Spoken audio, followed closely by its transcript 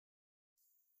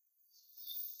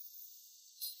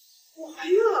我怀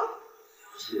孕了。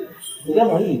你该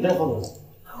把领带放哪？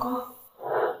老公，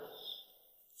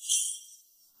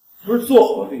不是做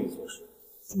好了对你做事，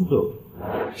这么对我？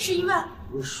是因为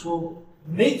不是说过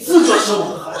没资格生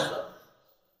我的孩子？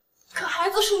可孩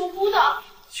子是无辜的。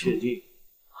确定？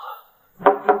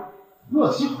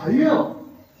若曦怀孕了，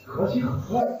可喜可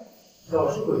贺，小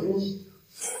叔会惊喜。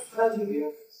餐厅别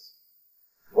人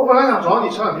我本来想找你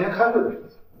商量明天开会的事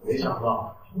情，没想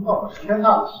到听到的是天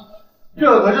大的喜讯。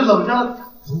这可是冷家的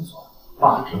宗所，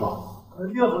爸知道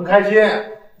肯定很开心。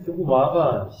这不麻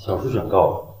烦小叔转告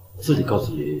了，自己告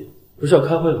诉爷爷，不是要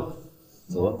开会吗？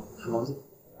走吧，去房间。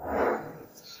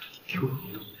给我。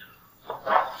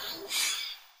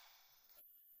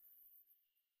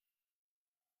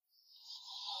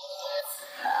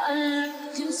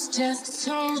Just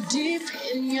so deep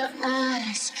in your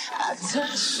eyes, I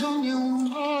touch on you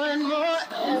more and more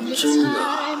every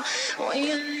time. When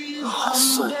you leave,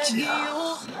 I'm begging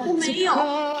you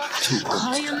to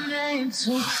call your name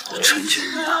to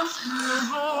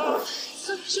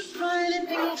such a pretty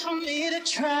thing for me to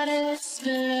try to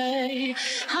explain.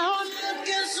 How I'm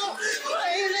looking so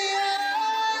crazy.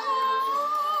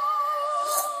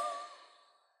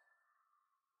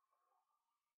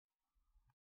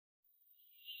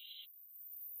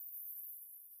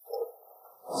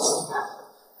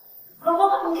 老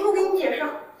公，你听我给你解释。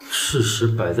事实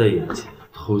摆在眼前，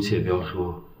偷窃标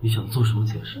书，你想做什么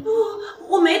解释？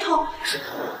我没偷。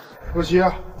若曦，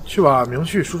去把明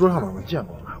旭书桌上的文件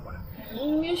给我拿过来。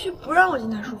明旭不让我进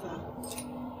他书房。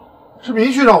是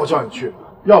明旭让我叫你去，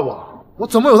要不我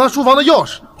怎么有他书房的钥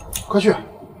匙？快去，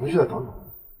明旭在等你。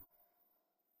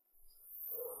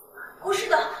不是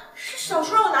的，是小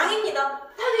叔让我拿给你的，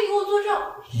他得给我作证。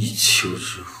一丘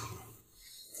之貉。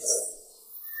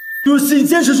若曦，你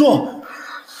坚持住！我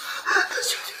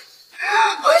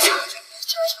求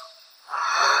求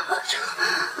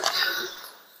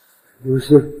你，若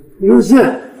曦，若曦，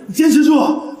你坚持住，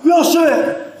不要睡。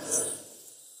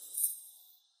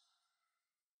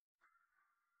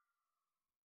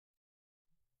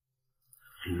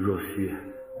林若曦，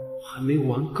还没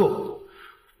玩够，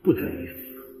不得一死。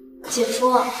姐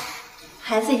夫，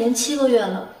孩子已经7个月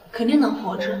了，肯定能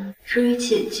活着。至于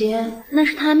姐姐，那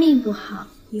是她命不好，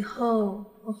以后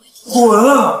我会我完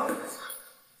了，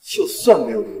就算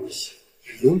没有流血，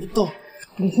也轮不到。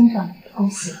李先生，恭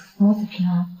喜母子平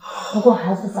安。不过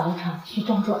孩子早产，需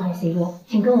专注 ICU，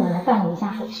 请跟我来办理一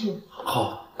下手续。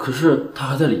好，可是他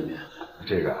还在里面。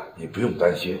这个你不用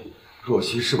担心，若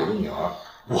曦是我的女儿，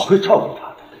我会照顾她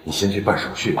的。你先去办手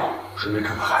续，顺便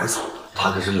看看孩子，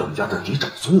他可是冷家的嫡长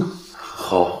孙呢。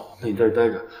好，那你在这待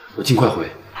着，我尽快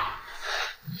回。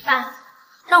爸，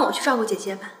让我去照顾姐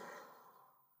姐吧。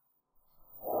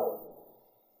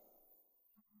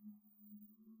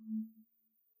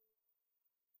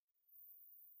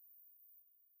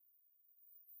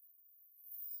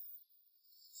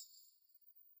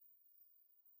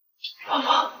宝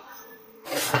宝，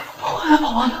我的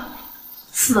宝宝呢？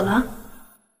死了。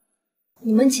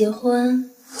你们结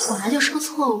婚本来就是个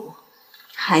错误，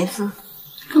孩子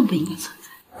更不应该存在。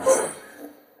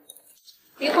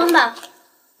离婚吧，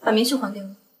把明旭还给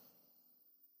我。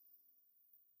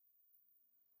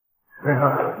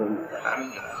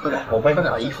喝点，我帮你把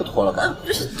俩衣服脱了吧。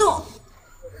不是动。啊！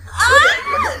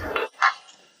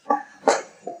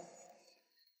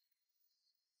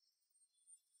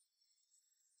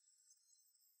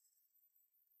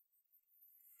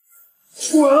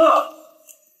完了！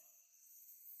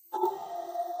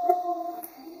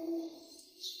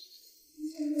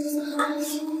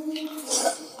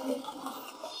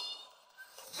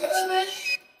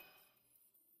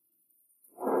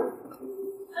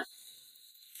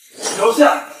留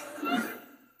下！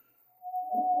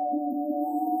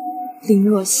林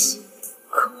若曦，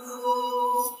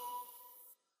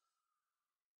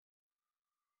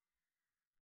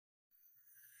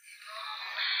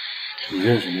你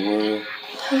认识林薇薇？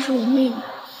她是我妹妹。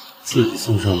自己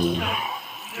送上门，也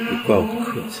怪我不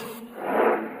客气。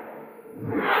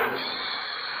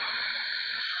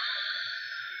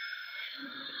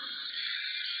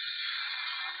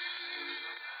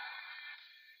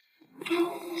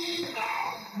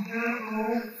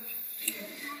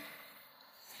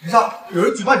林少，有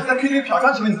人举报你在 KTV 嫖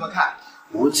娼，请问你怎么看？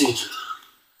无稽之谈，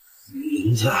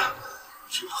林家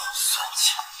真的好算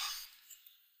计。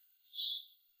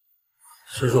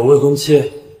这是我未婚妻，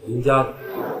林家的。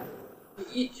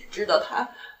一直知道他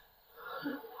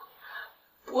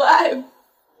不爱我，但是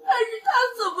他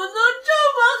怎么能这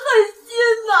么狠心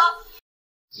呢？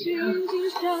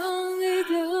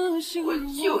我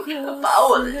就是要把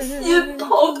我的心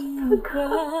掏给他看，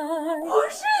我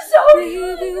是小叔，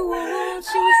但是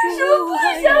不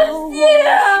想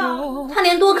他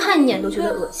连多看一眼都觉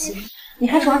得恶心，你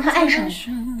还指望他爱上你？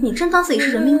你真当自己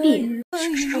是人民币？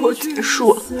之后结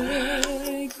束了。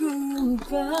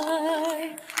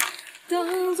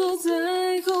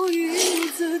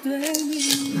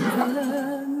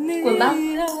滚吧，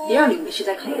别让李维旭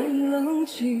再看见你。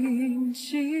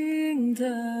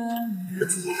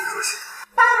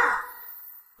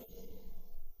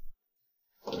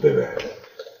贝贝，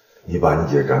你把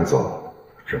你姐赶走，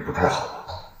这不太好。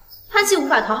他既无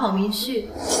法讨好明旭，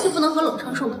又不能和冷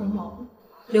昌盛同谋，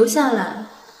留下来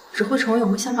只会成为我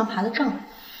们向上爬的障碍。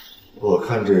我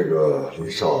看这个林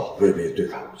少未必对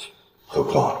他无情，何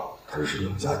况他是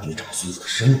冷家嫡长孙子的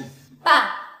身份。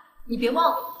爸，你别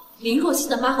忘了林若曦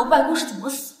的妈和外公是怎么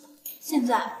死的。现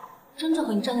在真正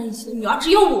和你站在一起的女儿只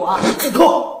有我。住口！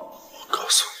我告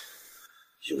诉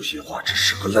你，有些话只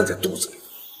适合烂在肚子里，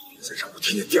别再让我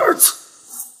听见第二次。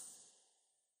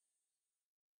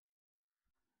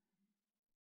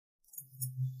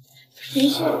林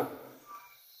旭，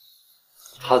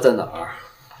他在哪儿？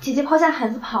姐姐抛下孩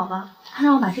子跑了，她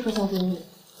让我把这个交给你。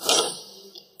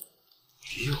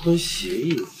离婚协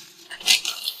议，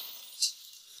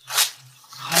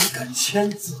还敢签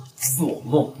字，做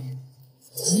梦！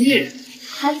你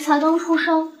孩子才刚出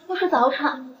生，又是早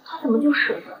产，他怎么就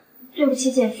舍得？对不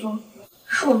起，姐夫，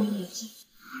是我没理解。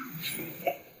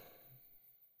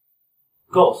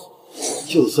告诉我，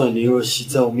就算林若曦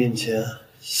在我面前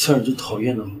像一只讨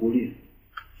厌的狐狸，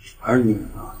而你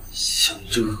呢，像一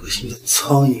只恶心的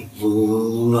苍蝇，嗡嗡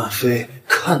嗡乱飞，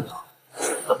看到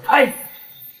我拍死！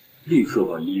立刻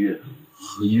把医院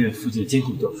和医院附近的监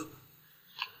控调出来，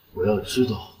我要知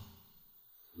道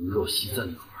林若曦在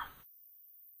哪儿。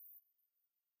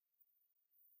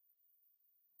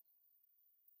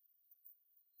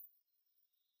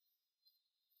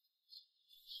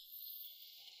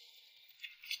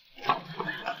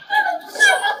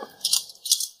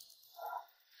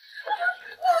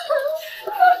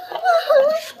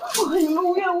我和你们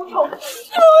无冤无仇，你们为什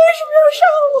么要杀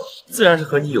我？自然是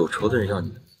和你有仇的人要你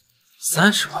的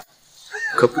30万，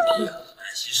可不低啊！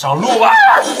一起上路吧！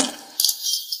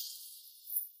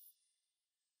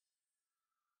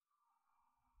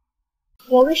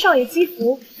我为少爷积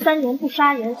福，3年不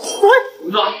杀人。滚！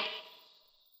滚蛋！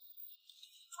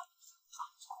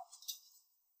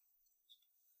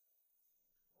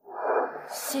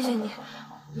谢谢你，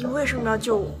你为什么要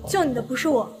救我？救你的不是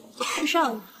我，是少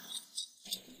爷。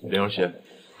林若曦，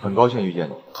很高兴遇见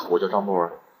你，我叫张博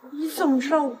文。你怎么知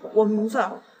道我名字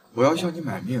啊？我要向你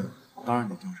买命，当然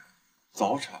得调查。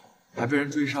早产还被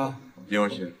人追杀，林若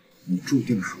曦，你注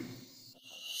定是我。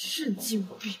神经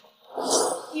病！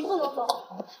你不能走，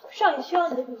少爷需要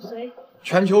你的骨髓。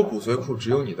全球骨髓库只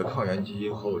有你的抗原基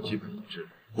因和我基本一致，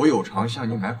我有偿向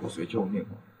你买骨髓救命。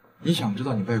你想知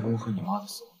道你外公和你妈的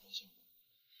死亡原因？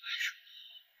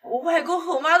我外公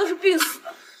和我妈都是病死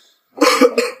的。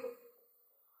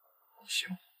行。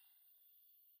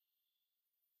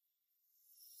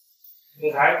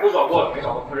总裁都找过了，没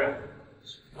找到夫人。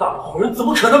大好人怎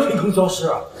么可能凭空消失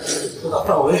啊？扩大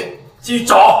范围，继续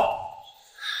找。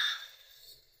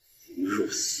林若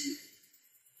曦，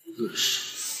无论生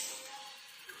死，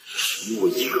只属于我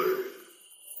一个人。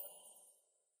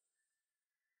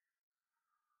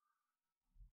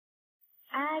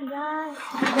院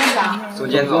长，宋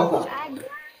建宗，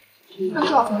那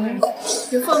是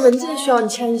有份文件需要你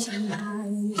签一下。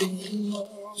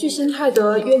去新泰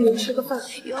德约您吃个饭，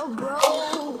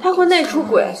他婚内出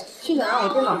轨，是想让我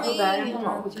电脑黑白，让他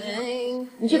老婆签。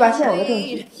你去把现有的证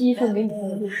据寄一份给你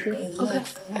的律师。OK。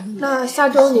那下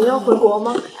周您要回国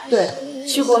吗？对，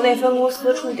去国内分公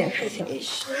司处理点事情，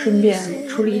顺便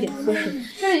处理一点私事。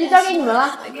这里就交给你们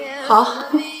了。好。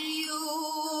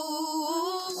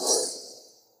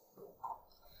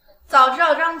早知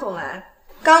道张总来，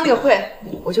刚那个会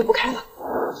我就不开了。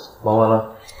忙完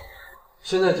了，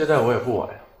现在接待我也不晚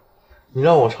呀。你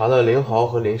让我查的林豪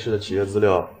和林氏的企业资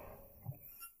料，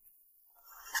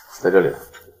在这里。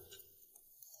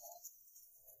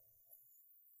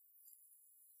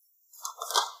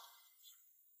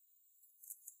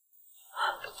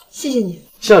谢谢你。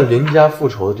向林家复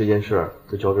仇的这件事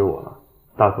就交给我了，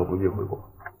大可不必回国。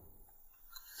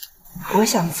我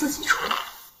想自己处理。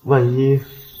万一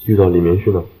遇到李明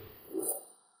旭呢？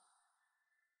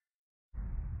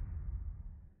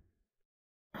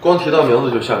光提到名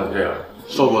字就像你这样，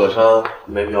受过的伤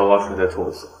没必要挖出来再痛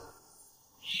一次。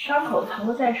伤口藏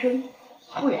得再深，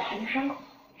不也还是伤口？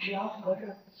只要活着，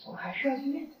我还是要去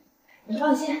面对。你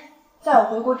放心，在我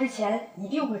回国之前，一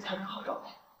定会调整好状态。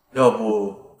要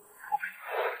不，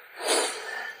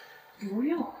不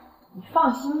用，你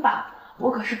放心吧，我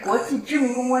可是国际知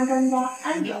名公关专家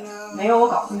安哲，没有我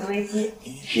搞不定的危机。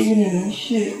至于李明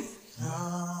旭，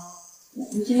我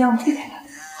会尽量避开他。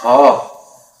好，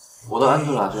我的安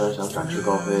德拉既然想展翅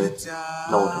高飞，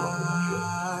那我只能陪他去了。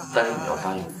但是你要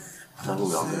答应我，在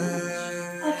路遥那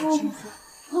个拜托，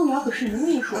路遥可是你的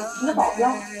秘书，你的保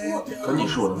镖，可你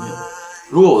是我的命。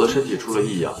如果我的身体出了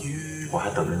异样，我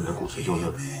还等着你的骨髓救热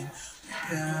呢。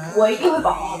我一定会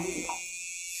保护好自己的，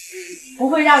不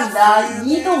会让你的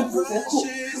移动骨髓库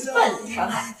受半点伤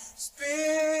害。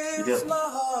一定。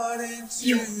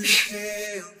又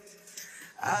是。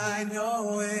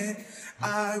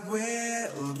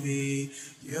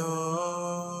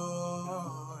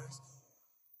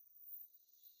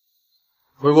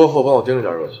回国后帮我盯着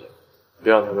点若曦，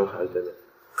别让她跟孩子见面。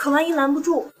可万一拦不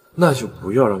住，那就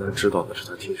不要让她知道那是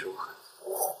她亲生孩子。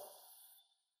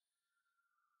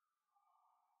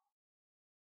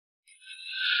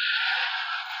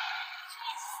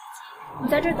你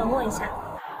在这儿等我一下。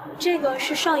这个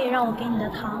是少爷让我给你的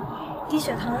糖，低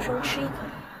血糖的时候吃一颗。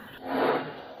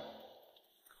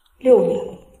6年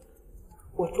了，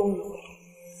我终于回来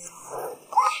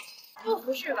了。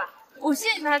不是吧？我谢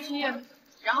谢他去医院，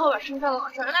然后把剩下的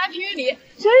往上拿评语里，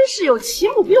真是有其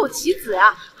母必有其子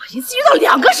呀！我一次遇到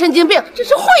2个神经病，真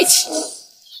是晦气。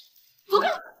走开！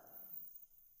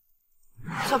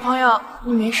小朋友，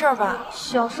你没事吧？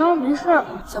小伤没事。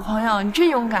小朋友，你真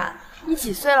勇敢。你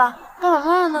几岁了？爸爸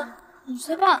妈妈呢？5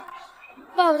岁半，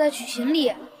爸爸在取行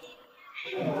李。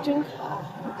真可爱。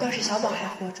要是小宝还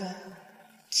活着，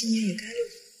今年也该6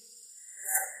岁。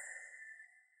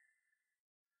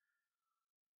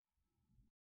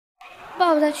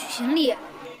爸爸在取行李。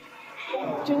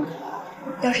真可爱。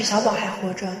要是小宝还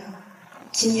活着，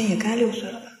今年也该6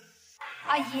岁了吧？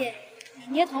阿姨，你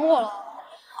捏疼我了。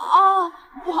哦，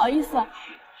不好意思。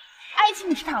阿姨请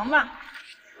你吃糖吧。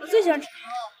我最喜欢吃糖了。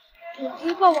我可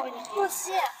以抱抱你。若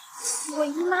曦，我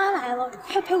姨妈来了，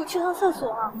快陪我去趟厕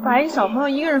所。把一小朋友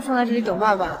一个人放在这里等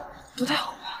爸爸，不太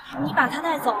好吧？你把他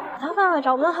带走，他爸爸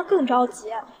找不到他更着急。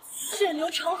血流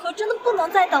成河，真的不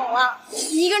能再等了。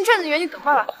你一个人站在原地等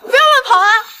爸爸，不要乱跑啊！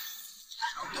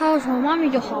他要是我妈咪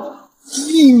就好了。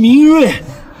易明睿，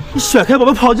你甩开宝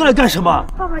宝跑进来干什么？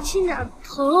爸爸亲点，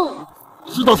疼。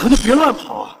知道疼就别乱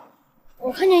跑啊！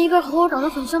我看见一个和我长得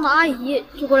很像的阿姨，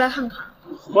就过来看看。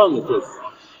换个对付，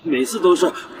每次都是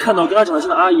看到跟他长得像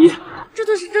的阿姨。这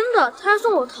次是真的，她还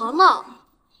送我糖呢。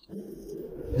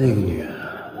那个女人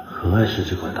很爱吃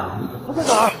这块糖。我在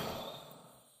哪儿？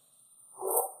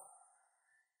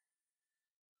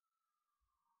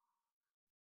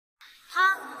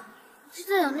她是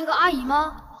在讲那个阿姨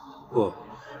吗？不，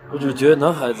我只是觉得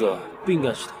男孩子不应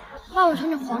该吃糖。爸爸求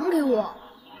你还给我，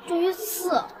就一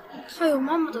次，它有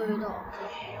妈妈的味道。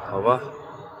好吧，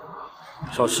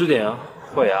少吃点啊，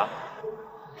坏牙。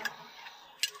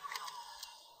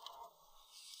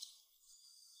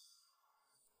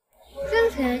真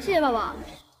甜，谢谢爸爸。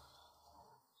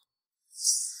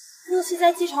若曦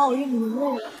在机场偶遇李明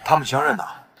睿了。他们相认的？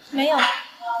没有，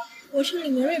我趁李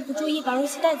明睿不注意把若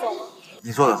曦带走了。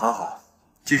你做的很好，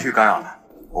继续干扰他，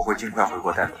我会尽快回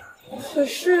国带走他。可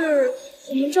是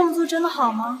我们这么做真的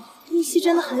好吗？若曦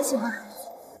真的很喜欢孩子。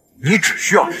你只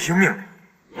需要执行命令，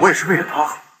我也是为了他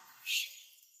好。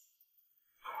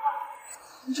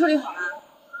你处理好了，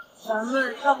咱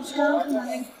们要不去刚刚看到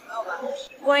那个朋友吧？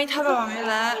万一他爸爸没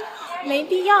来，没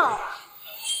必要。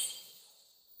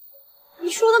你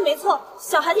说的没错，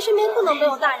小孩子身边不能都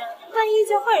有大人，万一遇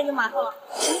见坏人就麻烦了。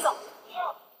你走。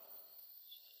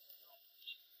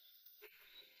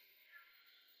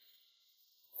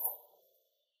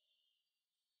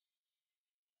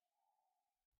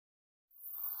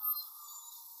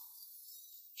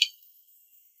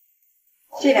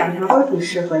这2条都挺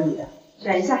适合你的，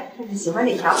选一下，看看喜欢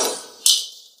哪条。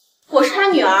我是他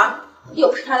女儿，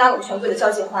又不是他拉拢权贵的交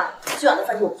际花，最晚的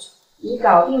饭就我去。你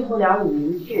搞定不了李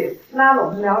明旭，拉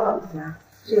拢不了冷家，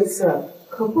这次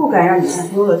可不敢让你看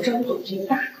丢了张总这个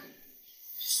大哥。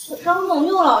可张总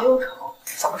又老又丑，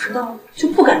早知道就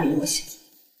不敢离我近。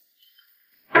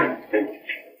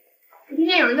我听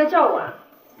见有人在叫我啊，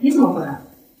你怎么回来了？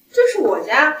这是我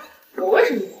家，我为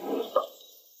什么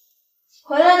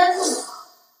回来的这么好？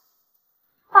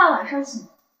爸晚上请，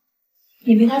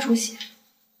你陪他出席。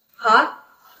好啊，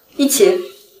一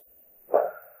起。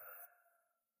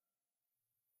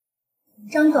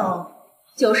张总，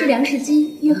酒是粮食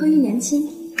机，越喝越年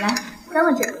轻。来，干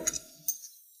了这个。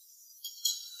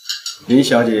林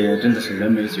小姐真的是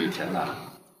人美嘴甜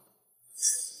呐。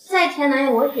再甜哪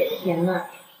有我姐甜呢？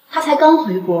她才刚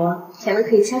回国，甜的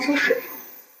可以掐出水。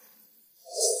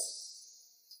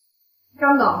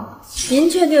张总，您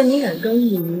确定你敢跟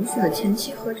1名4的前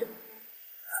妻喝酒？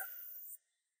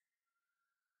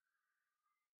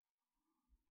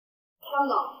张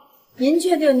总，您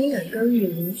确定您敢干预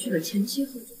林旭的前妻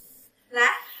后事？来，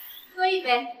喝一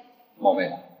杯。冒昧。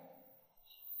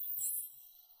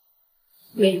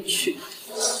委屈。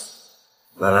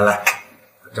来，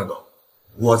张总，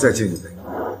我再敬一杯，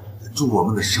祝我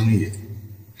们的生意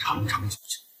长长久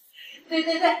久。对，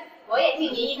我也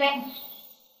敬您一杯。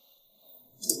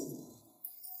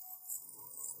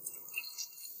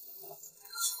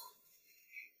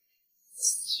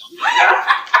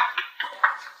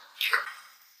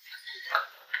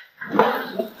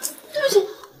对不起。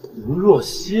吴若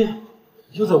曦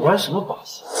又在玩什么把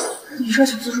戏？你说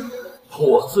请自重。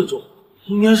我自重，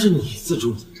应该是你自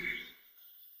重。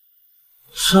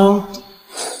伤，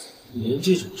连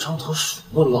这种獐头鼠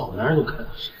目的老男人都看得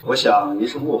上。我想您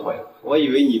是误会了，我以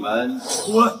为你们……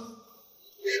滚！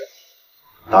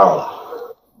打扰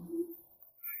了。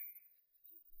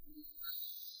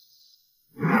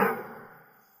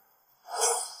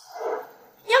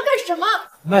你要干什么？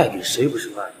卖给谁不是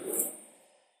卖？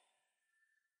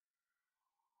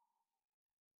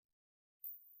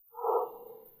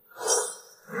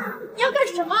你要干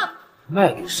什么？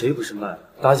卖给谁不是卖？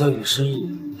打搅你生意，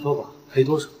说吧，赔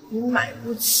多少？你买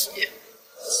不起。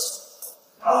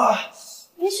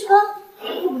林旭哥，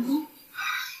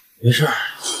没事。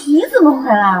你怎么回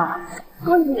来了？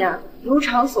恭喜你啊，如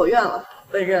偿所愿了。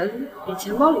本人比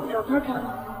钱包里的照片漂亮。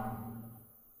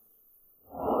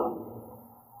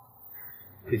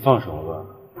可以放手了吧？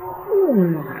不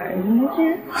买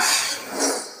去。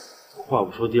话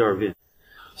不说第二遍，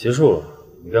结束了，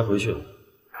你该回去了。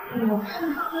我怕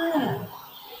黑，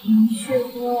林旭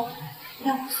哥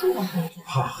要不送我回家？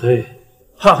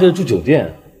怕黑住酒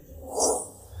店。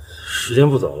时间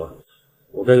不早了，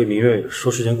我该给明月说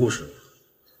睡前故事了。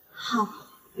好，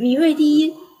明月第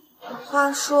一。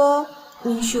话说，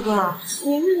林旭哥，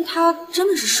明月她真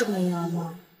的是试管婴儿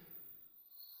吗？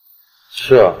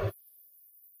是啊。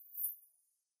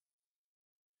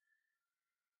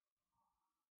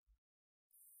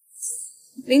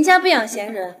林家不养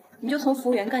闲人，你就从服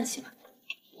务员干起吧。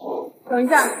等一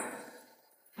下，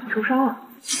受伤了，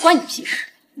关你屁事！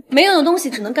没用的东西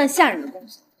只能干下人的工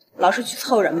作，老实去伺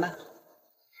候人吧。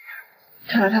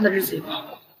看来他的日子也不好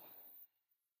过。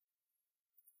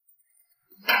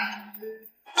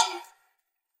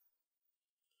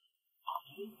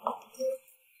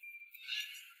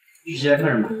玉溪来看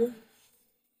什么？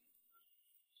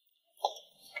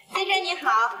先生你好，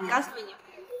告诉你。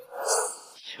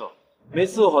哟，没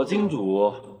伺候好金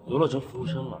主，沦落成服务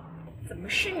生了。怎么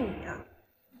是你啊？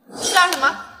需要什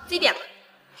么？自己点吧。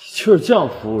就是这样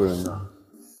服务人的。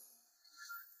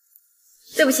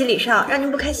对不起，李少，让您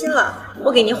不开心了，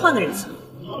我给您换个人情。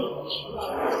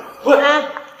喂，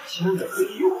千万别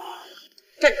理我。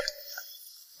站着，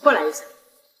过来一下。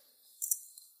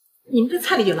你们这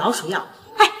菜里有老鼠药，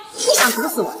哎，你想毒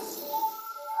死我？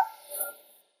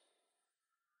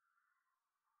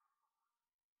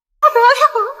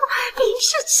林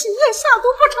氏企业下毒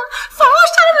不成，反而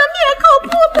杀人灭口，不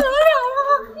得了了！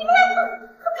你们来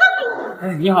看看。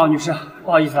哎，你好，女士，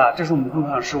不好意思啊，这是我们工作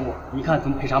上失误，你看怎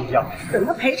么赔偿比较好？怎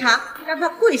么赔偿？让他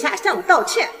跪下向我道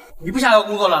歉。你不想要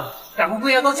工作了，赶快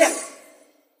跪下道歉。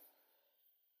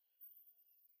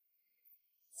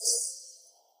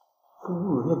不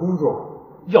入人的工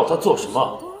作，要他做什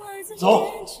么？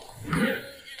走。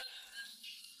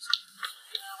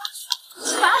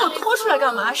把我拖出来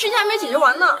干嘛？事情还没解决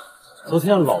完呢。昨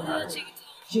天老男人，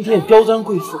今天刁钻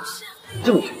贵妇，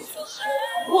这么缺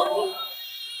我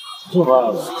做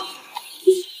完了，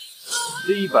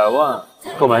这100万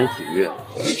购买你几个月？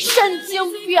神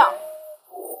经病！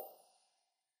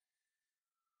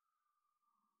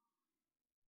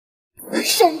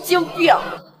神经病！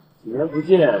几年不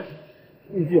见，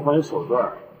日剧还有手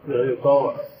段越来越高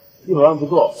了。100万不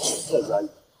够，再加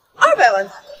200万，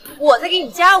我再给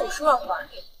你加50万还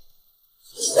你。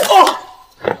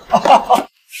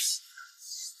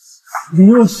李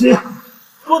若曦，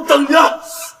给我等着！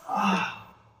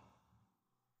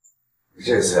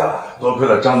这次呀，多亏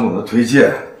了张总的推荐，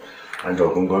按照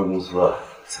公关公司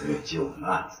才愿接我们的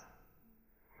案子。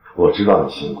我知道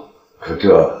你辛苦，可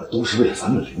这都是为了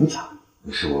咱们林家。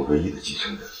你是我唯一的继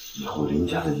承人，以后林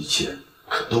家的一切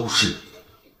可都是你的。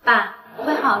爸，我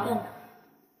会好好干的。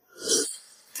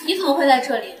你怎么会在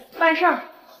这里？办事儿。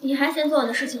你还嫌做你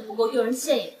的事情不够丢人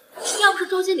现眼？要不是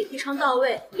周经理赔偿到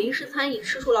位，林氏餐饮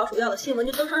吃出老鼠药的新闻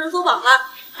就登上热搜榜了。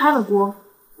他的锅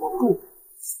我不背。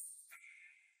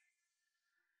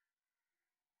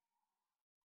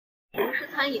林氏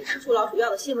餐饮吃出老鼠药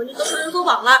的新闻就登上热搜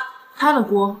榜了。他的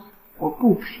锅我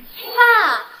不背。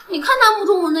爸，你看他目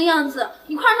中无人的样子，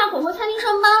你快让他滚回餐厅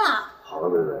上班了。好了，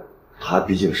薇薇，她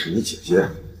毕竟是你姐姐。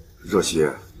若曦，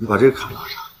你把这个卡拿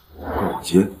上，跟我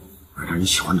街买点你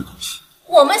喜欢的东西。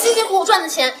我们辛辛苦苦赚的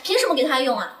钱，凭什么给他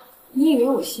用啊？你以为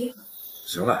我稀罕？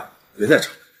行了，别再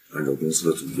吵了。按照公司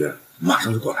的总监马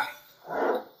上就过来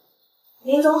了。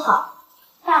林总好，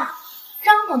爸，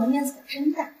张总的面子可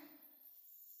真大。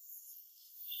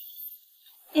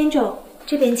Angel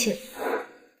这边请。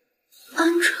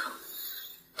Angel，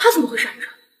 他怎么会是 Angel？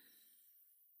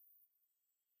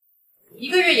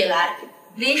 1个月以来，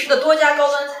林氏的多家高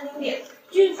端餐厅店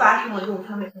均发生了用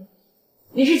餐卫生。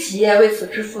林氏企业为此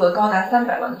支付了高达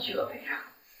300万的巨额赔偿，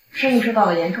生意受到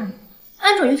了严重影响。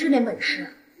安总有这点本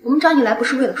事，我们找你来不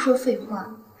是为了说废话，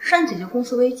是让你解决公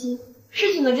司危机。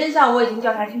事情的真相我已经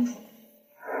调查清楚，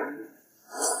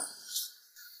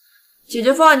解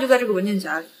决方案就在这个文件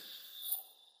夹里。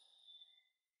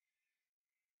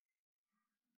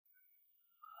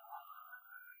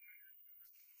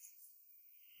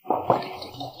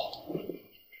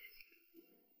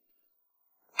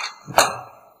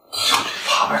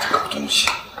怕外的狗东西，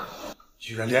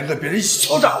居然连跟别人一起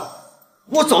敲诈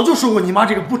我！我早就说过，你妈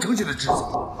这个不争气的侄子，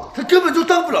她根本就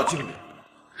当不了经理。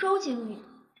周经理，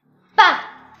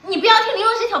爸，你不要听林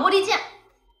若曦挑拨离间。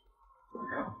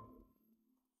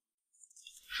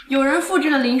有人复制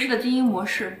了林氏的经营模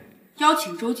式，邀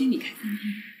请周经理开餐厅。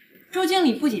周经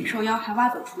理不仅受邀，还挖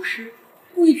走厨师，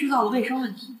故意制造了卫生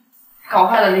问题，搞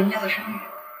坏了林家的声誉。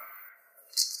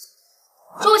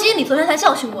周经理昨天才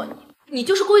教训过你，你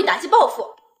就是故意打击报复。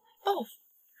报复？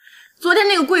昨天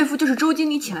那个贵妇就是周经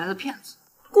理请来的骗子，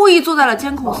故意坐在了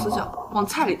监控死角，往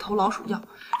菜里投老鼠药，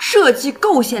设计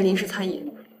构陷林氏餐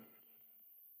饮。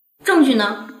证据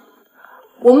呢？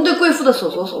我们对贵妇的所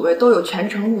作所为都有全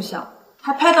程录像，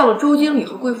还拍到了周经理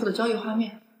和贵妇的交易画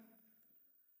面。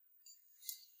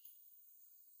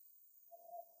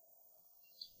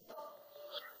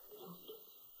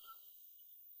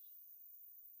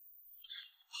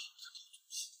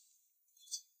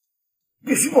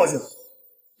必须报警，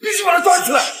必须把他抓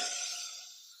起来！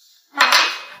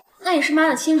那也是妈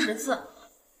的亲侄子，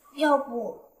要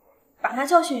不把他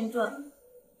教训一顿，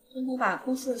让他把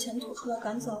公司的钱吐出来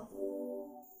赶走。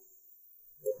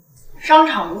商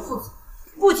场无父子，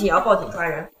不仅要报警抓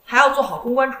人，还要做好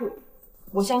公关处理。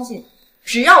我相信，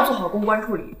只要做好公关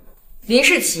处理，林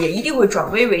氏企业一定会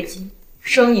转危为机，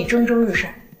生意蒸蒸日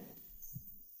上。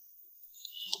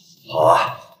好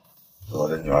啊，我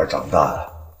的女儿长大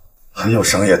了，很有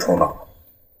商业头脑。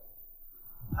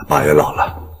爸也老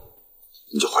了，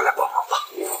你就回来帮忙吧。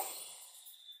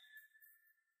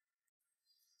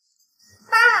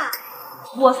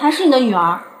爸，我才是你的女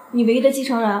儿，你唯一的继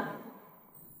承人。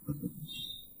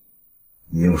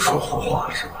你又说胡话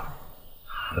是吧？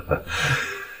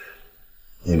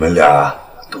你们俩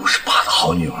都是爸的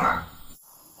好女儿，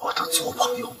我的左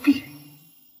膀右臂。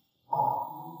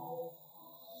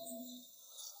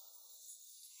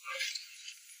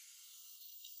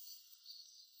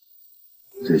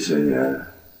这些年，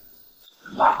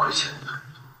妈亏欠你很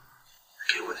多，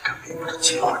给我一个弥补的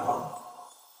机会，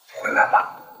回来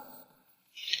吧。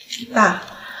爸，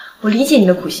我理解你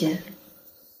的苦心，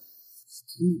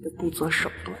你的不择手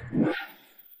段。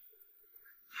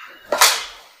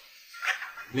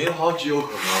林豪极有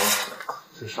可能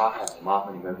是杀害你妈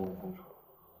和你外公的凶手。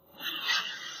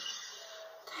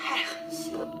太狠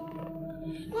心了！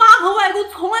妈和外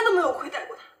公从来都没有亏待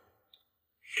过他，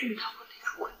甚至他婚内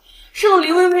出轨，生了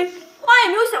林薇薇，妈也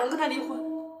没有想过跟他离婚。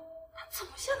他怎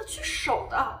么下得去手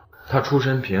的？他出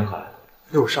身贫寒，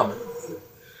又是上门女婿，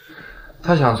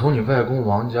他想从你外公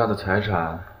王家的财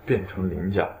产变成林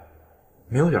家，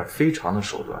没有点非常的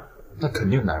手段，那肯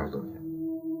定难如登天。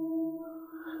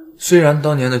虽然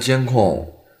当年的监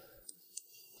控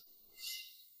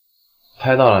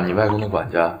拍到了你外公的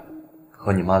管家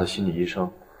和你妈的心理医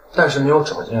生，但是没有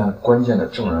找见关键的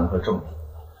证人和证据。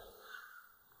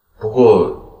不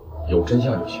过有真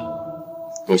相就行。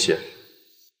若曦，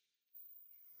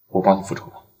我帮你复仇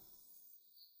吧。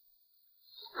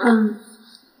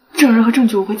证人和证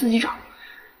据我会自己找，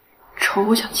仇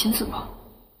我想亲自报。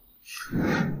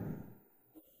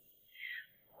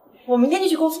我明天就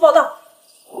去公司报道。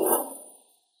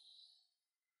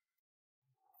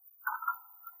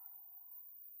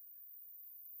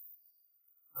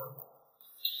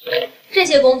这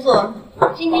些工作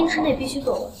今天之内必须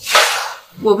做完。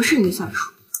我不是你的下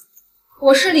属，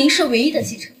我是林氏唯一的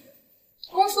继承人，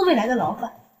公司未来的老板。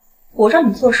我让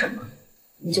你做什么，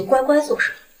你就乖乖做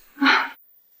什么。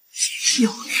幼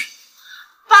稚！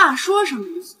爸说什么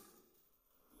意思？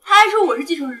他还说我是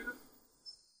继承人。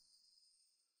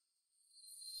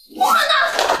我呢？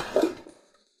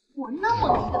我那么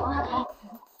努力的帮他讨好权，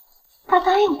他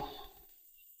答应我了。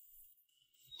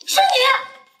是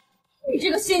你！你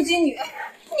这个现金女，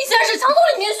你先是强夺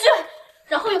了你的血，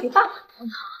然后又给爸爸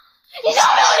你想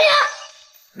不要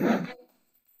脸？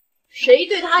谁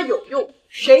对他有用，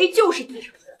谁就是继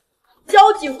承人。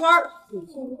交际花有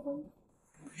结婚，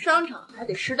商场还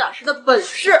得实打实的本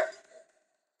事。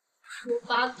说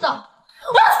八道，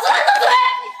我要撕烂你的嘴！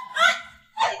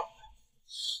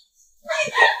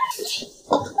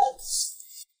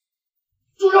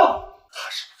住手！他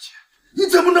是不亲，你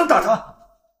怎么能打他？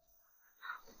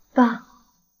爸，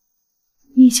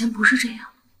你以前不是这样。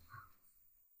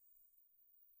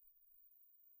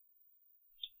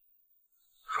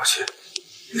若曦，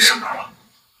你上哪儿了？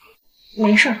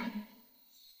没事。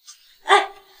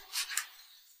哎，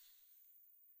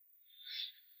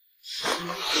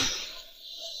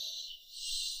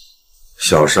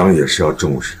小伤也是要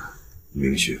重视的，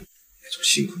明雪，也就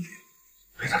辛苦你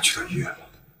陪他去趟医院了。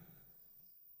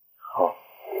好。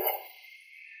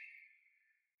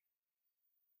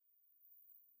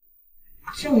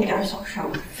这么点小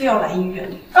伤，非要来医院，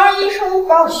当医生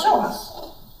把我笑话死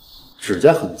了。指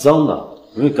甲很脏的，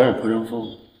容易感染破伤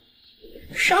风。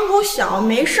伤口小，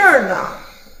没事儿的，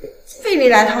非得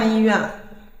来趟医院。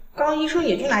刚医生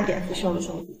也就拿碘伏消了消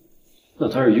毒。那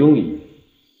他是庸医，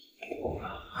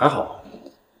还好，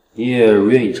你也如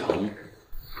愿以偿。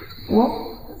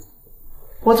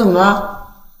我怎么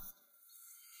了？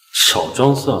少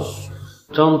装蒜，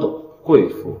张董、贵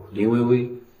妇、林薇薇，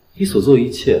你所做一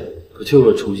切，不就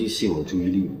为了重新吸引我注意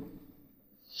力吗？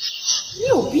你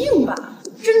有病吧？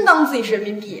真当自己是人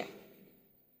民币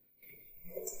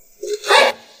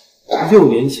？6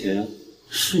年前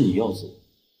是你要走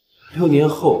，6年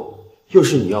后又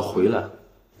是你要回来，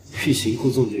欲擒故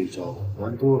纵这一招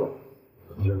玩多了，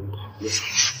让人讨厌。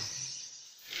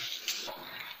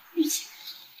欲擒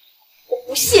故纵，我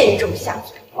不屑于这么下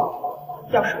嘴。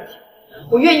要是有钱，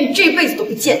我愿意这辈子都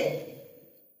不见你。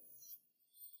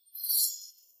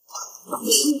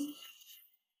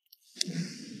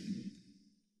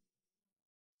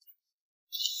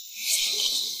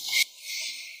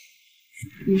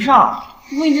以上，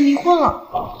我已经离婚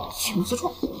了，请自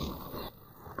重。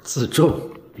自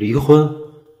重？离婚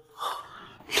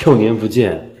？6年不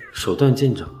见，手段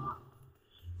见长啊！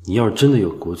你要是真的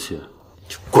有骨气，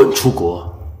就滚出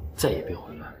国，再也别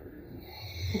回来。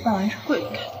我办完事会离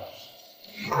开的。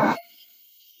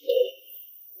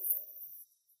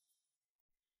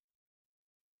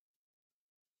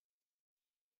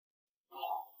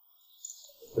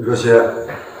若曦，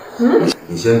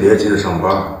你先别急着上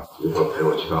班，一会儿陪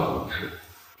我去办公室。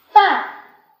爸，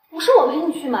不是我陪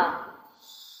你去吗？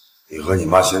你和你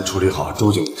妈先处理好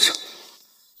周经理的事。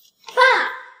爸，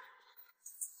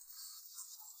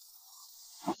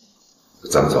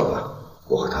咱们走吧，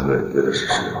我和他们约的是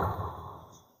10点。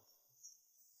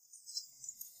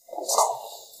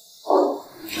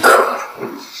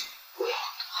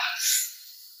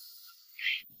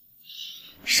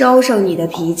收收你的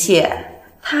脾气，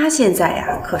他现在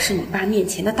呀可是你爸面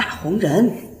前的大红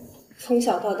人。从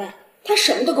小到大，他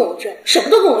什么都跟我争，什么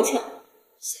都跟我抢，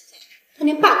现在他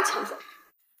连爸都抢走了。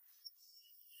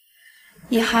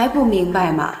你还不明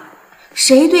白吗？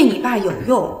谁对你爸有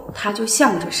用，他就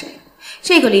向着谁。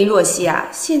这个林若曦啊，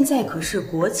现在可是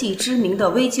国际知名的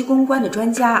危机公关的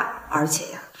专家，而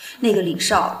且呀，那个李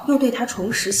少又对他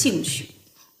重拾兴趣。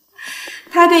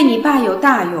他对你爸有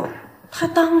大用，他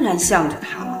当然向着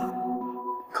他了。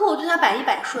可我对他百依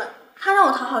百顺，他让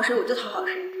我讨好谁我就讨好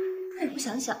谁。那你不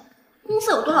想想，公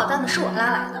司有多少单子是我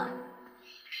拉来的？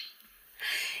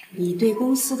你对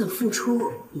公司的付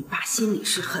出，你爸心里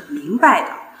是很明白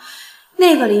的。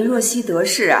那个林若曦得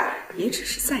势啊，也只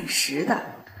是暂时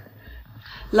的。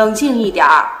冷静一点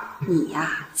儿，你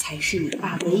呀，才是你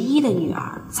爸唯一的女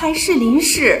儿，才是林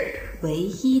氏唯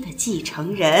一的继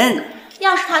承人。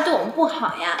要是他对我们不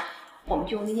好呀，我们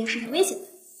就用那件事情威胁他。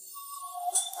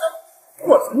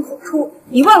祸从口出，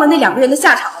你忘了那2个人的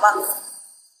下场了吗？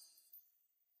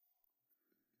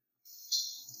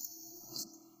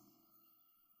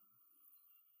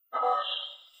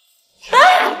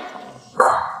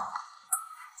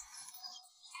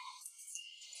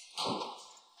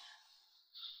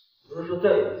不是说再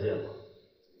也不见了？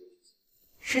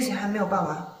事情还没有办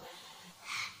完。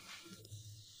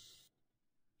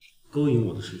勾引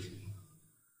我的事情。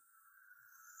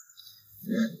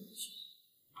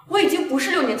我已经不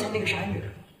是6年前那个傻女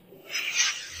人。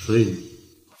所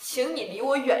以，请你离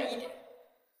我远一点。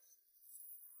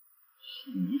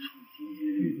你处心积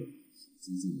虑的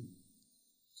接近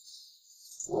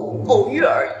我。偶遇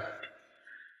而已。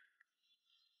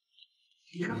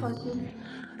你是放心，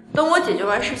等我解决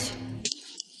完事情，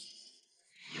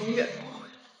永远不会。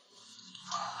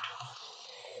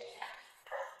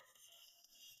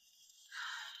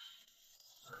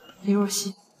林若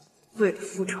曦，为了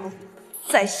复仇，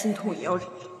再心痛也要忍。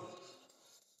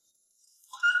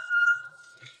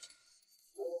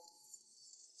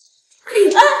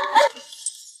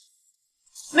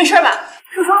没事吧？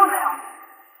受伤了没有？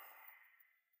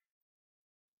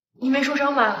你没受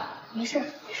伤吧？没事，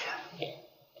没事。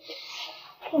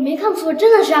我没看错，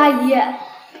真的是阿姨，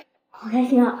好开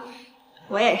心啊！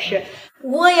我也是，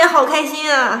我也好开心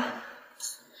啊！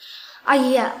阿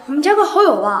姨，我们加个好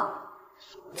友吧。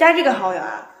加这个好友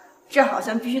啊，这好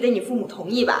像必须得你父母同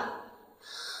意吧？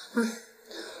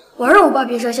我让我爸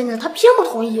别设限制，他偏不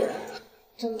同意，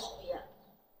真讨厌。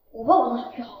我爸我当小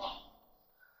屁孩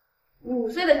5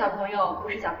岁的小朋友不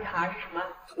是小屁孩是什么？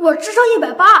我智商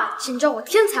180，请叫我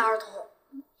天才儿童。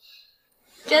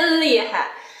真厉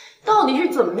害！到底是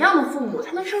怎么样的父母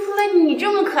才能生出来你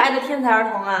这么可爱的天才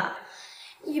儿童啊？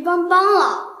一般般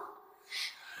了。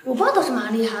我爸倒是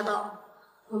蛮厉害的，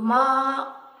我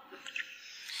妈……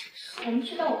我们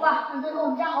去找我爸，让他跟我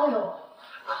们加好友。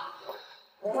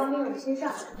我爸面有心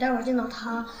善，待会儿见到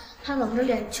他，他冷着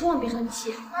脸，千万别生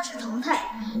气，那是常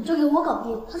态。交给我搞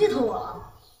定，他最疼我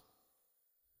了。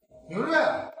明瑞，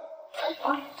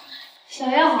小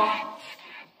爷好。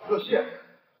热谢。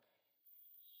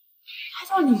他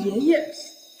叫李爷爷，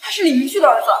他是李明旭的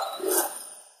儿子。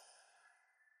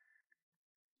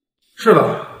是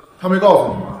的，他没告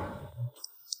诉你吗？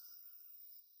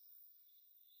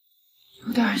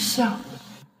有点像，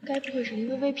该不会是林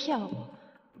薇薇骗了我？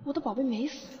我的宝贝没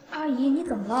死。阿姨，你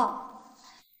怎么了？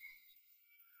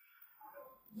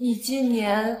你今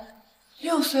年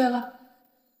6岁了。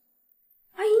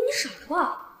阿姨，你傻了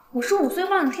吧？我是5岁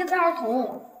半的天才儿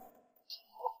童。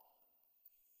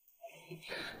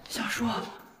小叔，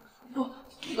不，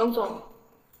冷总，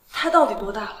他到底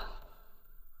多大了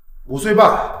？5岁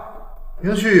半，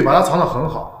明旭把他藏得很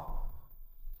好，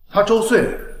他周岁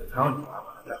才让女儿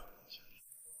把他带回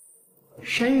家。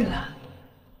沈雨兰，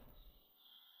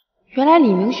原来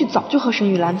李明旭早就和沈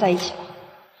雨兰在一起了，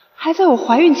还在我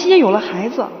怀孕期间有了孩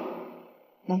子，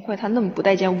难怪他那么不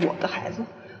待见我的孩子，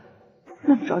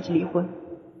那么着急离婚。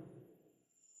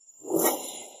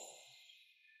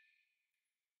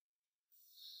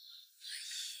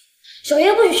小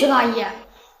爷不许欺负阿姨。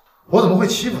我怎么会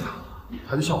欺负她？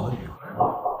她就像我的女儿。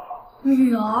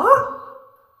女儿？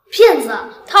骗子！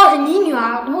她要是你女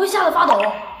儿，怎么会吓得发抖？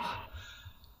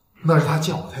那是她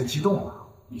见我太激动了。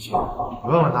你信？你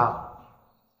问问她。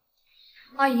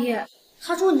阿姨，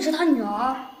她说你是她女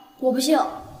儿，我不信。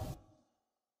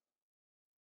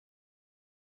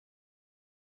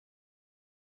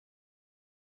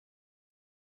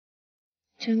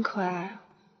真可爱啊！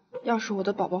要是我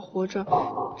的宝宝活着，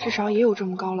至少也有这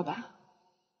么高了吧？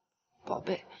宝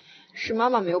贝，是妈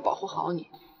妈没有保护好你。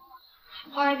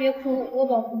阿姨别哭，我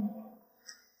保护你。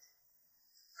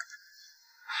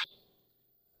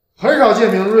很少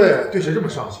见明瑞对谁这么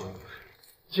上心。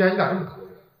既然你俩这么可怜，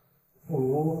不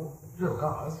如认我干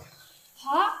儿子。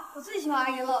好啊，我最喜欢阿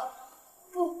姨了。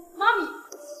不，妈咪。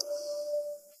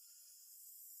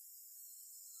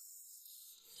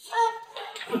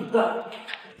笨蛋，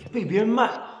被别人卖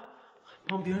了，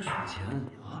帮别人耍钱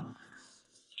啊！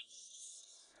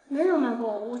没人卖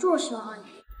过我，我就是喜欢阿姨。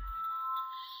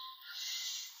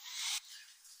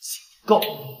告！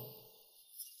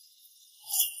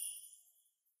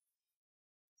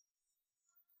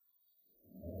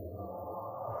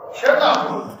天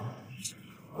哪！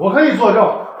我可以作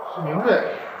证，是明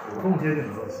瑞主动接近的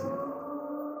若曦。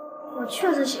我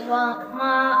确实喜欢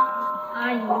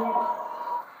阿姨。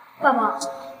爸爸，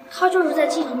他就是在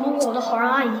机场帮过我的好人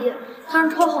阿姨，他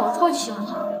人超好，超级喜欢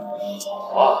他。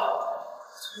哇，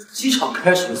从机场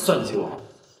开始就算计我，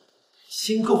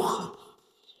心够狠，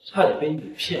差点被你给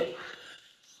骗了。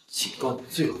警告你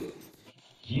最后一遍，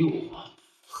离我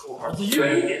和我儿子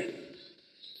远一点。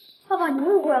爸爸，你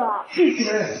误会了。闭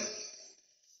嘴！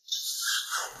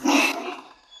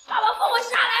爸爸，放我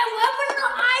下来！我要不知道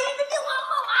阿姨的电话号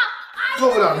码。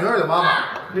做不了明儿的妈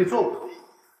妈，可以做我的弟弟。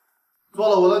做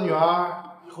了我的女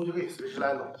儿，以后就可以随时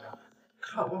来冷家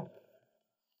看望我。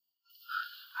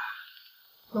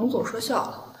冷总说笑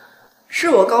了，是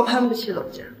我高攀不起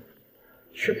冷家，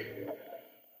是吧？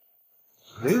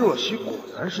雷若曦果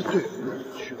然是对付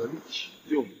冷区的利器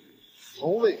，6年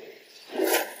从未。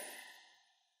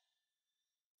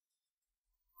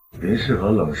林氏和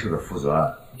冷氏的父子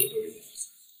案，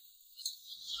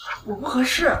我不合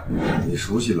适。你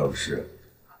熟悉冷氏，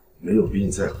没有比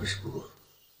你再合适不过，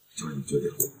就是你绝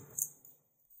对后悔。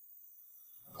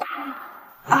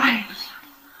哎呀，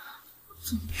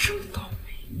怎么这么倒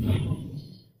霉？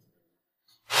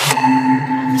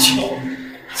巧，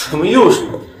怎么又是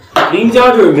你？林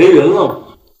家这儿没人了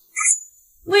吗？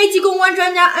危机公关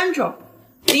专家安总，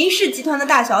林氏集团的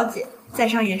大小姐，在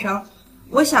商言商，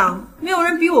我想没有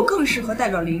人比我更适合代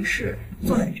表林氏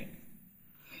坐在这里。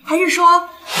还是说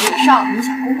李少你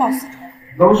想公报私仇？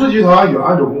董氏集团与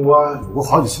安州公关有过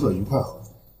好几次的愉快合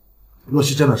作，若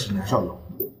曦真的是年少有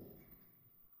为。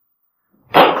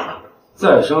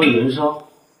在商言商，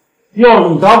要是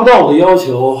你达不到我的要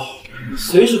求，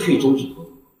随时可以终止合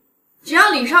作。只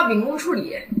要李少秉公处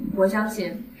理，我相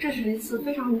信这是一次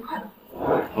非常愉快的。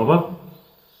好吧，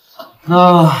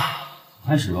那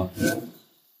开始吧。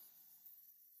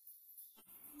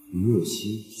林若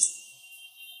曦，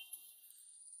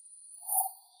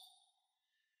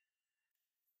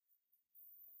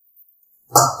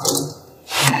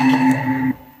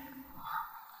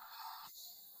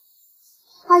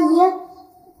阿姨，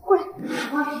过来，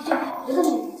妈脾气好着呢。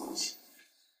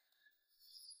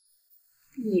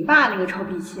你爸那个臭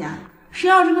脾气啊，谁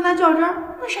要是跟他较真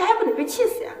儿，那谁还不得被气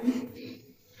死呀？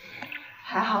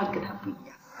还好你跟他不一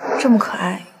样，这么可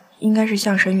爱，应该是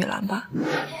像沈雨兰吧？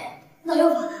那又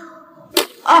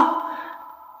哦，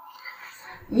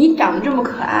你长得这么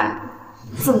可爱，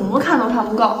怎么看都看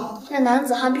不够。那男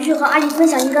子汉必须和阿姨分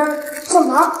享一根棒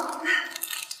棒糖。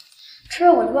吃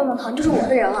了我的棒棒糖就是我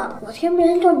的人了，我天不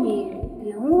人叫你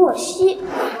林若曦，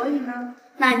所以呢，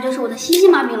那你就是我的西西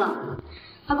妈咪了。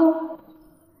阿公，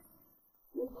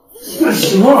干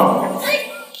什么？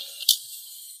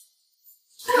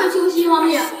不能欺负西西妈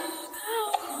咪。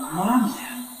妈咪，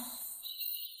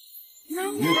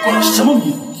你又关了什么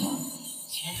迷？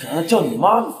竟然敢让叫你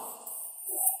妈咪！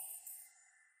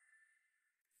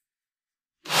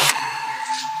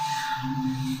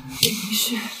不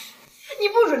是，你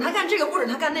不准他干这个，不准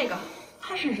他干那个。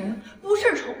他是人，不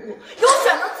是宠物，有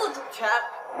选择自主权。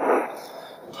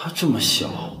他这么小，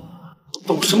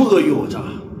懂什么尔虞我诈？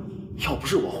要不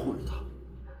是我护着他，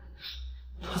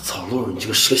他早落入你这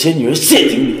个蛇蝎女人陷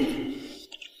阱里。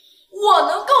我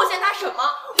能贡献他什么？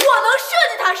我能设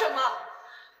计他什么？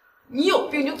你有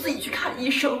病就自己去看医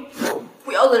生，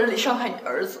不要在这里伤害你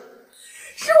儿子。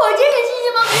是我这个西西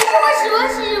妈咪，是我喜欢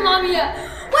西西妈咪，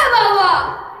喂爸爸。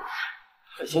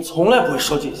海贤从来不会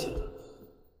说这些的，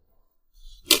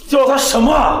叫他什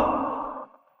么？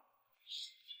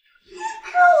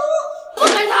放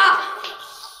开他！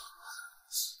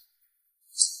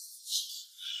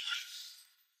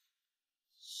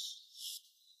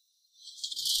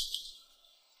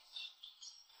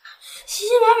西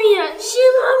西妈咪，西西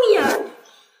妈咪。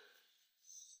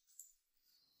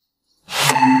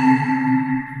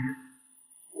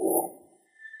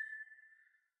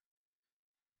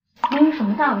没有什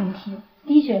么大问题，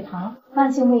低血糖、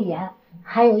慢性胃炎，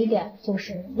还有一点就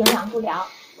是营养不良。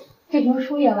这瓶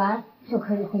输液完就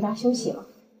可以回家休息了。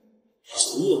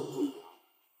什么也不一样。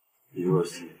林若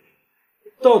曦，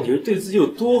到底是对自己有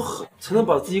多狠，才能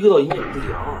把自己饿到营养不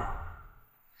良啊？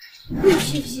不欺负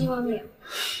西西妈咪。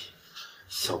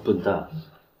小笨蛋，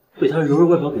被他柔弱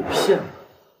外表给骗了。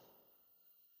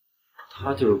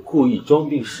他就是故意装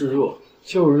病示弱，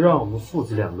就是让我们父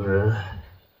子两个人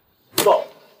闹。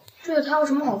这对他有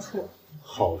什么好处？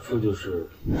好处就是，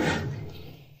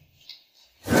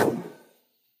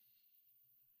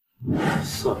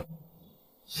算了，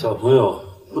小朋友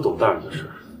不懂大人的事。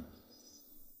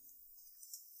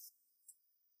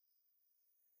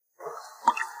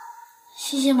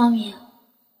西西妈咪，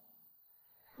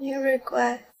你瑞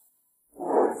乖。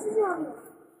西西妈咪。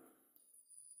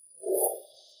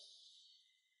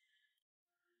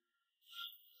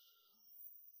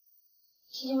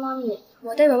西西妈咪，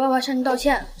我代表爸爸向你道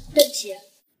歉，对不起。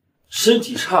身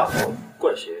体差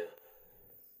怪谁？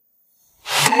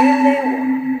没人勒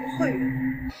我，不会的。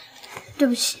对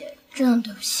不起，真的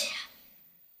对不起。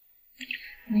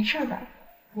没事的，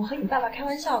我和你爸爸开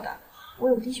玩笑的。我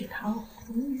有低血糖，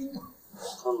容易晕倒。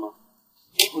看吧，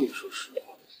我和你说实话。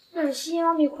那是西西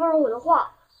妈咪宽容我的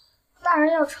话，大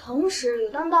人要诚实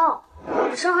有担当。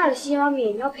你伤害了西西妈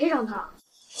咪，你要赔偿她。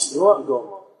10万够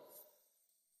吗？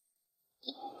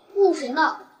误谁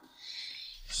呢？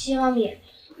西西妈咪，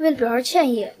为了表示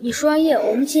歉意，你输完液，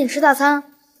我们请你吃大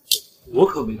餐。我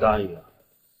可没答应啊。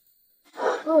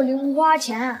我有零零花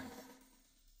钱。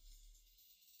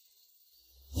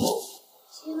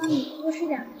西西妈咪，多吃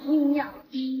点，补营养。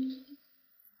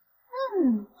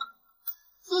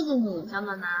谢谢你，小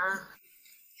暖男。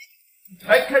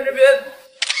哎，看这边。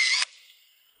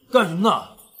干什么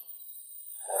呢？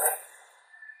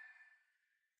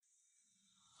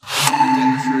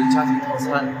点的是家庭套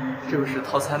餐，这个是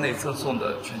套餐内赠送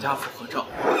的全家福合照。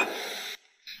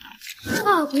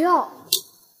爸，不要，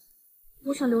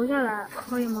我想留下来，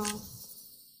可以吗？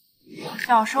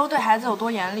小时候对孩子有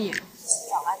多严厉，长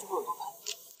大就会有多叛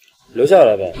逆。留下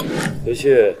来吧，回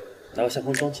去拿个相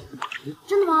框装起来。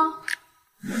真的吗？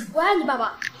我爱你，爸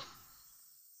爸。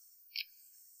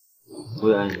不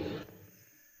愿意。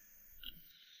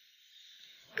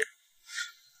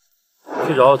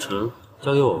去找陈，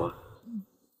交给我吧。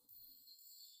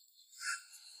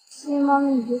欣欣妈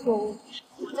咪，你别走，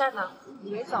我在呢，你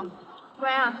没走，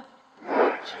乖啊。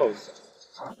臭死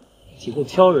了，挺会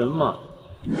挑人嘛，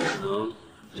可能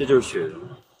这就是雪人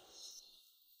了。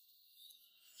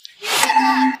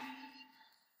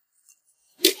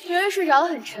别人睡着得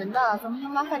很沉的，怎么能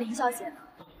麻烦林小姐呢？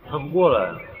他不过来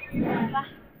啊。来吧。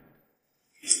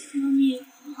妈咪，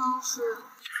刚是。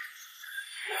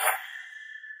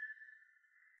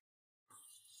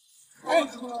哎，妈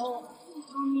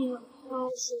咪，刚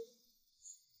是。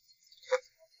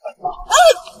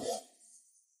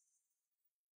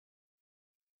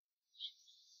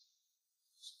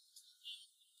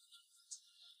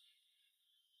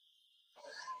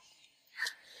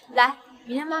来，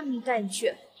明天妈咪带你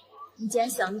去。你既然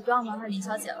醒了，就不要麻烦林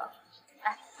小姐了。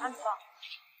来，拿去吧。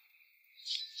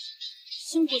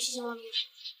辛苦欣欣妈咪。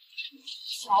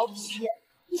调皮，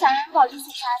你想让人抱就送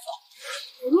他走，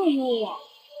不用问我。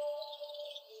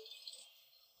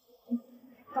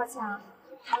抱歉啊，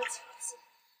还有请客气。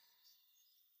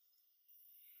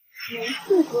没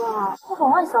事哥，他甭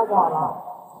问小宝了。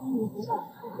你不在，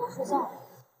我该睡觉了。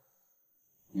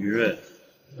雨瑞，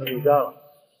他回家了。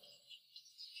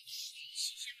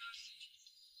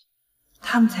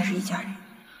他们才是一家人，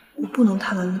我不能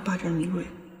贪婪地霸占明瑞。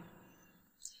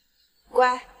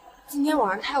乖，今天晚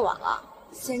上太晚了，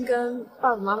先跟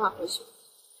爸爸妈妈回去。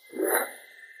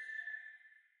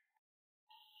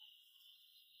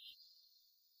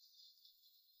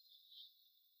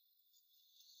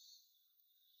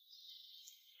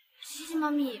欣欣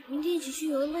妈咪，明天一起去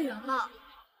游乐园吧。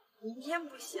明天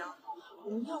不行，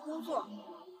我明天要工作。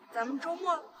咱们周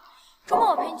末？周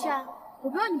末我陪你去啊，我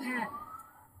不用你陪。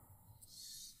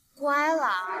乖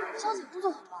啦，林小姐工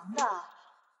作很忙的，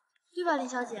对吧，林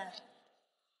小姐？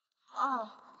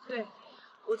啊，对，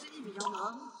我最近比较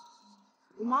忙，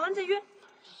我忙完再约。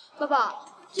宝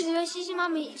宝，这个约欣欣妈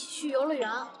咪一起去游乐园。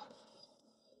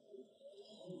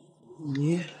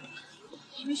你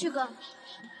没事哥，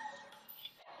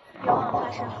别忘了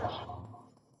发身份。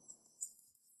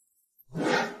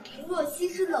林若曦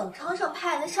是冷场上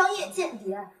派来的商业间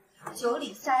谍，酒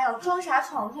里下药，装傻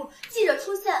闯入，记者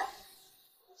出现。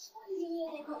音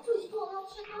乐那刻就去做他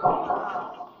吃饭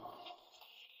了。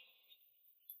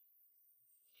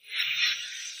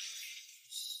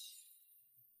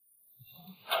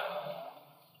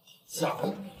下回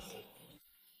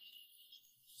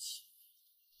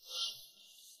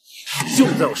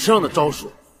用在我身上的招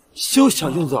数，休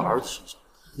想用在我儿子身上，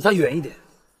离他远一点。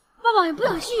爸爸，你不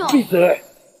小心哦！闭嘴！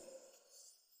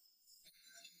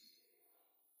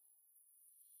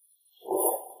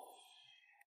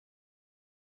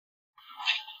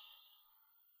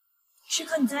吃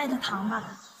颗你最爱的糖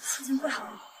吧，心情会好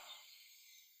的。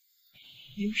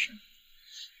没事，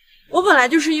我本来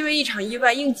就是因为一场意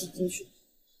外硬挤进去的。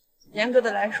严格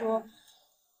的来说，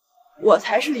我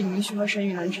才是李明旭和沈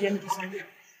雨楠之间的第三者。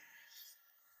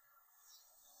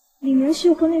李明旭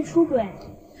婚内出轨，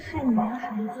害你们的孩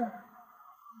子，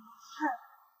害。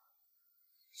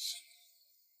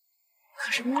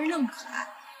可是别人那么可爱，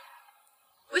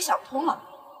我也想通了。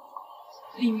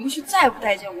李明旭再不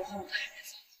待见我和我的孩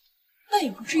子，那也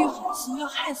不至于狠心要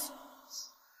害死我。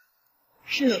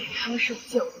是他是不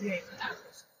见我不愿意和他合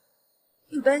作，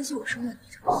又担心我生下低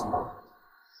潮心，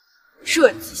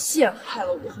设计陷害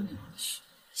了我和李明旭，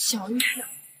小于是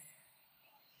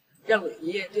让我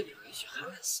爷爷对李明旭寒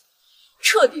了心，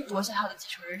彻底夺下他的继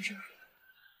承人身份。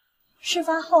事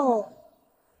发后，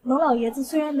冷老爷子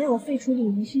虽然没有废除李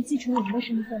明旭继承人的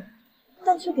身份，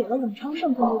但却给了冷昌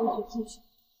盛更多的决策权。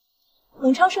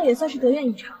冷昌盛也算是得愿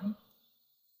以偿。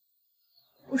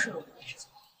不说我的事情。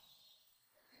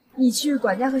你去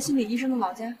管家和心理医生的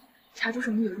老家，查出什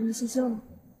么有用的信息了吗？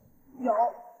有，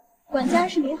管家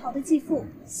是林豪的继父，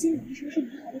心理医生是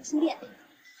林豪的初恋，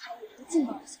还有一个劲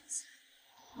爆的消息：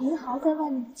林豪在外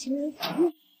面的情人怀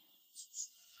孕，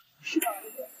是搞一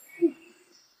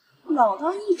个老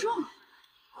当益壮，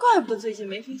怪不得最近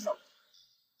眉飞色舞。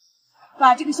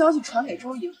把这个消息传给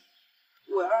周莹，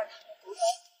我要让他们都知道。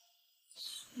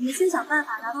我们先想办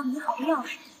法拿到林豪的钥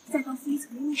匙，再告诉一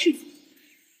层密室。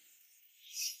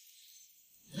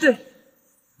对，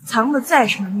藏的再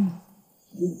深的秘密，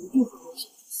也一定会露馅。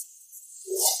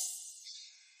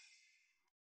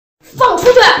放出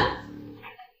去！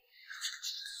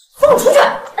放出去！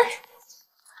哎，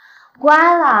乖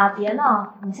啦，别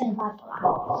闹，你向你爸走了。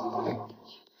好。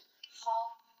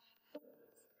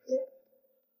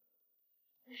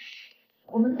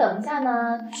我们等一下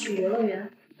呢，去游乐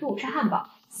园，中午吃汉堡，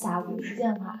下午有时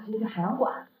间的话就去海洋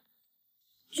馆。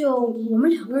就我们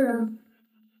2个人，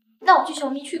那我去求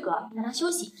明旭哥，让他休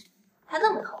息。他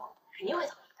那么疼，肯定会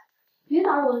疼的。别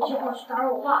打扰我的计划，去打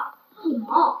扰我爸，他很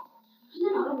忙，今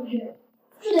天哪都不去，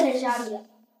就在这家里。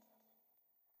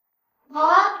好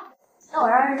啊，那我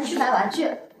让人去买玩具，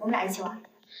我们俩一起玩。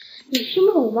你听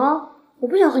不懂吗？我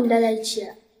不想和你待在一起。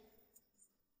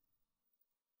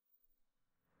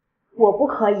我不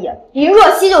可以，林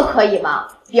若曦就可以吗？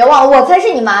别忘了，我才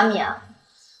是你妈咪啊！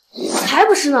才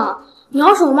不是呢！你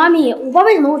要是我妈咪，我爸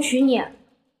为什么会娶你？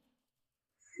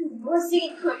是林若曦给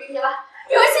你推这些吧？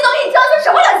林若曦都给你教些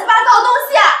什么乱七八糟的东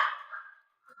西啊？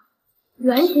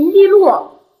原形毕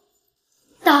露，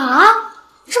打！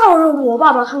照热我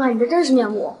爸爸看看你的真实面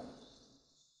目。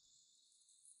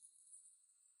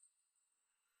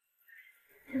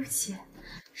对不起，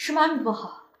是妈咪不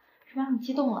好，是妈咪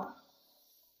激动了。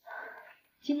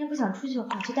今天不想出去的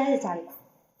话，就待在家里吧。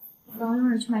我刚让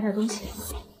人去买点东西。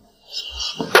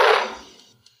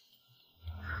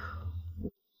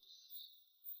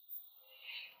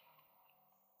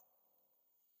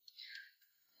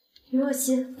林若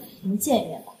曦，我们见一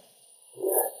面吧。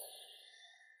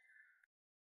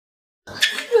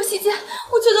若曦姐，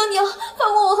我求求你了，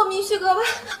放过我和明旭哥吧。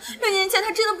6年前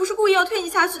他真的不是故意要推你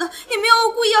下去的，也没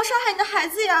有故意要杀害你的孩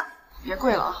子呀。别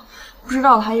跪了，不知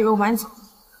道的还以为我瞒你走。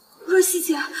若曦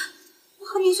姐，我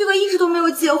和明旭哥一直都没有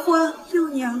结婚，6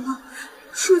年了，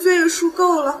赎罪也赎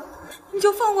够了，你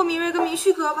就放过明瑞跟明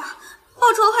旭哥吧，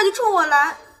报仇的话就冲我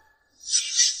来。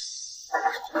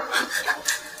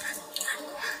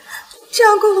这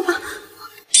样够了吧？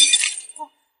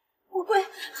我跪，哎！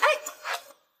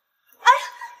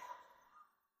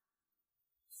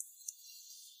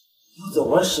你在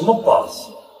玩什么把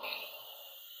戏？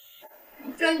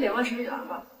这你得问谁打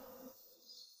吧。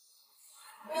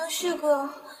明旭哥，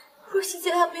若曦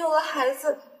姐还没有了孩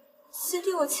子，先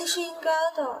定我妻是应该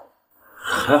的。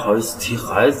还好意思提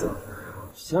孩子？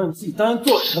想让你自己当人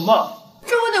做什么？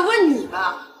这我得问你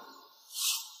吧。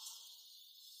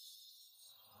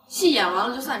戏演完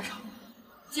了就散场，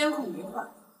监控没换。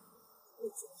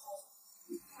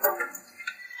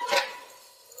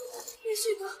明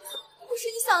旭哥，不是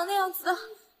你想的那样子的，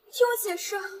你听我解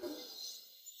释。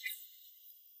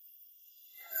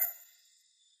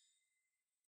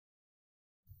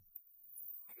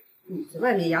你在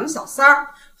外面养小三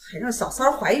儿，还让小三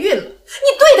儿怀孕了，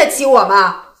你对得起我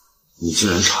吗？你竟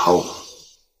然查我！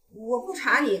我不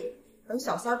查你，等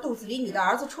小三儿肚子里你的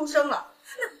儿子出生了，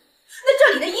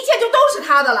那这里的一切就都是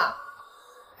他的了。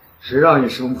谁让你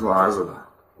生不出儿子的？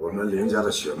我们林家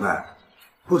的血脉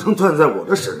不能断在我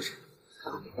的身上。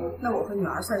那我和女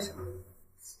儿算什么？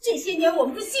这些年我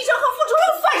们的牺牲和付出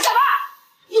又算什么？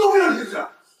有没有理智？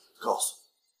告诉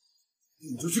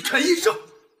你，你就去看医生。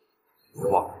别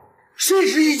忘了，谁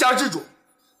是一家之主？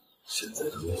现在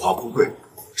的荣华富贵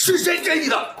是谁给你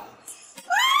的？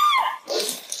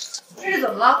这是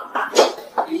怎么了？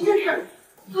一件事，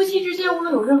夫妻之间无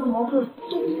论有任何矛盾，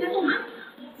都不应该动手。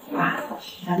爸，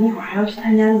咱们一会儿还要去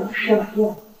参加那个社晚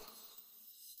宴。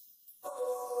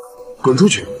滚出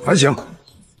去！还行，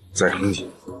再哼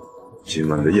你，今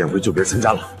晚的宴会就别参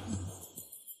加了。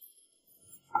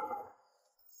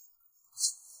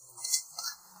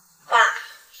爸，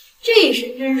这一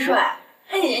身真帅，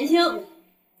还挺年轻。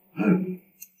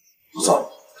不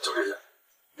错，就这样。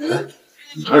哎，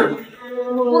你穿什么？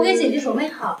我给姐姐手妹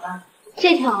好了，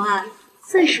这条啊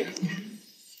最适合她。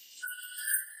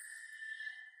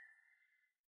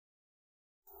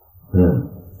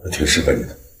挺适合你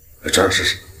的，来穿上试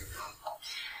试。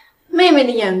妹妹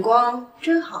的眼光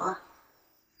真好啊！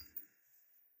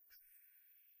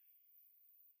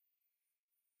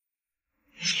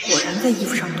果然在衣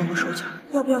服上动了手脚，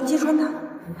要不要揭穿他？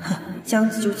哼，将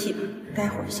计就计吧。待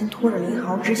会儿先拖着林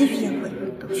豪直接去宴会，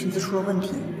等裙子出了问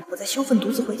题，我再羞愤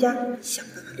独自回家，想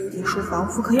办法溜进书房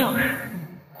复刻钥匙。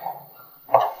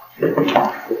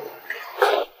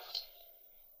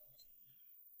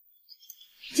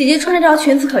姐姐穿这条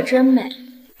裙子可真美，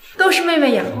都是妹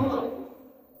妹眼光好。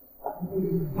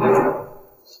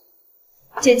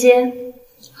姐姐，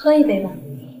喝一杯吧。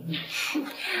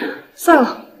算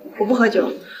了，我不喝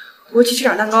酒，我去吃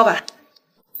点蛋糕吧。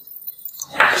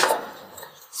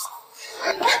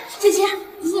姐姐，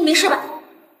你没事吧？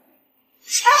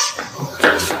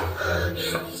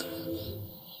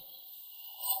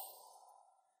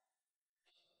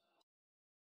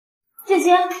姐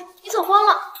姐，你走光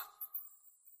了。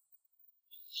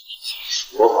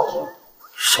说好了，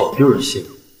少丢人现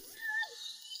眼。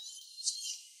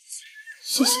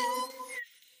谢谢。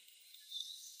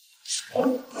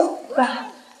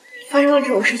爸，发生了这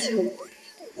种事情，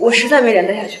我实在没脸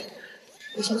待下去了，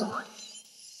我先走了。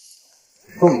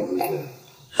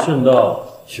顺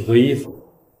道取回衣服。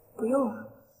不用了。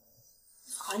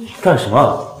干什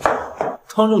么？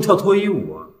当众跳脱衣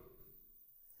舞啊？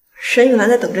沈雨兰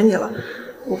在等着你了，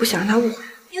我不想让她误会。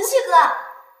明旭哥，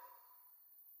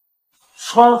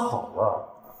穿好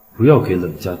了，不要给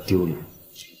冷家丢脸。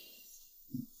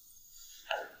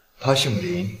他姓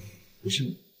林，不姓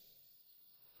李。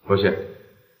罗谢，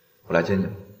我来接你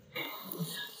了。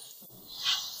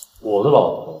我的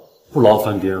老婆不劳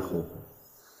烦别人后悔。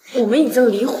我们已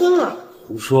经离婚了。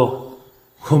胡说，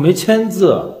我没签字，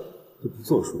就不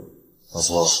作数。老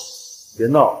婆，别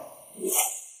闹。你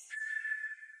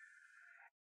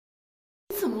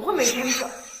怎么会没签字？明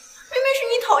明是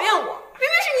你讨厌我，明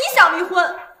明是你想离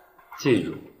婚。记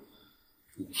住，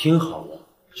你听好了，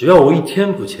只要我一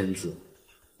天不签字，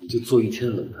你就做一天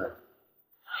冷淡。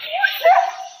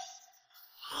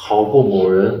好过某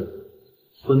人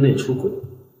婚内出轨。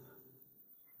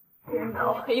颠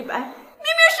倒黑白，明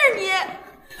明是你。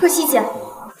若曦姐，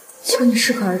求你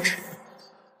适可而止，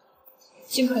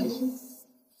尽快离婚。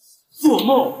做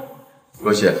梦！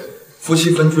罗谢，夫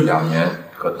妻分居2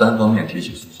年，可单方面提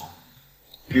起诉讼，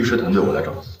律师团队我来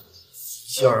找。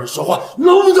叫人说话，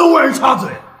能不能外人插嘴？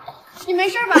你没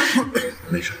事吧？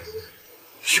没事，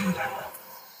稍微点。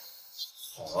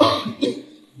好啊，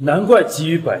难怪急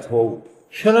于摆脱我，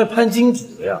原来潘金主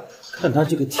了呀！看他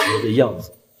这个体弱的样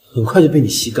子，很快就被你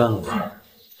吸干了吧？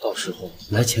到时候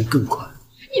来钱更快。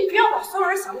你不要把所有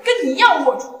人想的跟你一样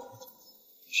龌龊。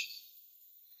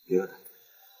别的。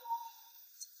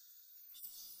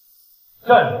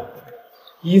站着，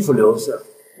衣服留下。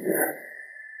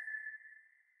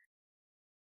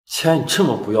既然你这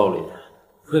么不要脸，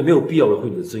我也没有必要维护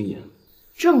你的尊严。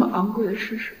这么昂贵的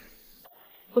事实，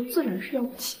我自然是要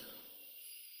不起。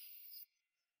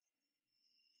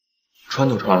穿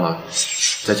都穿了，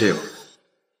再借一会儿。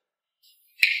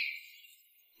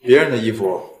别人的衣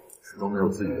服始终没有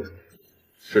自己的主。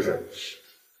试试。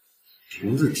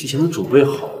裙子提前都准备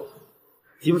好了，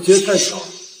你不觉得太巧？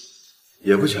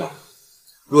也不巧，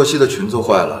若曦的裙子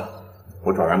坏了，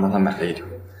我找人帮她买了一条，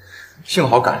幸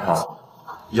好赶上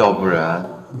了，要不然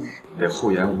得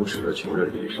厚颜无耻的求着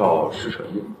李少施舍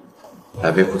义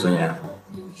来维护尊严。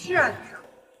是啊，李少，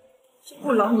这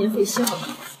不劳您费心了吧？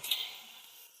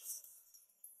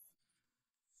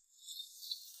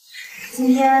今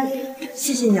天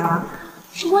谢谢你了，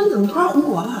不过你怎么突然回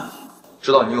国了？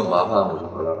知道你有麻烦，我就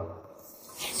回来了。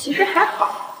其实还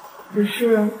好，只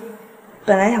是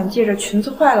本来想借着裙子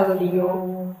坏了的理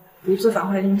由，独自返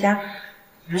回林家，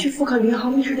去复刻林豪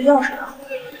密室的钥匙的。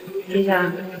这下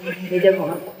没借口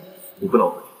了。你不能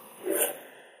回。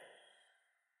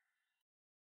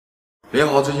林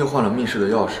豪最近换了密室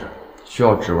的钥匙，需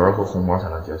要指纹和虹膜才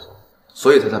能解锁，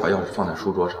所以他才把钥匙放在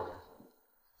书桌上。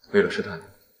为了试探你，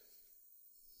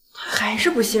他还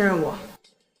是不信任我。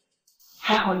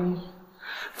还好有你，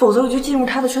否则我就进入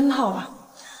他的圈套了。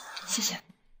谢谢。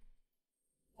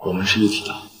我们是一体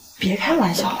的。别开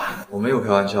玩笑了。我没有开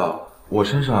玩笑，我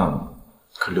身上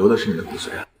可流的是你的骨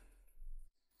髓啊！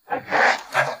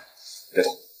别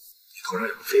动，你头上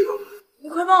有个飞蛾。你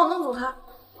快帮我弄走它，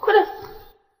快点！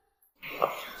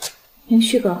明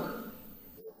旭哥，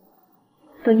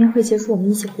等宴会结束，我们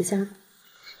一起回家。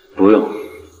不用。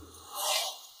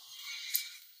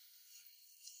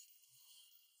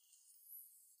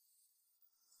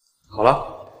好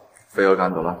了，飞蛾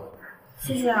赶走了。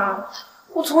谢谢啊，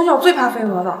我从小最怕飞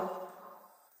蛾的。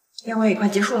宴会也快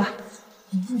结束了，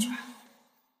你进去吧。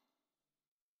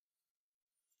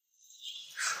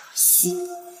心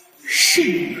是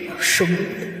你要收留的，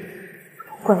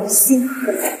不管我心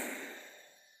何在。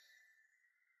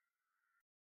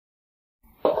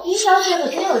于小姐可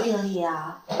真有定力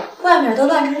啊！外面都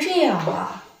乱成这样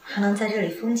了，还能在这里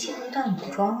风轻云淡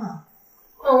女装啊？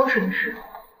关我什么事？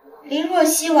林若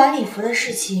曦晚礼服的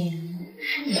事情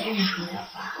是你动手的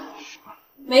吧？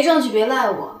没证据别赖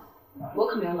我，我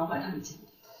可没有弄坏他的肩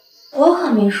带。我可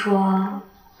没说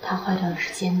他坏掉的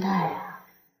是肩带啊。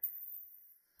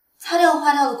擦掉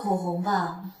坏掉的口红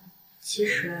吧，其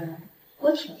实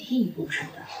我挺替你不值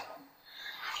的，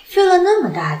费了那么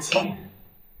大劲，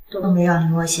都没让林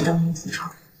若曦当女子丑，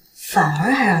反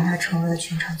而还让她成为了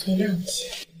全场最靓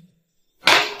气。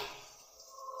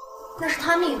那是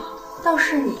他命好，倒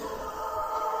是你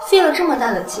费了这么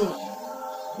大的劲，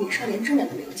李少连正脸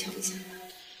都没有瞧一下。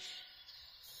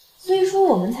所以说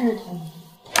我们才是同龄。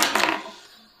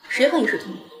谁和你是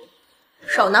同龄？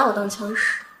少拿我当枪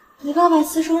使。你爸爸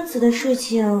私生子的事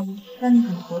情让你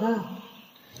很头大，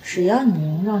只要你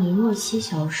能让林若曦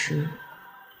消失，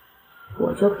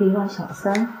我就可以让小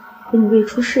三和你未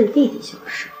出世的弟弟消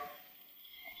失。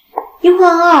1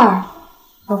换2，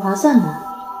很划算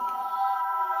的。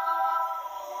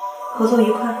合作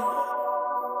愉快。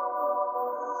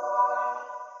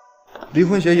离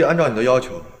婚协议按照你的要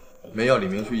求，没要李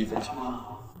明旭1分钱。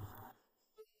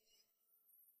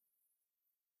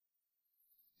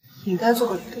你该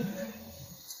做的对。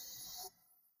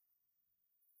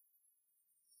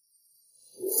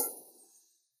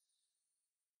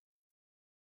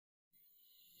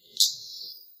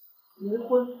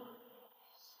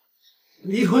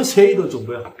离婚协议都准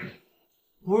备好，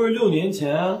不是6年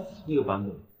前那个版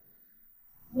本。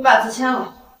你把字签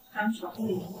了，咱们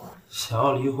离婚。想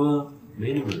要离婚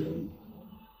没那么容易。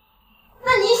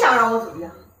那你想让我怎么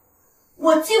样？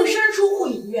我净身出户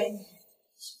你不愿意，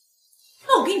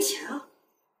那我给你钱啊！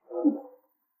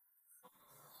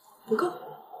不够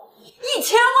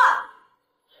，1000万。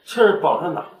这是绑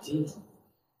上哪儿金子？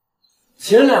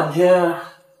前2天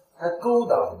还勾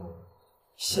搭我，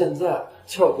现在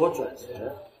就要给我转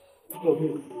钱，要跟我离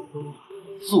婚，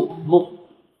做梦！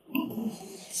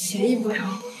协议不成，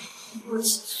我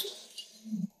起诉。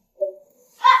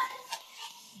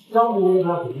张国荣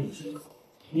他肯定知道，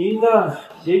你一旦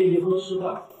协议离婚失败，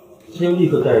他就立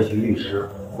刻带着一群律师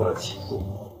过来起诉。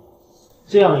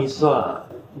这样一算，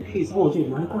你可以从我这里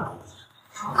拿一大笔钱。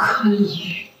不可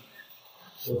以！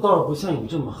我倒是不像你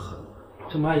这么狠，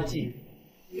这么爱记。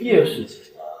叶氏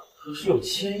集团可是有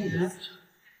1000亿的资产，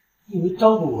你以为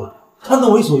张顾问他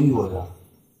能为所欲为的？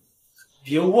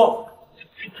别忘了，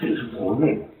这里是国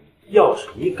内，要是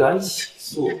你敢起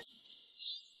诉，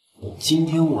我今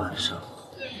天晚上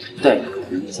带你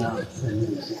回家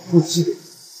不知。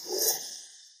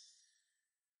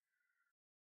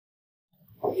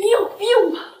你有病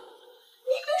吧？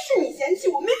明明是你嫌弃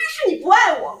我，明明是你不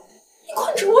爱我，你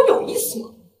控制我有意思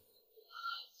吗？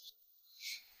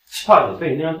差点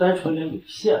被那张单纯脸给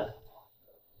骗了。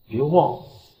别忘了，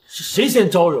是谁先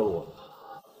招惹我的？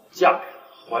嫁给他，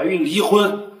怀孕离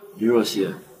婚。李若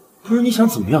曦，不是你想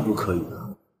怎么样都可以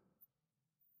的。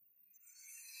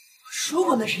我说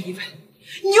过那是意外，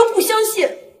你又不相信。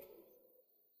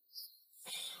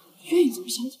你愿意怎么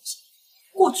想怎么想，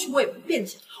过去我也不辩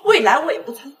解，未来我也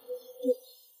不参与。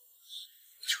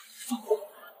求你放过我。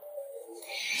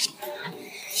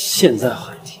现在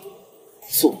还听，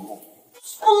做梦！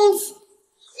疯子！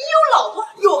你有老婆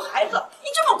有孩子，你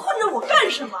这么困着我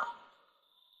干什么？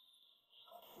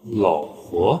老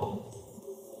婆？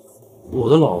我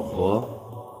的老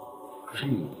婆可是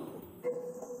你。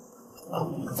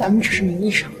咱们只是名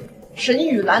义上，沈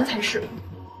雨兰才是。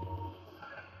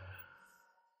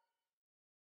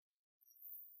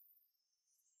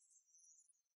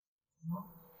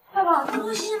爸爸，刚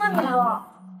刚西西妈咪来了，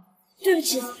对不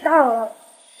起，打扰了。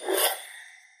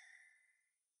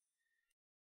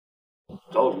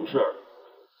找我什么事儿？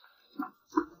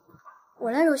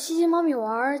我来找西西妈咪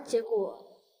玩，结果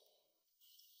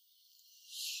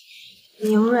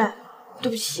宁睿，对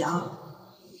不起啊，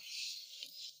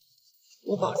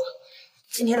我保证，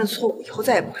今天的错误以后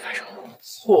再也不会发生了。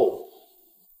错误？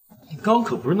你刚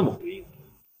可不是那么回应我。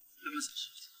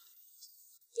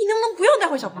你能不能不要带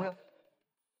坏小朋友？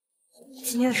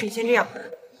今天的事情先这样，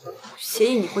协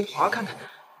议你回去好好看看，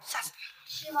下次。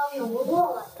西西妈咪，我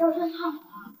错了，要先看好。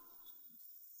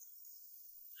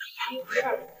还有事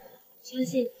儿，相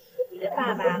信你的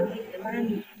爸爸和你的妈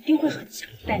咪一定会很想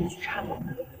带你去看的。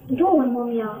你跟我的猫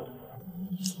咪啊？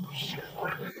傻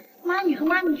瓜，妈咪和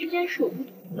妈咪之间是有不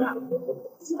同的。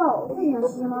知道，为什么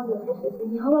西西妈咪？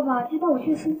你和爸爸就带我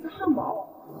去吃一次汉堡，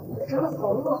我真的好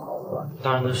饿好饿。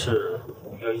当然的是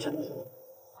没有影响的。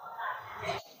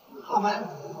好吧。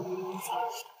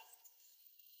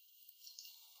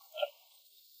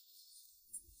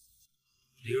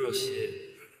李若曦，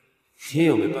你也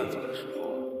有没办法的时候。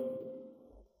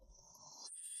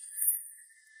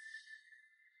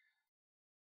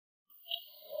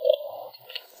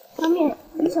妈咪，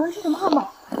你喜欢吃什么汉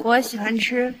堡？我喜欢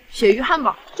吃鳕鱼汉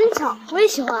堡。真巧，我也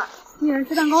喜欢。你喜欢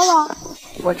吃蛋糕吗？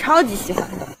我超级喜欢。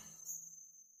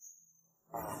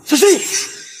小心！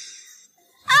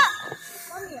啊！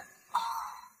妈咪，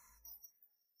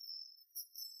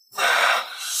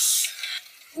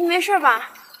你没事吧？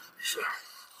没事。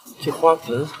这花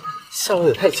盆下落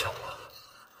也太巧了，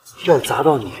要是砸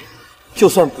到你，就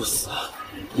算不死，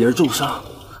也是重伤。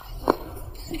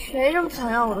谁这么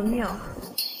想要我的命？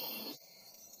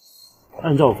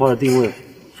按照我发的定位，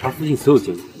查附近所有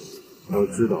监控，我要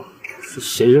知道是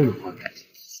谁扔的花盆。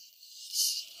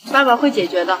爸爸会解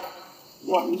决的。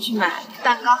我们去买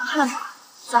蛋糕和汉堡，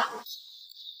走。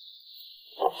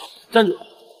站住！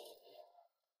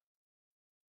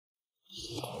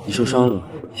你受伤了，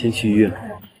先去医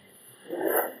院。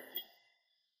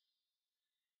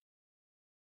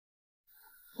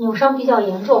扭伤比较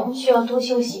严重，需要多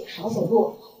休息，少走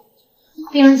路。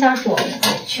病人家属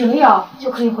取了药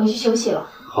就可以回去休息了。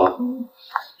好，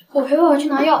我陪爸爸去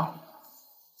拿药。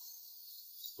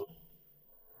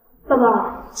爸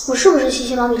爸，我是不是西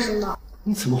西妈咪生的？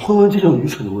你怎么会问这种愚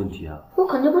蠢的问题啊？我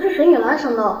肯定不是沈雨兰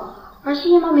生的，而西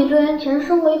西妈咪多年前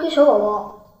生过一个小宝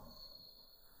宝。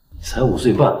你才5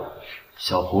岁半，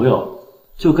小朋友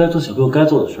就该做小朋友该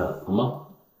做的事，懂吗？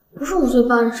不是5岁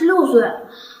半，是6岁。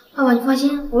爸爸，你放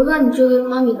心，我会把你追回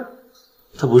妈咪的。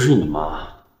她不是你妈，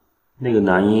那个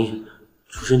男婴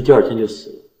出生第2天就死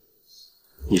了。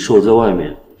你是我在外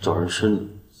面找人生的，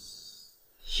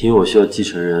因为我需要继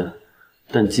承人，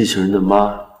但继承人的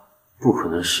妈不可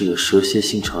能是一个蛇蝎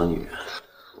心肠的女人。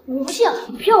我不信，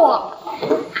你骗我！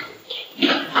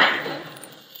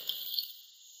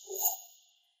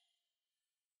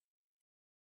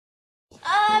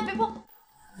哎，别碰！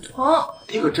疼！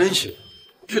你可真行，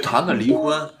去谈个离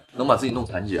婚，能把自己弄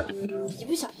残疾啊？一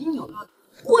不小心扭到的，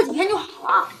过几天就好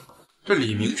了。这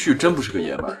李明旭真不是个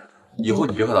爷们儿，以后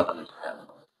你别和他谈对象。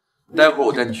待会儿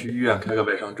我带你去医院开个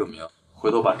外伤证明，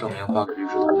回头把证明发给律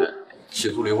师团队，起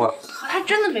诉离婚。和他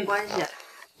真的没关系，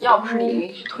要不是李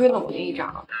明旭推了我那一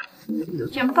掌，你都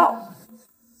见不到。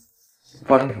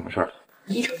发生什么事儿了？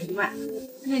一场意外。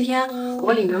那天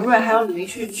我李明瑞还有李明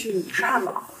旭去吃汉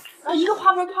堡，然后一个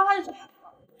花盆啪啦就砸下来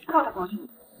了，靠他高兴，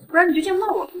不然你就见不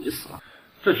到我，你就死了。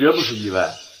这绝不是意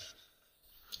外，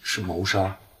是谋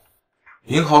杀。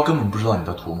林豪根本不知道你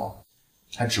的图谋，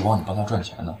还指望你帮他赚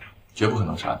钱呢，绝不可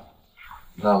能杀你。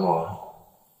那么，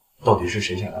到底是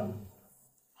谁先来的？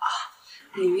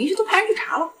李明旭都派人去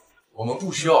查了。我们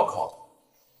不需要靠他，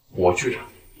我去查。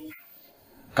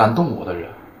感动我的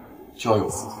人，就要有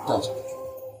付出代价的决定。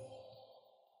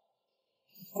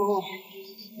哦，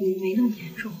你没那么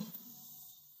严重。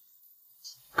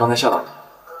刚才吓到你。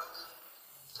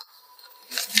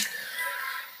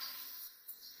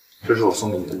这是我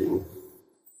送给你的礼物。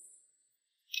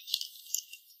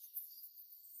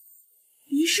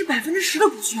你是10%的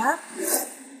股权？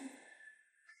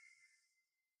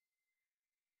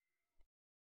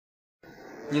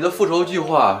你的复仇计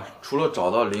划除了找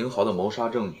到林豪的谋杀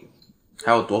证据，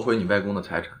还要夺回你外公的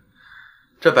财产。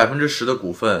这10%的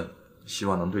股份，希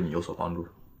望能对你有所帮助。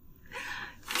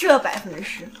这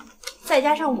10%，再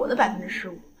加上我的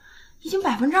15%，已经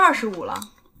25%了。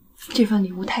这份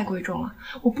礼物太贵重了，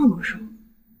我不能收。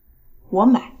我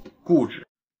买。固执，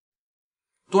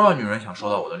多少女人想收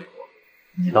到我的礼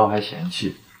物，你倒还嫌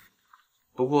弃。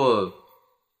不过，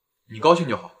你高兴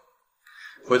就好。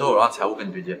回头我让财务跟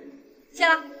你对接。谢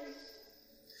了。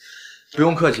不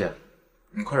用客气，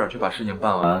你快点去把事情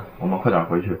办完，我们快点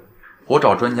回去。我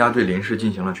找专家对林氏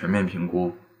进行了全面评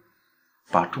估，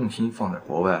把重心放在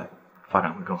国外，发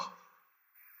展会更好。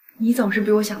你总是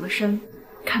比我想的深，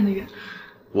看得远。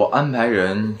我安排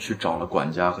人去找了管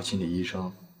家和心理医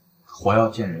生，活要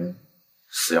见人，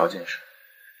死要见尸。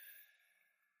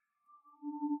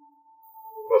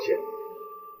抱歉，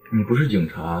你不是警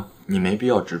察，你没必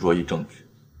要执着于证据。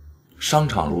商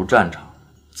场如战场，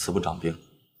慈不长兵。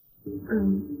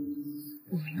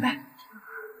我明白。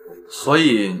所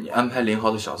以你安排林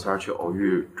豪的小三去偶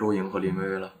遇周莹和林薇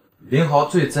薇了。林豪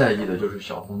最在意的就是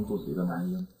小峰肚子里的男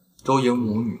婴，周莹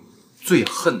母女最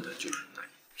恨的就是男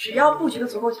婴。只要布局的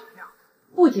足够巧妙，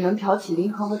不仅能挑起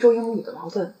林豪和周莹母女的矛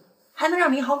盾，还能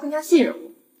让林豪更加信任我，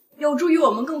有助于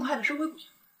我们更快的收回股权。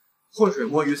浑水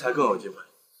摸鱼才更有机会。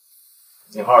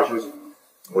你好好休息，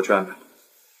我去安排。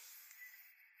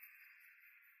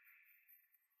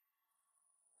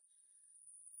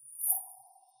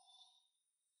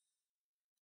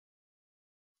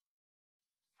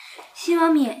西妈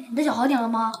咪，你的脚好点了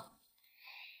吗？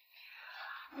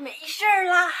没事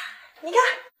啦，你看，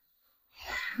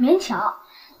勉强，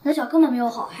你的脚根本没有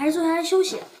好，还是坐下来休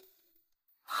息。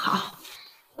好，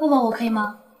抱抱我可以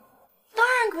吗？当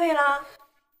然可以啦。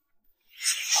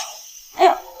哎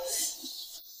呦，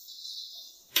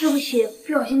对不起，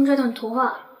不小心拽到你头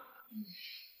发。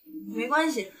没关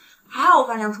系，还好我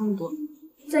饭量充足。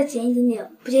再剪一点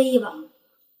点，不介意吧？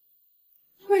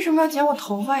为什么要剪我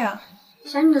头发呀？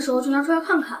想你的时候就拿出来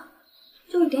看看，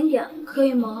就一点点，可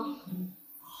以吗？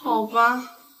好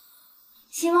吧。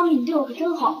西妈咪，你对我可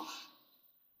真好。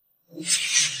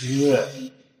林月，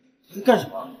你在干什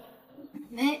么？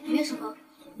没什么，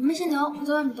你们先聊，我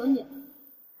在外面等你。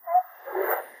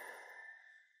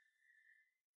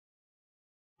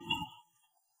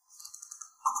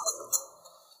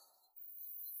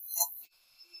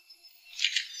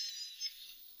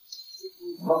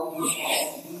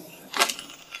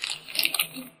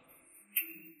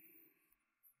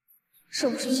是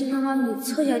不是西妈咪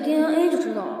测下 DNA 就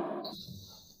知道了？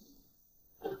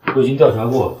我已经调查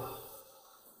过了，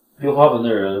丢花盆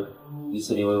的人疑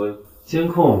似林薇薇。监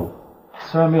控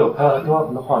虽然没有拍到她丢花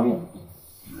盆的画面，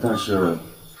但是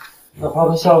在花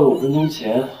盆下落5分钟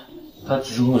前，她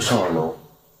急匆匆地上了楼，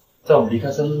在我们离开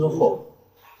3分钟后，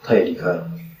他也离开了。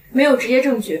没有直接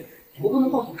证据，我不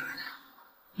能报警抓他。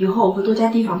以后我会多加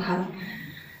提防他的。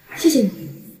谢谢你。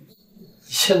你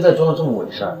现在装的这么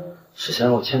伪善，是想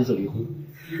让我签字离婚？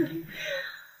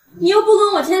你又不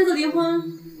跟我签字离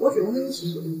婚，我只能跟你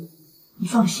起诉离婚。你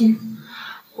放心，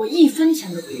我1分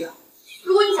钱都不要。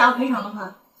如果你想要赔偿的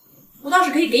话，我倒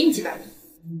是可以给你几百亿。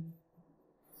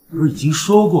不是已经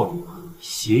说过了吗？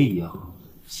协议也好，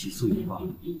起诉也罢，不要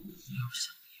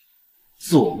想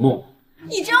做梦。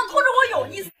你这样拖着我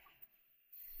有意思？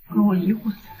跟我离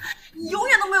婚，你永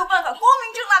远都没有办法光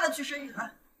明正大的去生育，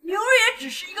明日也只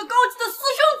是一个高级的私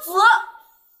生子。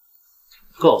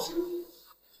告诉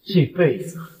你，这辈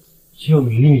子只有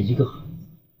明月一个孩子，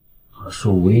他是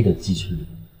我唯一的继承人，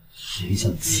谁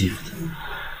想欺负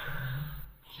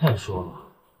他？再说了，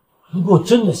如果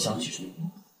真的想起什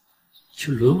么，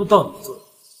就轮不到你做。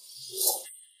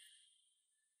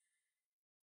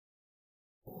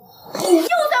你又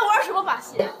在玩什么把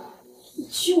戏？你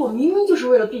娶我明明就是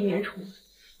为了避免丑闻，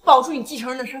保住你继承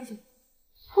人的身份。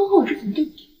婚后之前对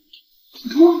不起，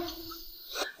你忘了？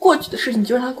过去的事情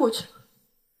就让它过去了。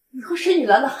你和沈雨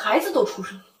兰的孩子都出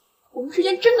生了，我们之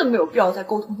间真的没有必要再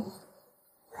沟通了。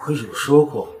我有说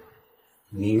过，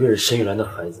明月是沈雨兰的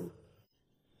孩子吗？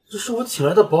这是我请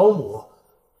来的保姆，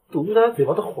堵住大家嘴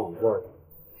巴的谎言而已。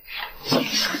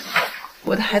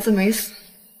我的孩子没死。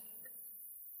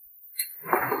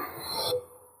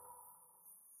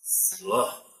死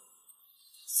了，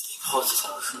自己抛弃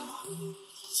他的时候已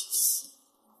经死了。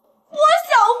我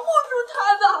想护住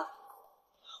他的，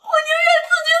我宁愿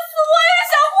自己死，我也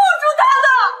想护住他的。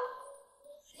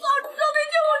早知道那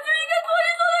天我就应该躲得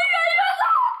远远的。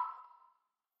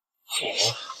好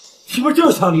啊，你不是就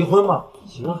是想离婚吗？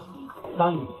行啊，答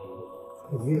应你，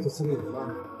我明月就送给你妈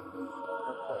妈。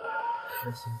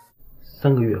放心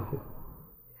，3个月后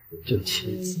我就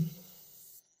签字。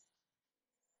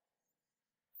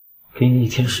给你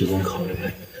1天时间考虑，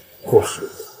过时。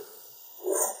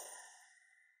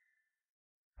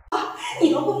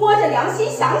你都不摸着良心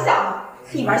想想，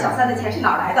你玩小三的钱是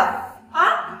哪来的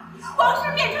啊？王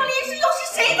氏变成林氏，又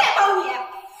是谁在帮你？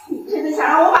你真的想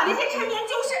让我把那些陈年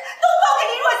旧事都报给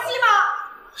林若曦吗？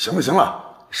行了行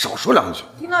了，少说2句。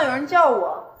听到有人叫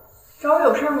我，找我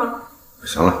有事吗？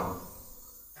行了，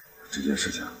这件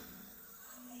事情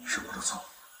是我的错，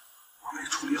我没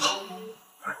处理好。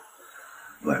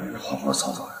外面的花花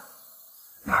草草呀，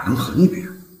哪能和你比？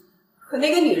可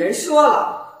那个女人说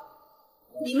了，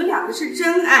你们2个是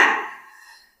真爱，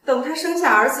等她生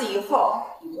下儿子以后，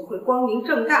你就会光明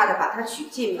正大的把她娶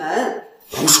进门。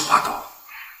胡说八道！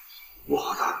我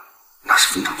和她那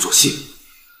是逢场作戏。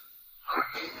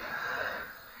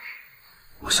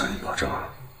我向你保证，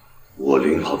我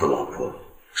林浩的老婆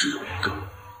只有一个，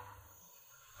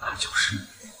那就是你。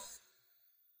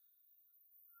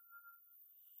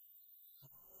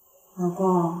老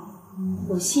公，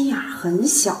我心眼很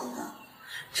小的，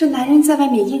这男人在外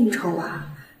面应酬啊，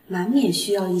难免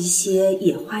需要一些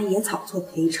野花野草做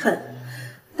陪衬，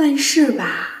但是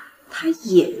吧，他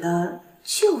野的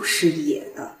就是野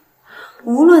的，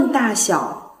无论大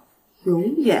小，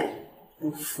永远都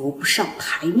浮不上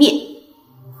台面。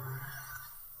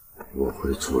我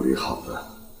会处理好的。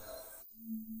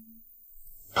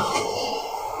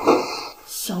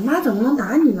小妈怎么能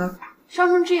打你呢？伤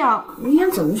成这样，明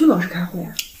天怎么去老师开会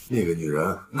啊？那个女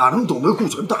人哪能懂得顾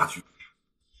全大局？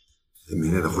明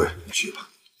天的会你去吧。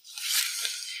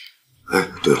哎，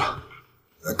对了，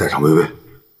带上薇薇。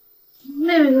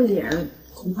妹妹的脸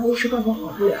恐怕一时半会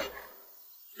好不了，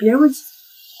别人会。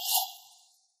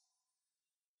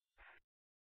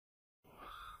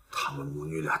他们母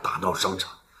女俩大闹商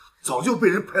场，早就被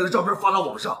人拍了照片发到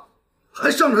网上，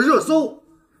还上了热搜。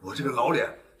我这个老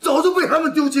脸早就被他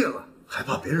们丢尽了，还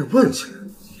怕别人问起来。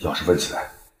要是问起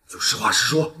来，就实话实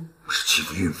说，我是欺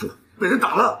负孕妇，被人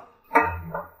打了。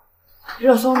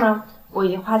热搜呢，我已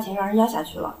经花钱让人压下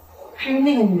去了。至于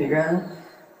那个女人，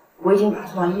我已经把她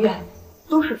送到医院，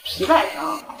都是皮外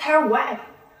伤，胎儿无碍的。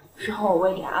之后我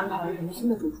也给她安排了什么新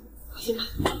的住处，放心吧。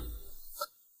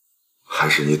还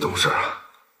是你懂事啊。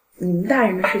你们大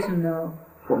人的事情呢，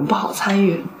我们不好参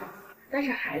与，但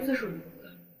是孩子是我们的。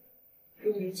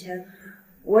6年前，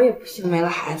我也不幸没了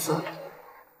孩子，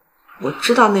我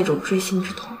知道那种锥心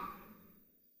之痛。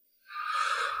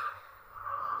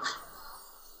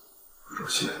若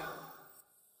曦，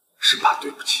是爸对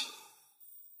不起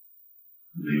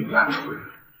你，没有按出位。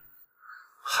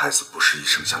孩子不是一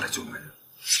生下来就没了，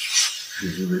是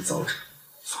因为早产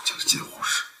送进了监护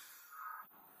室，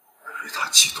因为他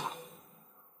嫉妒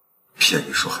你，骗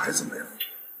你说孩子没了，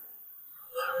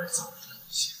还会造成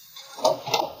一些。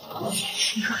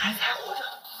你说孩子还活着？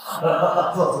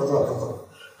走，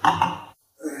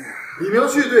李明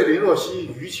旭对林若曦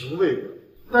余情未了，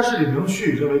但是李明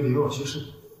旭认为林若曦是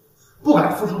你，不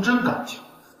敢付出真感情。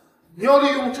你要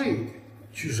利用这一点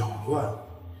去扰乱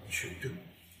我，去对我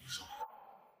手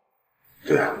段。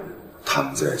对啊，他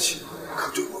们在一起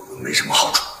可对我们没什么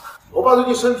好处。我爸最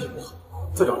近身体不好，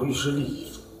在找律师立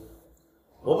遗嘱，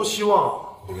我不希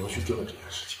望李明旭知道这件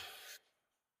事情。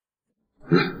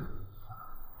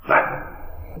来，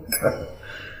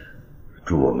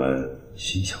祝我们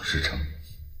心想事成。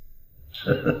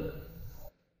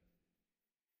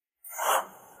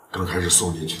刚开始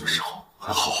送进去的时候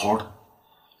还好好的，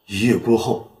一夜过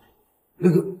后，那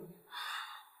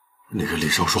个李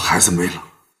少说孩子没了。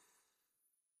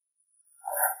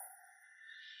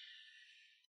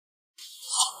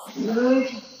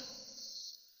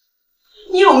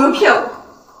你有没有骗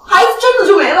我？孩子真的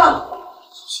就没了？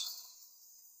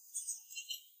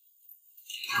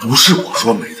不是我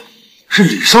说没的，是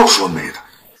李少说没的，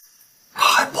他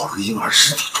还抱了个婴儿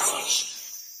尸体出来。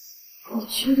你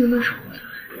确定那是我的？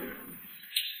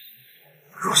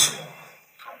若曦，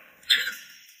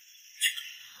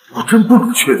我真不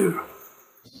能确定啊。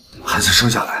孩子生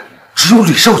下来只有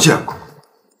李少见过，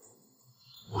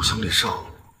我想李少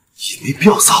也没必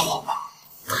要撒谎吧。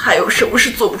他有什么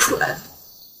是做不出来的？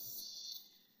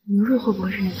明瑞会不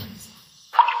会是那个？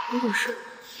如果是，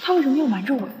他为什么要瞒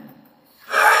着我？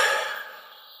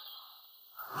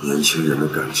年轻人的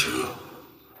感情，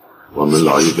我们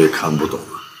老一辈看不懂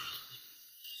啊。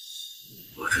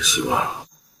我只希望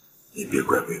你别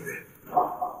怪贝贝，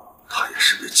他也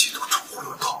是被嫉妒冲昏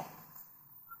了头。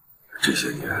这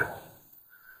些年，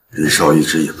李少一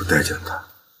直也不待见他，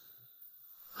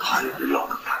他也没捞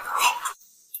到他的好处。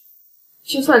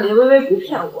就算林薇薇不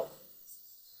骗我，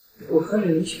我和李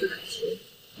明旭的感情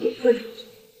也会成真。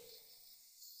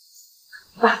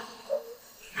爸，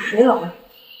谁老了？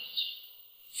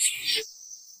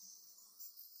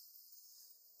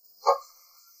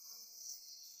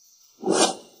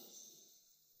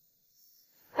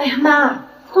哎呀妈，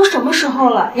都什么时候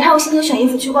了，你还有心情选衣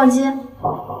服去逛街？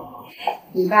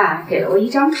你爸给了我一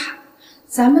张卡，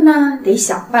咱们呢得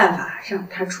想办法让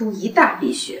他出一大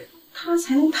笔血，他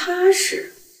才能踏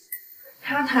实。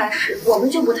他踏实，我们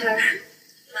就不踏实。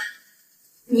妈，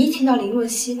你一听到林若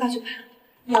曦，爸就怕。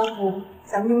要不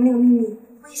咱们用那个秘密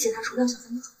威胁他除掉小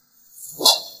三的主？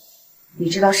你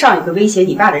知道上一个威胁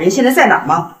你爸的人现在在哪儿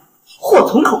吗？祸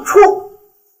从口出。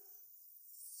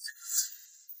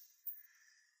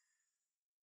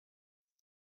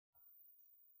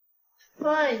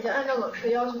方案已经按照老师的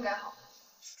要求改好了。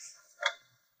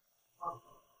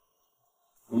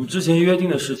我们之前约定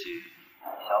的事情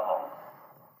想好了。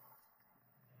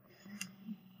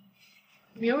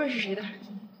明瑞是谁的孩子？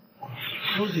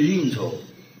出去应酬，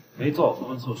没做好防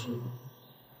范措施，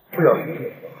不小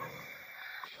心。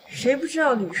谁不知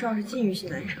道吕少是禁欲系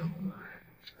男生？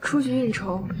出去应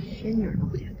酬，连女人都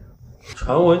不点的。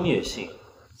传闻你也信？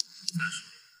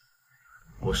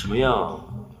我什么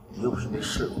样，你又不是没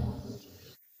试过。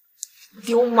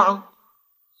流氓！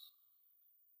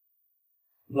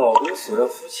老公写了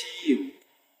夫妻义务，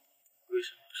为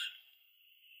什么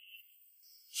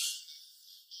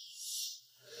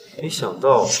是？没想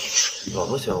到老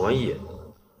婆想玩野的，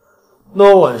那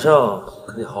我晚上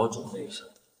可得好好准备一下。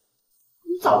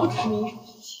你早就痴迷于夫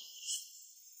妻。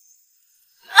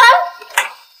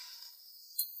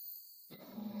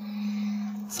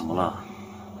怎么了？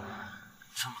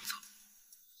这么早？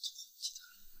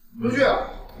明旭，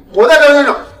我带张先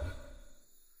生。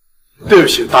对不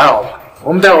起，打扰了，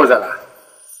我们待会儿再来。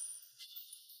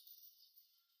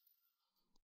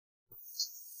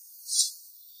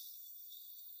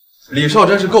李少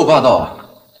真是够霸道啊，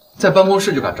在办公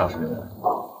室就敢仗势凌人。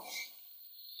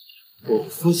我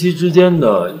夫妻之间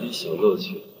的一些小乐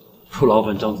趣，不劳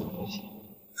烦张总担心。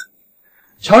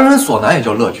强人所难也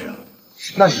叫乐趣啊，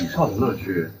那李少的乐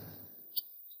趣，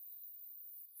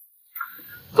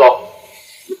走。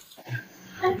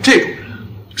这种人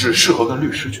只适合跟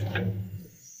律师去。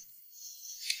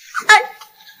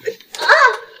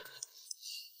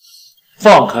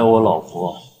放开我老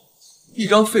婆！一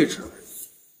张废纸，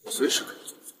随时可以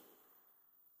做。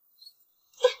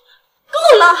够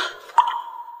了！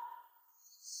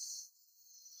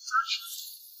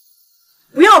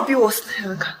不要逼我死才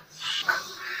能看。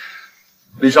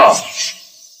李少，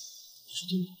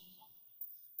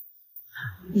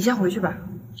你先回去吧。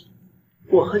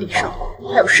我和李少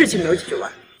还有事情没有解决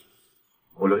完。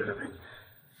我留下来陪你。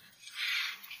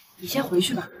你先回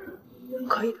去吧。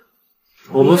可以的。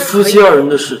我们夫妻二人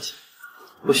的事情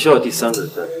不需要第三个人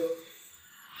干预。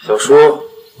小叔，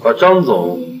把张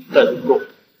总带出够。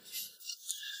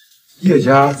叶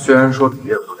家虽然说主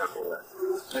业不在国外，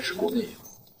但是国内有，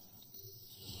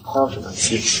他要是敢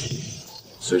欺负你，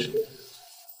随时。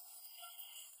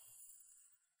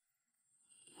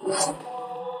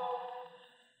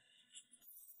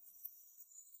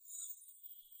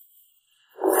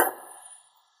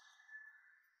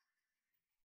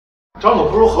张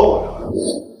总不如和我聊聊。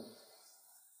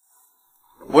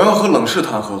我要和冷世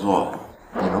谈合作，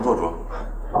你能做主？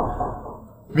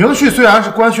明旭虽然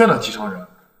是官宣的继承人，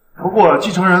不过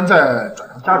继承人在转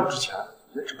成家主之前，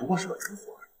也只不过是个直属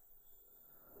而已。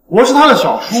我是他的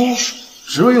小叔，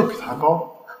职位又比他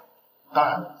高，当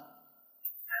然了。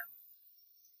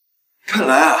看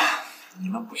来啊，你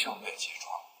们不想被揭穿，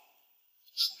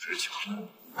处之求生。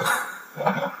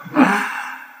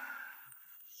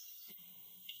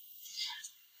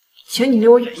请你离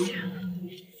我远些。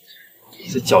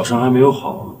这脚伤还没有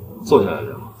好，坐下来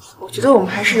聊。我觉得我们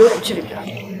还是有点距离比较好。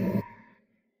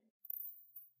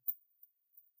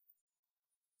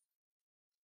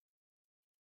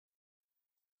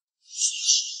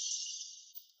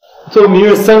作为明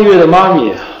月3个月的妈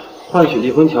咪，换取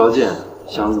离婚条件，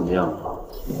想怎么样？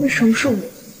为什么是我？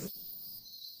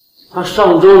她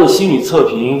上周的心理测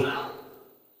评，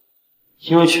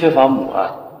因为缺乏母爱，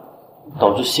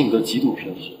导致性格极度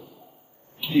偏执，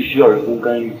必须要人工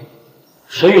干预。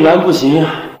沈雨楠不行，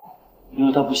因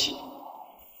为她不喜欢。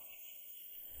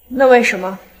那为什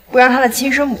么不让他的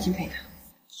亲生母亲陪他？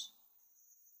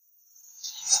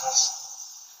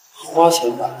花钱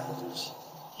买来的东西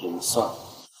也能算了。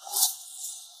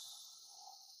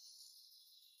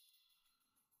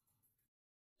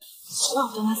让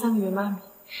我当他3个月妈咪，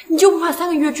你就不怕3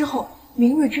个月之后，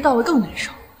明瑞知道了更难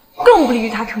受，更不利于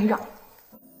他成长？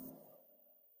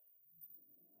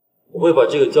我会把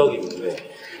这个交给明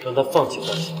瑞，让他放弃幻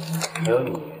想，还有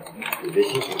你，也别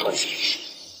心存幻想。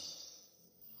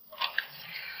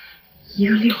一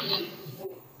个6岁，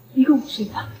一个5岁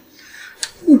半，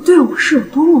你对我是有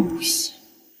多么无惜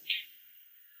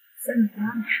？3个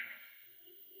妈咪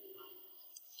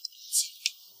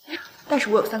是，但是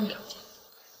我有3个条件。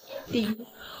第一，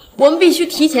我们必须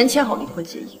提前签好离婚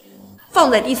协议，放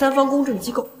在第三方公证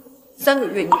机构，3个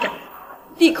月以内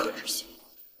立刻执行。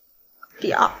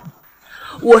第二，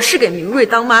我是给明瑞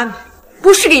当妈咪，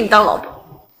不是给你当老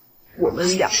婆，我们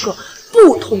2个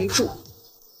不同住。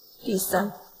第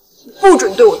三，不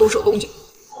准对我动手动脚。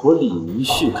我李明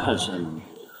旭看上你女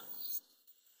人，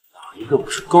哪一个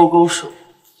不是高高手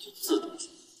就自动出击？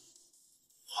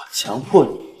我强迫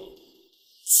你。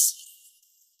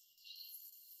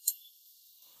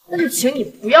但是请你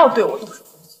不要对我动手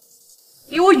动脚，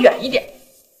离我远一点。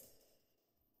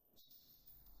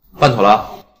办妥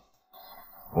了，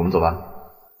我们走吧。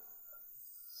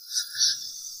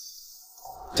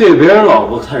对别人老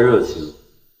婆太热情，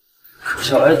可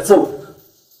是要挨揍的。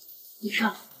你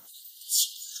上。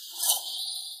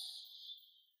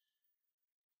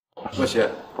若曦，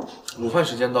午饭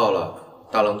时间到了，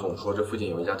大冷总说这附近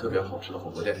有一家特别好吃的火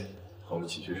锅店，和我们一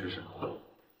起去试试。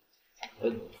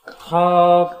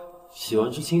他喜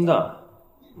欢吃清淡，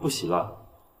不喜辣。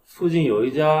附近有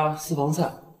一家私房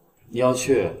菜，你要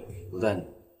去，我带你。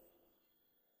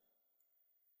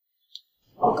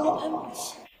我高攀不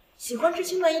起，喜欢吃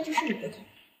清淡一直是你的口味。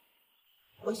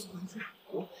我喜欢吃火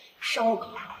锅、烧烤、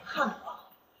汉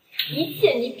堡，一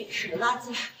切你鄙视的垃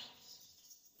圾食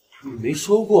品。你没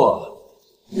说过。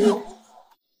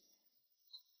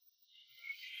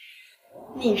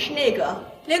你是那个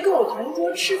连跟我同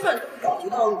桌吃饭都不感觉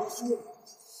到恶心的人。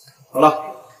好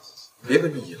了，别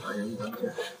跟你野蛮人一般见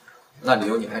识。那里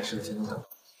有你爱吃的千层蛋，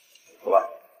走吧。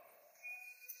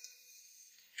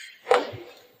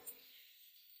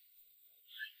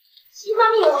西妈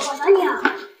咪，我好想你啊！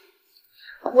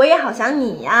我也好想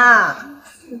你呀。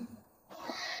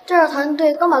这儿团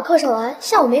队刚把课上完，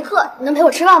下午没课，你能陪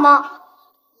我吃饭吗？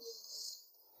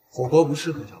火锅不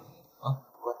适合小朋友啊，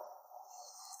乖。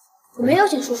我没有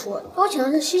请叔叔，我请的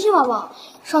是西西妈妈。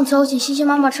上次我请西西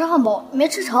妈妈吃汉堡，没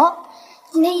吃成，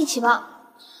今天一起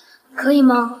吧，可以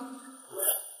吗？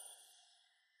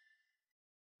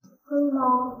可以吗？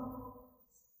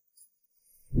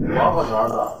玩好玩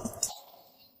的。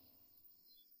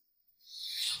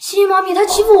西西妈咪她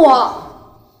欺负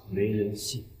我，没人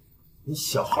性，你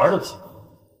小孩都欺负。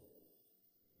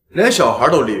连小孩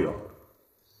都利用，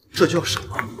这叫什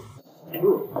么？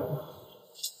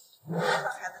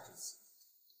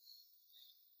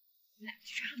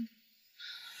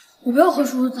我不要和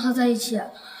叔叔他在一起，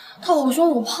他好凶，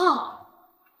我怕。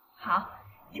好，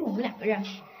就我们2个人。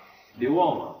别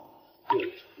忘了对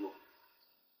我承诺。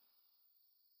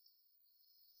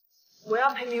我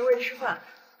要陪明瑞吃饭。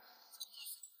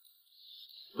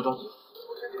不着急，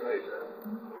我先准备一下。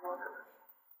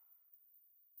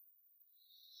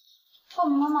爸爸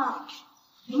妈妈，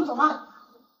你们走吧。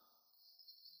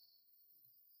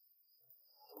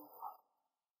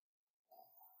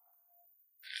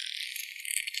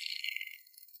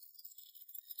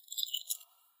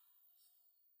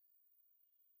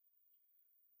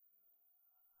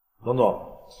龙总，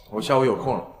我下午有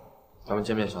空了，咱们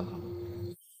见面详谈。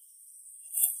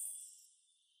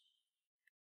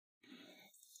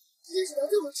这件薯条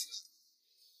这么吃，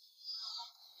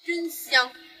真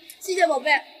香，谢谢宝贝。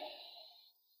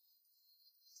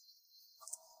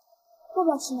要不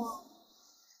要吃呢？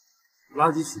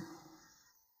垃圾食。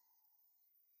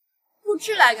不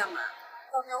吃来干嘛？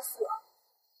当尿素啊！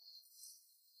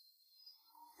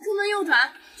出门右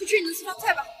转，去吃你的私房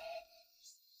菜吧。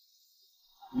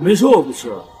没说我不吃。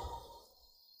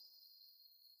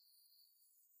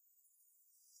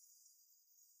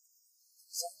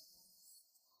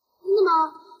真的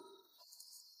吗？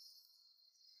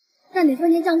蘸点番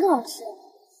茄酱更好吃。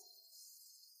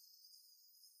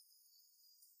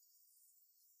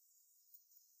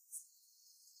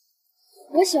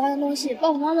我喜欢的东西，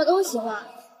爸爸妈妈都喜欢。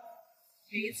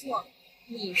没错，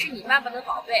你是你爸爸的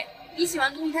宝贝，你喜欢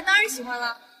的东西他当然喜欢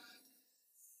了。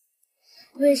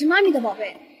我也是妈咪的宝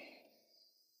贝。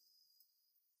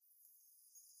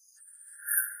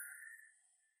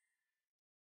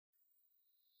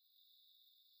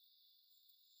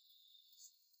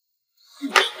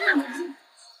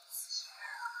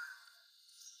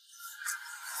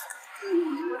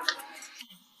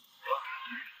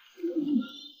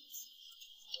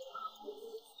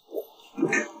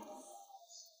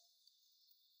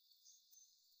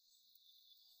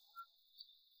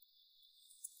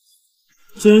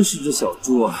真是只小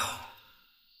猪啊！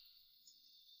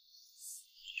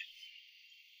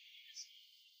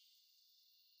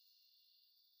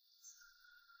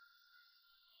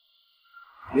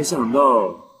没想到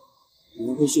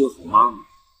你会是个好妈妈。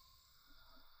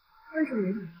为什么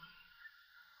没想到？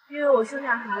因为我生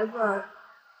下孩子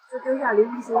就丢下离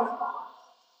婚协议。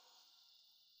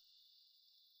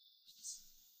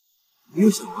你又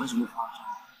想玩什么花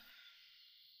招？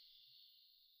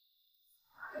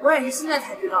我也是现在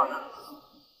才知道的。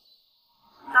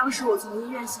当时我从医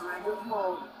院醒来之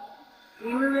后，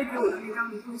林微微给我的那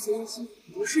张离婚协议书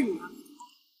不是你妈给的，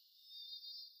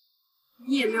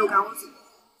你也没有赶我走。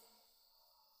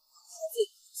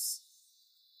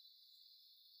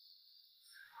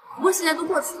不过现在都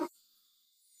过去了，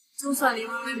就算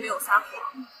林微微没有撒谎，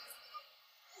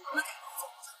我们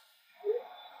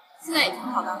现在已经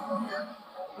好大婚姻，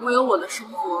我有我的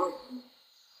生活，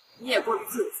你也过得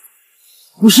自由。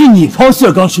不是你抛弃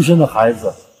了刚出生的孩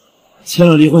子，签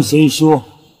了离婚协议书，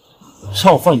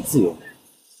让我放你自由。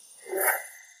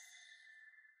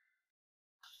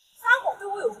撒谎对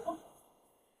我有什么好？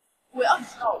我要是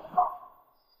知道我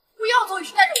不要走也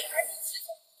是带着我孩子一起走，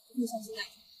不会像现在，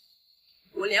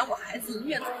我连我孩子一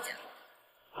面都不见了。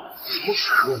不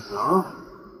可能！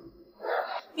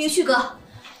明旭哥，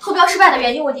投标失败的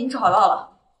原因我已经找到了。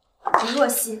林若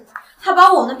曦，她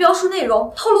把我们的标书内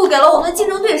容透露给了我们的竞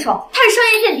争对手，她是商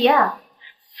业间谍。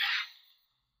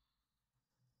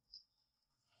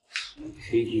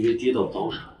KTV 跌到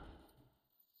刀上，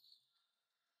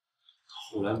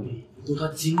后来每一步都他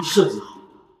精心设计好，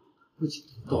不仅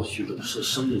盗取董事的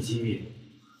商业机密，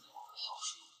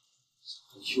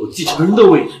还取我继承人的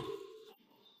位置。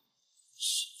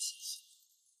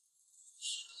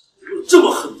有这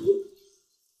么狠毒！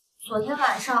昨天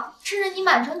晚上趁着你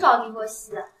满城找林若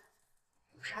曦，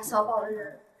有杀小宝的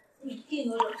人一定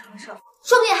有惹成手，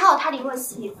说不定还有他林若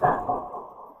曦一份。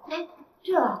哎，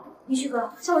对了，明旭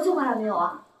哥，小宝救回来没有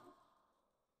啊？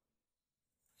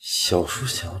小叔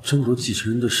想要争夺继承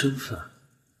人的身份，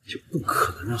就不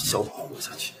可能让小宝活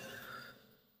下去。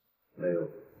没有，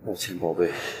抱歉，宝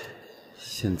贝，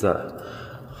现在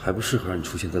还不适合让你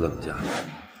出现在冷家。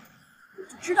我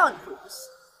就知道你会不行，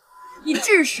你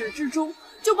至始至终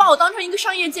就把我当成一个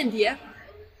商业间谍。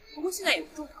不过现在也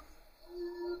不重要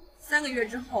，3个月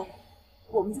之后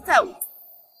我们就再无。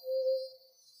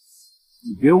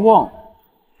你别忘了，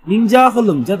林家和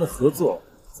冷家的合作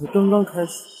才刚刚开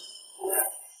始。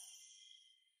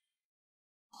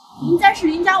林家是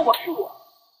林家，我是我，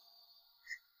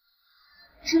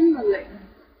真的累，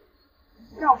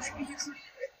要不是必须处理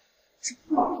这个人，是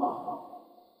不能做。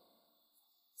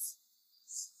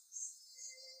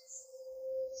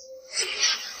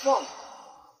忘了，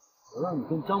我让你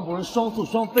跟张博仁双宿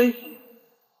双飞。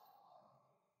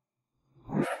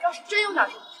要是真有点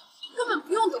什么，根本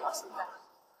不用等到现在，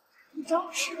一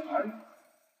张纸而已。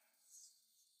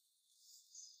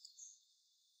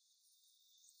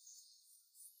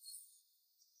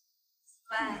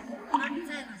喂，哪里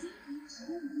在呢？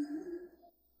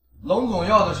龙总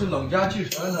要的是冷家继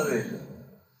承人的位置，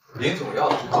林总要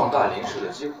的是壮大林氏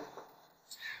的机会，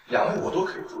两位我都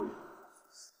可以助力。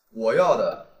我要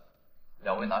的，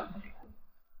两位拿什么定？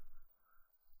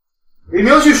李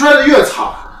明旭摔得越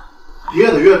惨，跌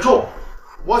得越重，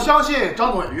我相信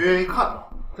张总也越愿意看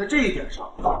到，在这一点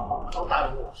上都答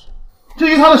应我。至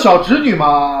于他的小侄女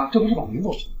嘛，这不是把名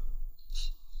做平？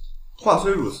话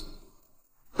虽如此，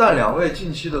但两位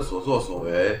近期的所作所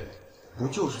为，不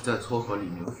就是在撮合李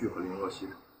明旭和林若曦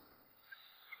吗？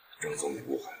郑总，你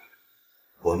误会了，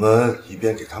我们一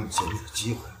边给他们见面的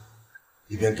机会，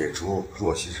一边给出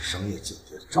若曦是商业间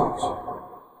谍的证据，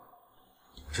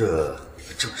这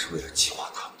也正是为了激化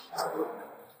他们。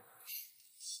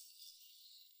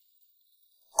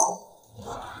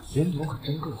林总可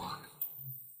真够狠。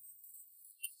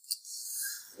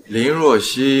林若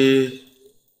曦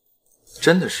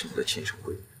真的是你的亲生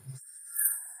闺女？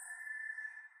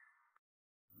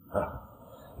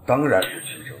当然是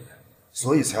亲生的，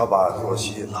所以才要把若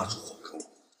曦拉出火坑。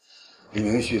李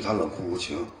明旭他冷酷无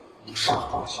情，不适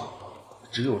合若曦，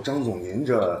只有张总您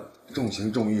这重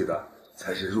情重义的，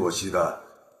才是若曦的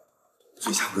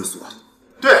最佳归宿。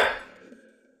对，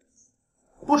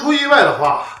不出意外的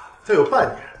话，再有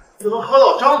半年就能喝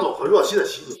到张总和若曦的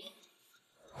喜酒。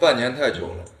半年太久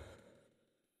了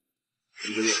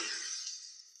，1个月。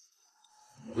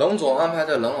冷总安排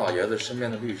在冷老爷子身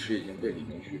边的律师已经被李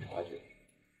明旭察觉，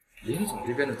林总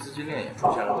这边的资金链也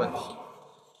出现了问题。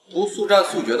不速战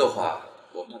速决的话，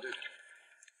我怕对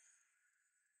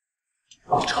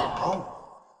你查我？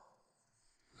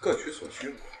各取所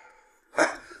需。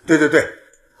哎，对，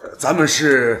咱们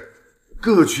是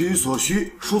各取所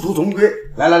需，殊途同归。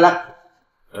来，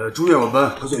祝愿我们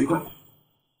合作愉快。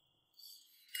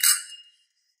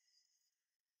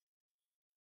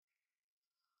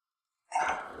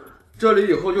这里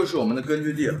以后就是我们的根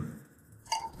据地了。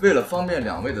为了方便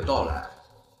两位的到来，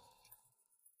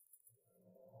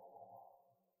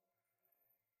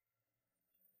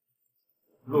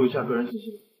录一下个人信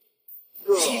息。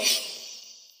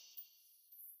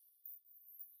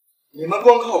你们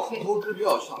光靠空头支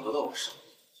票想得到我什么？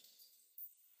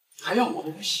还要我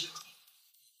们写？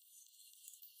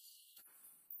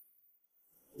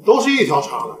都是一条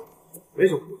肠的，没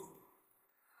什么不同。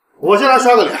我先来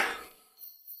刷个脸。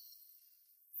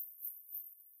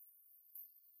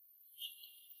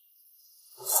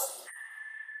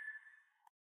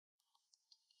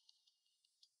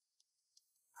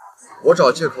我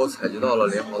找借口采集到了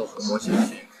林豪的虹膜信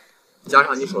息，加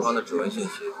上你手上的指纹信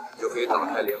息，就可以打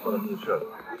开林豪的密室了。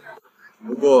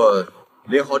不过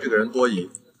林豪这个人多疑，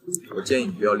我建议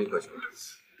你不要立刻求证。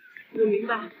我明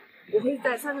白，我会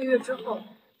在3个月之后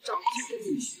找机会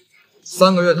继续。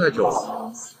3个月太久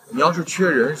了，你要是缺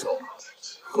人手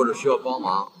或者需要帮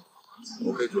忙，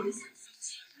我可以助你。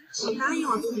我答应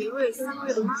了做明瑞3个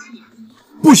月的妈咪。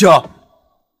不行，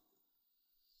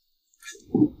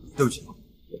对不起。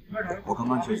我刚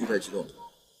刚情绪太激动了。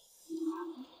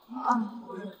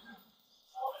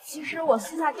其实我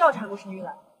私下调查过沈玉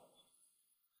兰，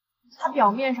她表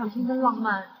面上天真浪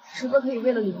漫，实则可以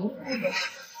为了李明复的。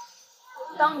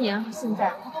当年和现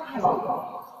在，她都害了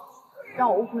我，让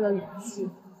我误会了李明旭，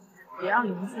也让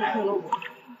李明旭亏了我。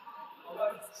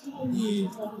你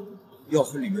要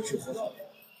和李明旭和好？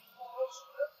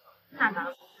那哪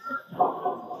有？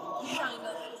上一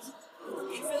个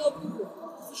是飞蛾扑火，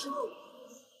不是漏。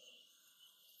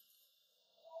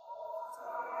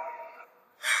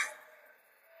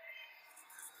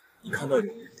你看到有没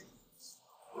有？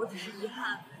我只是遗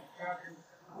憾，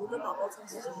我的宝宝从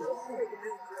此之后都没有人。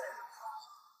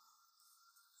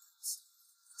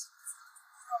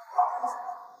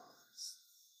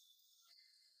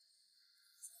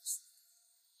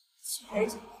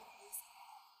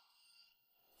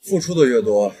付出的越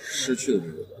多，失去的就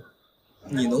越多。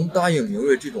你能答应明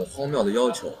瑞这种荒谬的要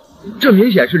求，这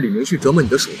明显是李明旭折磨你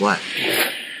的手段。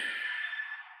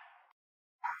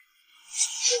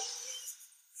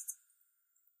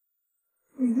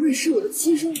明瑞是我的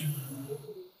亲生女儿，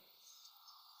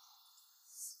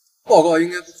报告应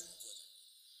该不错，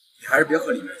你还是别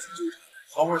和李明旭纠缠了，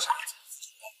好好想想。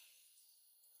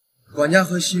管家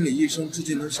和心理医生至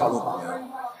今都下落不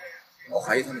明，我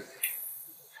怀疑他们。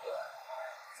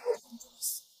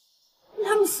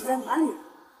他们死在哪里？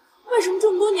为什么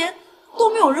这么多年都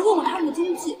没有人问过他们的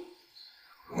踪迹？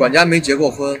管家没结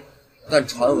过婚，但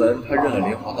传闻他认了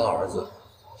林豪当儿子。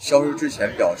消失之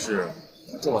前表示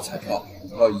他中了彩票，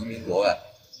要移民国外。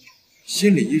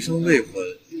心理医生未婚，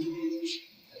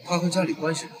他和家里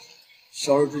关系不好。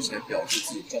消失之前表示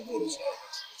自己赚够了钱。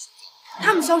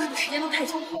他们消失的时间都太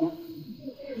相同了，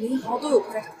林豪都有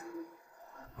不在场证明。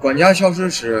管家消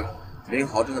失时，林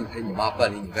豪正在陪你妈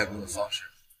办理你外公的丧事。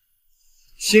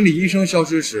心理医生消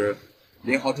失时，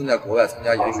林豪正在国外参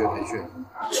加研学培训。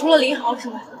除了林豪之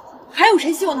外，还有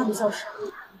谁希望他们消失？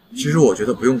其实我觉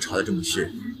得不用查得这么细，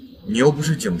你又不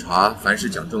是警察，凡事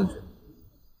讲证据。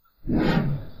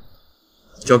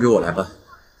交给我来办。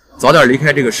早点离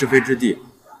开这个是非之地。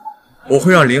我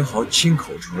会让林豪亲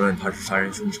口承认他是杀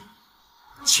人凶手，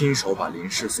亲手把林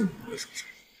氏送到我的手上。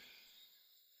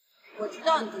我知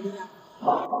道你的力量，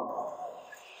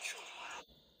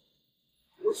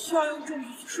我需要用证据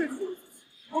去说服我自己。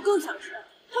我更想知道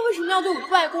他为什么要对我的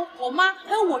外公、我妈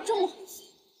还有我这么狠心。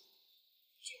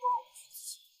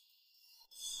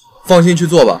放心去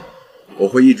做吧，我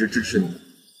会一直支持你。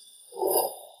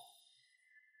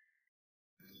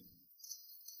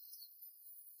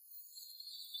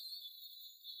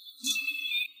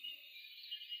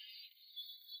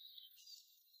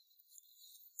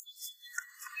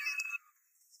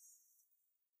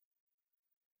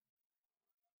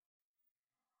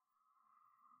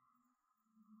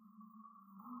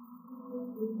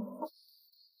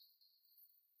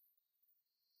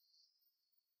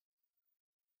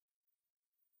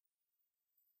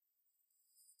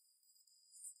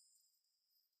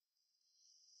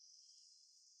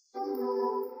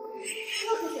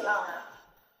又出血浪了，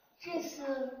这次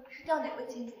是钓哪位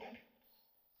金主？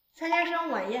参加生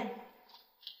晚宴，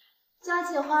交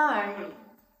际花而已，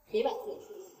别把自己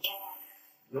说死。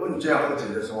有你这样和姐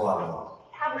姐说话的吗？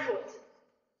她不是我姐。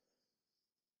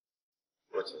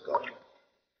我警告你，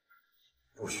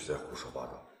不许再胡说八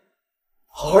道，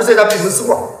好好在家闭门思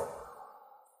过。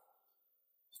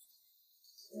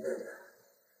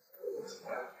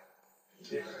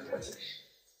别跟我解释，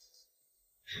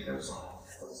时间不早，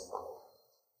我走吧。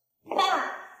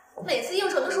爸，每次应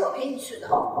酬都是我陪你去的。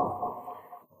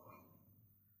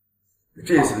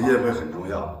这次宴会很重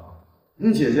要，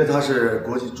你姐姐她是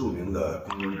国际著名的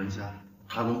公关专家，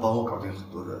她能帮我搞定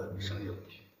很多的商业问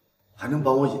题，还能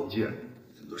帮我引荐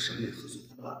很多商业合作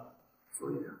伙伴，所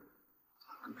以啊，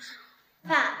她更适合。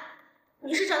爸，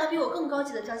你是找到比我更高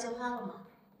级的交际花了吗？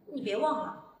你别忘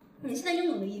了，你现在拥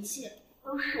有的一切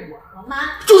都是我和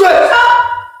妈。住嘴！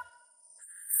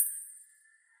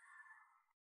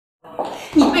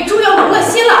你被猪妖蒙了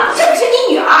心了，这可是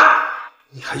你女儿。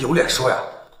你还有脸说呀？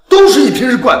都是你平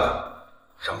时惯的，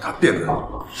让她变得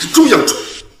是猪一样蠢。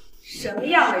什么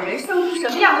样的人生出什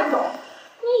么样的种？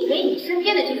你以为你身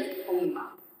边的这个很聪明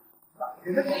吗？老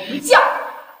人的狗不叫。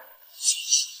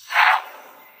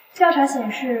调查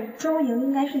显示，周莹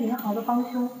应该是林豪的帮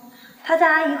凶。他在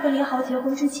阿姨和林豪结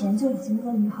婚之前就已经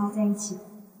跟林豪在一起了。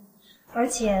而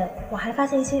且我还发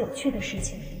现一些有趣的事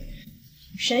情。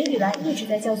沈雨兰一直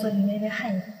在教唆林薇薇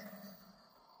害你。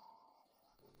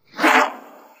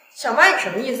小妈，你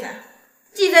什么意思啊？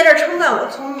既在这儿称赞我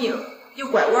聪明，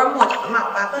又拐弯抹角的骂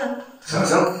我爸笨。行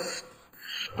行，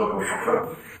都给我少说两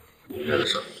句，明天的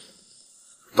事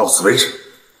到此为止。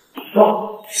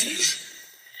走。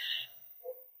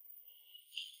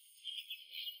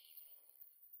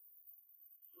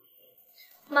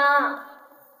妈，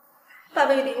爸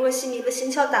为林若曦你的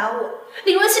心敲打我，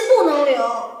林若曦不能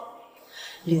留。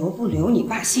留不留你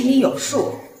爸心里有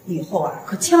数，以后啊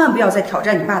可千万不要再挑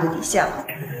战你爸的底线了。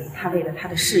他为了他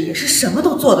的事业是什么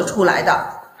都做得出来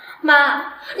的。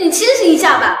妈，你清醒一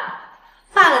下吧，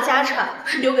爸的家产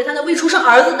是留给他的未出生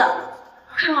儿子的，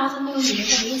生儿子那个女人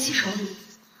在林若曦手里，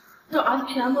等儿子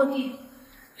平安落地，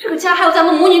这个家还有咱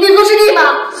们母女立足之地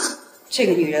吗？这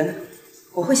个女人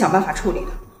我会想办法处理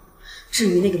的。至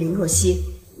于那个林若曦，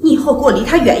你以后给我离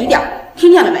她远一点，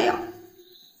听见了没有？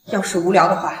要是无聊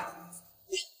的话，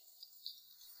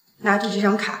拿着这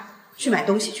张卡去买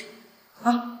东西去，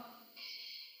啊！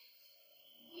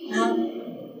妈，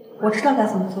我知道该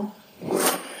怎么做。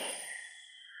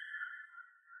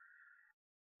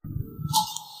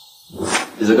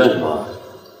你在干什么？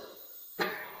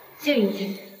静一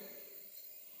静，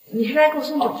你是来给我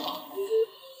送酒吗？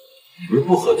你不是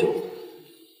不喝酒？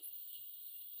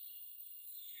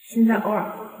现在偶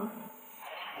尔喝喝。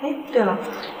哎，对了，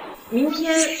明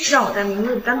天让我带明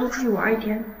日单独出去玩一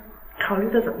天，考虑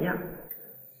的怎么样？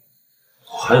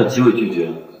我还有机会拒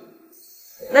绝？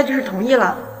那就是同意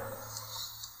了。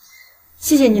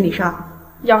谢谢你，李少。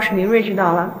要是明瑞知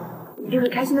道了，一定会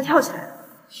开心的跳起来的。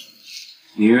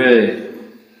明瑞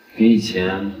比以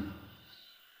前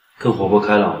更活泼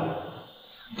开朗，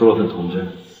多了份童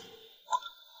真。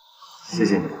谢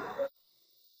谢你。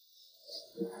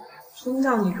听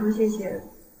到你说谢谢，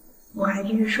我还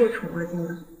真是受宠若惊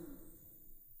了。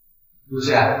陆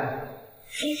谢，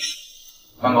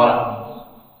饭够了。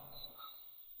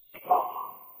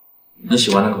你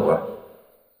喜欢的口味。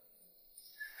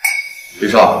李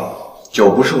少，酒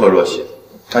不适合若曦，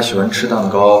她喜欢吃蛋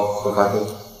糕、喝咖啡。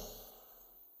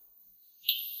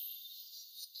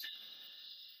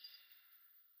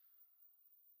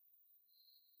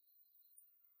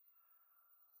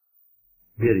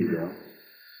别理解。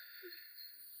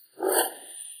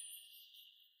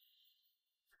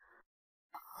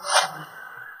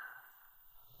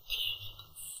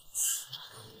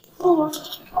饿吗？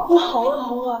我好饿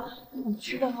好饿，我们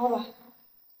吃饭好吧？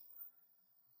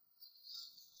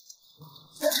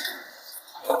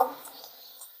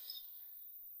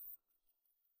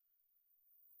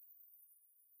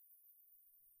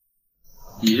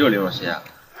你就是林若曦啊？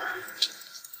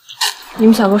你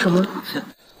们想做什么？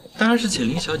当然是请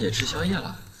林小姐吃宵夜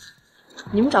了。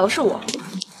你们找的是我，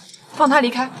放他离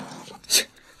开。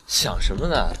想什么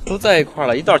呢？都在一块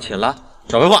了，一道请了。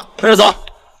少废话，快点走。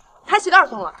他鞋带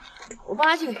松了，我帮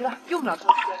他系紧皮带，用不了多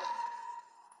长时间。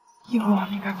一会儿往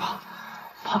那边跑，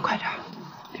跑快点，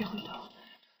别回头。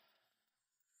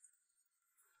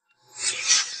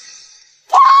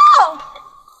跑！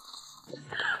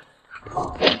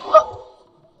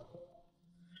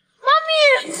妈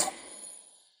咪！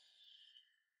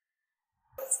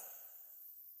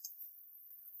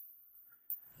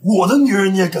我的女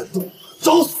人你也敢动，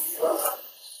找死！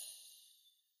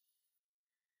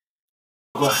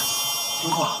乖，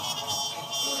听话，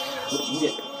给我10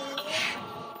点。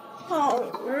好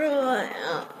热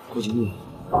呀！过几米。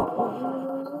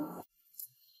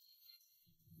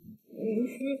你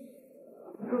是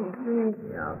怎么睡觉？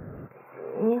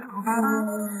你好吧？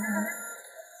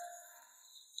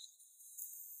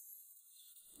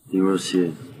林若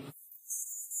曦，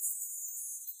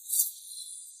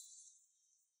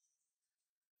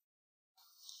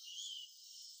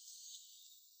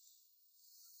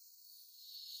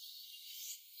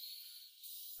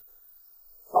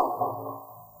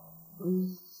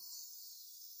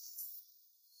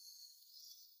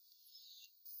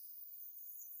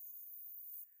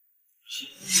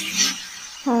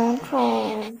好丑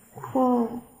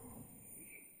困。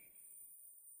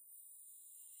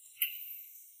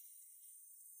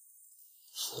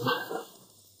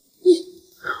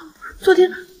昨天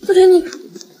你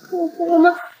我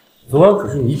们昨晚可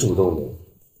是你主动的，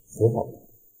说好的。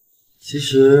其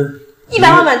实100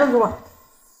万买断昨晚。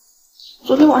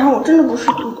昨天晚上我真的不是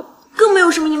故意的，更没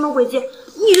有什么阴谋诡计，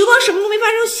你就当什么都没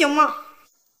发生行吗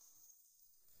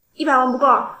？100万不够，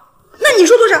那你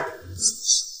说多少？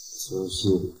可是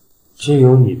真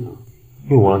有你的，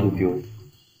用完了就丢。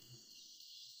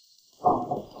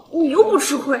你又不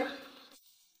吃亏。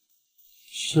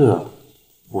是啊，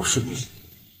我是不是？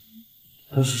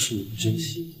但是是你不珍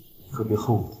惜，可别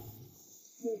恨我。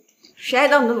谁爱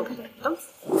当你那么开心？当死！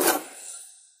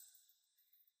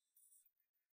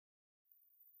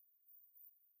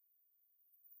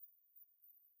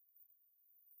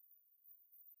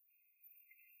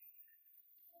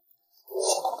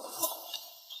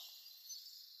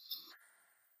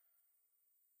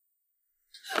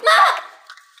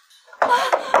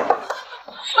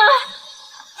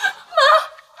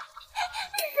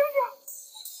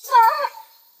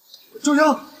周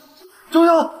洋，周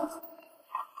洋，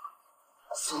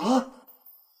死了！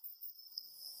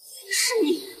是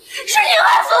你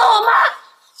害死了我妈！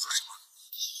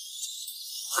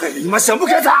害得你妈想不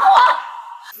开咋？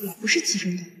我不是亲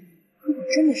生的，如果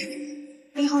真的是这样，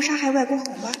林豪杀害外公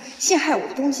和我妈，陷害我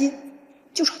的动机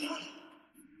就找错了。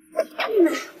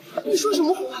你说什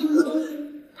么话？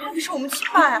他还是我们亲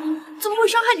爸呀，怎么会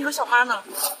伤害你和小妈呢？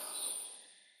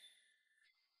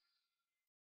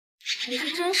你可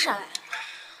真善良！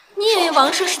你以为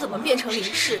王氏是怎么变成林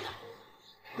氏的？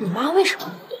你妈为什么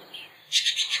不懂你？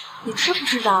你知不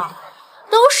知道？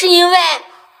都是因为……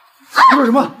你说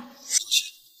什么？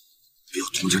不要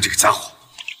同情这个家伙！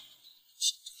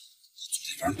昨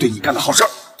天晚上对你干的好事，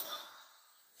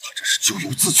他这是咎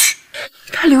由自取。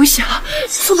他流血了，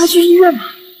送他去医院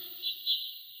吧。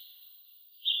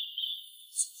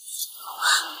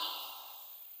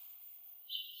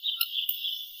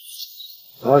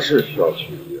他是需要去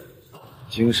医院，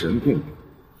精神病。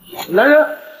来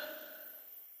人！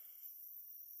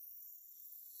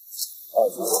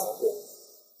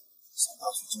送他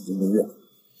去精神病院。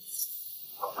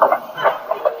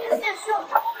现在需要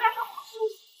他好好休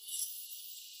息。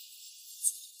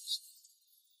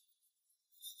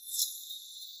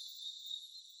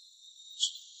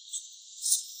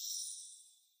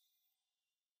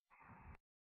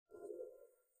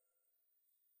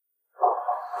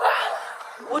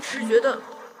我只是觉得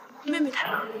妹妹太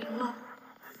可怜了。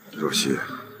若曦，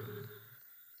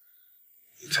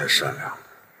你太善良，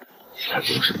她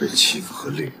总是被欺负和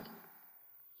利用。你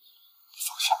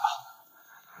放心吧，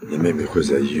你妹妹会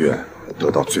在医院得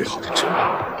到最好的治疗。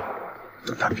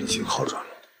等她病情好转了，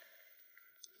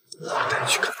我会带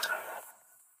你去看她。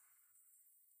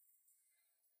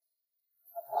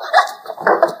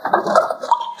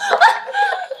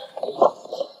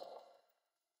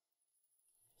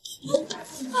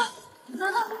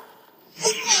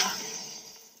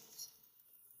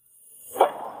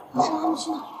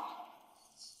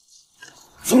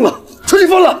疯了，彻底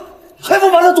疯了，还不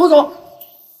把他拖走！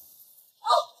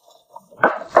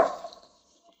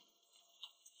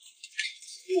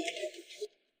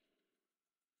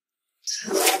是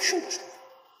不是？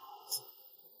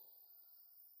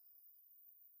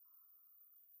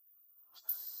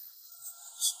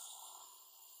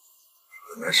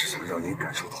原来是想让你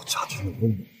感受到家庭的温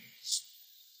暖，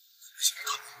想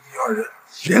他们母女二人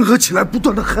联合起来不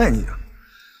断的害你啊！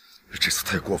这次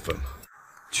太过分了，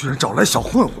居然找来小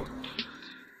混混，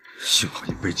幸好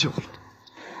你被救了。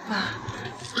爸，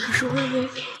可是微微，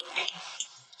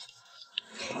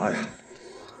哎呀，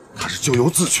他是咎由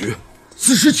自取，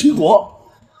自食其果，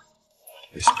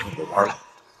别想跟我玩了，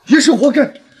也是活该。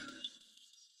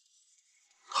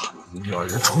他们母女二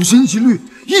人处心积虑，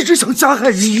一直想加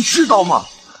害你，你知道吗？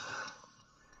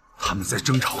他们在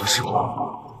争吵的时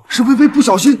候，是微微不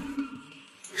小心，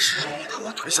是让你他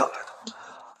妈推下来的。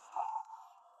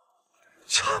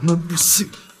家门不幸。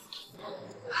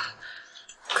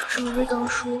可是微微刚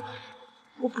说，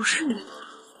我不是你。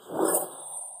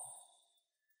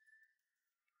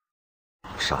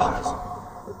傻孩子，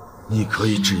你可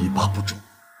以质疑爸不忠，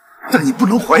但你不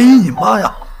能怀疑你妈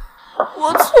呀！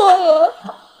我错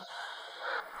了。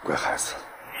乖孩子，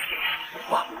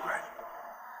爸不怪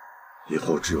你。以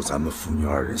后只有咱们父女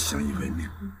二人相依为命，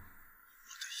我的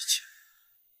一切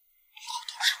以后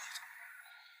都是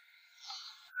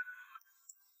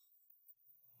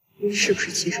你的。你是不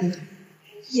是亲生的？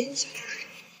咽下去。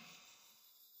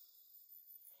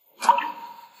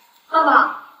爸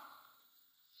爸，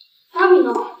妈咪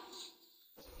呢？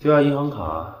丢下银行卡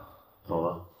走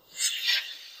了。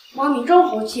妈咪真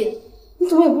豪气，你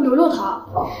怎么也不留留她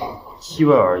7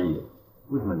万而已，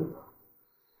为什么留他？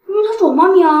因为她是我妈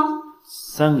咪啊。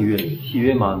3个月里契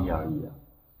约妈咪而已啊，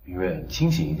明月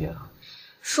清醒一点啊！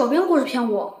少编故事骗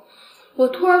我！我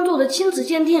突然做的亲子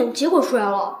鉴定结果出来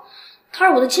了，她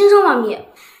是我的亲生妈咪。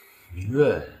明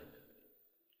月，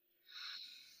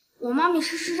我妈咪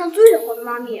是世上最好的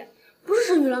妈咪，不是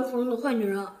陈玉兰口中的坏女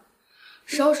人。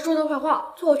谁要是说她坏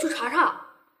话，最好去查查。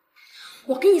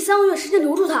我给你3个月时间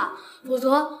留住她，否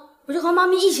则我就和妈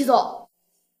咪一起走。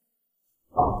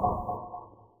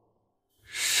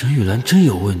沈雨兰真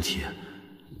有问题，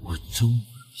我真不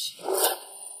信。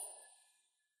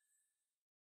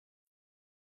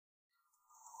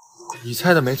你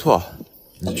猜的没错，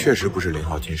你确实不是林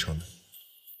浩亲生的。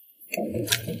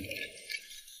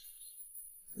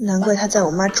难怪他在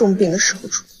我妈重病的时候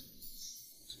出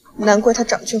轨，难怪他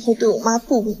掌权后对我妈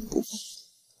不闻不问，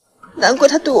难怪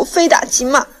他对我非打即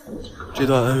骂。这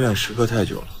段恩怨时隔太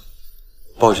久了，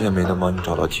抱歉没能帮你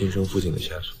找到亲生父亲的线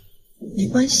索。没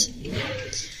关系，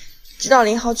知道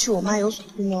林浩去我妈有所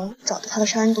图谋，找到他的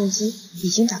杀人动机，已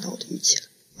经达到我的预期了。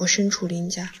我身处林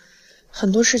家，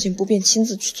很多事情不便亲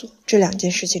自去做，这2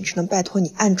件事情只能拜托你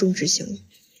暗中执行了。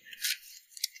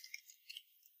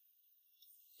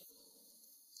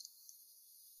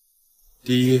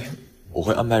第一，我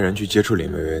会安排人去接触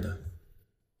林薇薇的。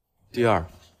第二，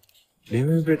林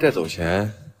薇薇带走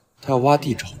前，她要挖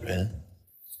地找人。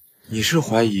你是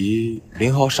怀疑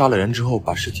林浩杀了人之后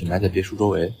把尸体埋在别墅周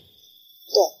围？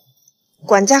对，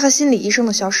管家和心理医生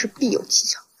的消失必有蹊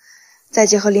跷，再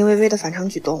结合林薇薇的反常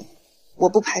举动，我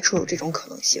不排除有这种可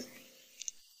能性。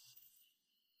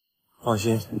放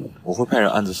心，我会派人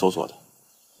暗自搜索的。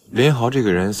林豪这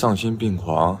个人丧心病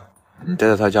狂，你待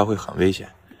在他家会很危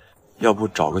险。要不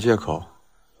找个借口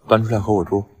搬出来和我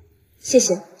住？谢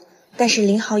谢，但是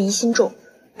林豪疑心重，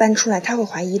搬出来他会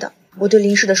怀疑的。我对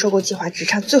林氏的收购计划只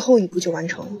差最后一步就完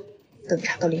成了，等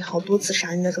查到林豪多次杀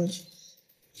人的证据，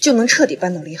就能彻底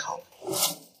扳倒林豪了。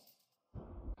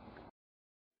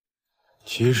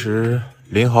其实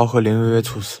林豪和林薇薇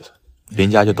猝死，林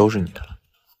家就都是你的了。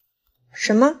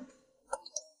什么？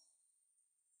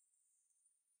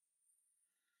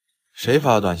谁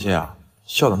发的短信啊？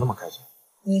笑得那么开心。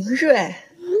明瑞，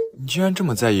你居然这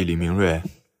么在意李明瑞，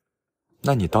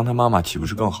那你当他妈妈岂不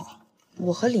是更好？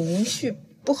我和李明旭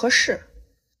不合适，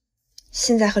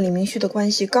现在和李明旭的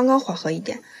关系刚刚缓和一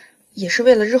点，也是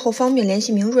为了日后方便联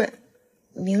系明瑞。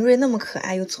明瑞那么可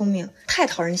爱又聪明，太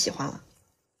讨人喜欢了。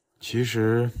其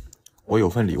实我有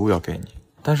份礼物要给你，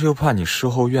但是又怕你事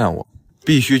后怨我，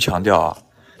必须强调啊，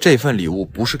这份礼物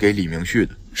不是给李明旭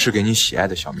的，是给你喜爱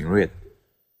的小明瑞的。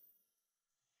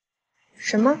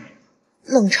什么？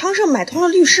冷昌盛买通了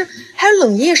律师，还有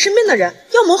冷爷爷身边的人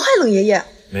要谋害冷爷爷？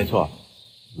没错，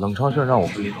冷昌盛让我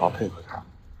和林豪配合他，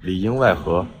里应外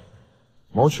合，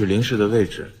谋取林氏的位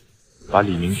置，把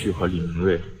李明旭和李明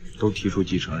瑞都提出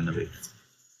继承人的位置。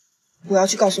我要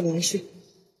去告诉李明旭。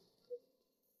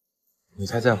你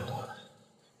太在乎他了，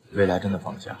未来真的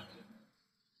放不下。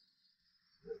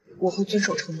我会遵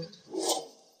守承诺的。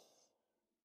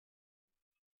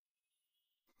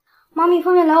妈咪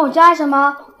方便来我家一下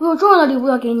吗？我有重要的礼物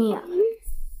要给你。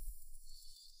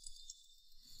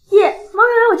姐，妈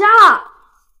咪来我家了。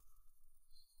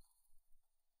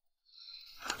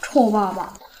臭爸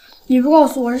爸，你不告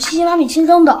诉我是西西妈咪亲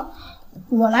生的，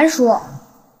我来说。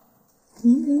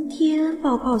明天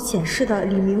报告显示的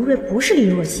李明瑞不是林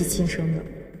若曦亲生的，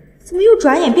怎么又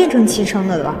转眼变成亲生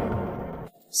的了？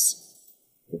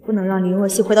我不能让林若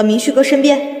曦回到明旭哥身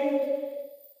边。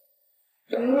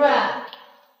明瑞，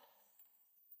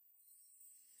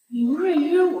明瑞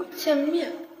约我见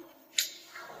面，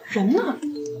人呢？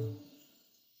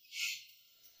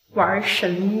玩神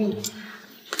秘。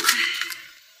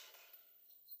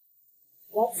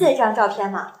来这张照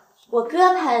片嘛，我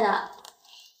哥拍的。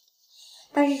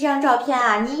但是这张照片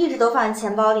啊，你一直都放在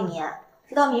钱包里面，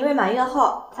直到明瑞满月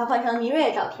后才换成明瑞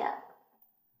的照片。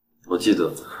我记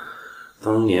得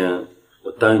当年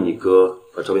我答应你哥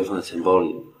把照片放在钱包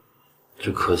里，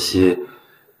只可惜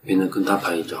没能跟他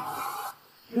拍一张。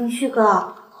明旭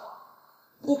哥，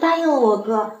你答应了我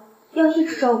哥要一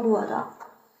直照顾我的，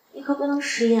你可不能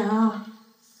食言啊！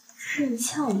是你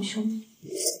欠我们兄弟。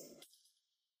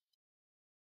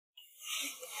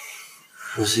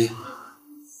若曦，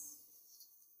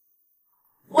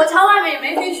我墙外面也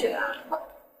没飞雪啊，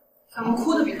咱们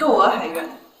哭得比窦娥还冤。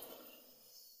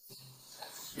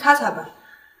擦擦吧，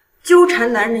纠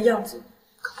缠男人的样子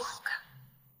可不好看。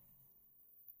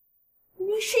明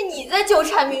明是你在纠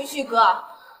缠明旭哥，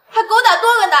还勾搭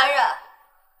多个男人。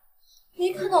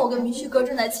没看到我跟明旭哥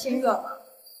正在亲热吗？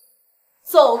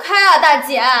走开啊，大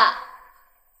姐！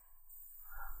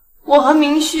我和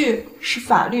明旭是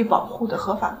法律保护的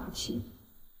合法夫妻。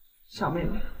小妹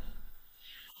妹，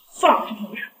放着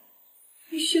头上。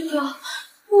明旭哥，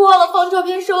你忘了放照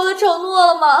片时候的承诺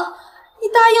了吗？你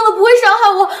答应了不会伤害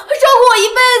我，会照顾我一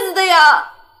辈子的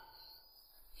呀。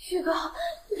旭哥，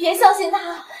你别相信他，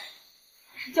他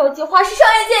是交际花，是商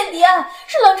业间谍，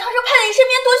是冷长生派在你身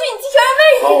边夺取你继承人位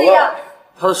置的呀。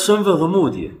他的身份和目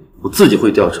的我自己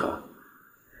会调查，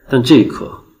但这一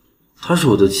刻她是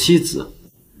我的妻子，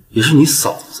也是你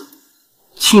嫂子，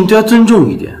请你对她尊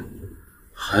重一点。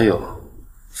还有，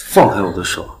放开我的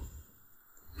手，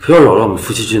不要扰乱我们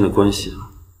夫妻之间的关系了。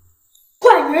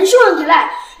坏女人休想抵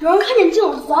赖！有人看见你进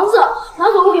我的房子，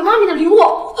拿走我给妈咪的礼物，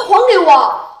快还给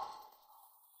我！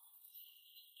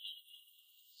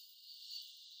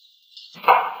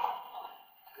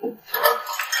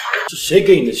是谁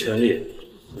给你的权利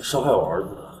伤害我儿子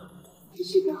的？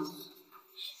旭哥，不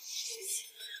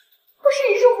是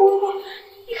你是糊涂，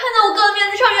你看在我哥的面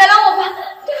子上原谅我吧，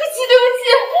对不起，对不起。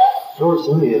收拾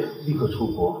行李，立刻出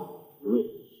国。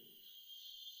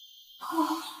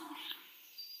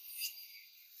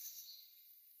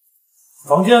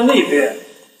房间的那边。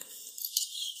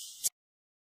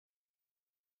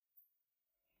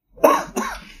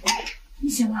你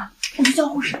醒了，我去叫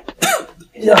护士。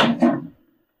呀，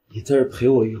你在这陪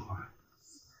我一会儿，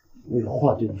我有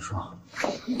话对你说。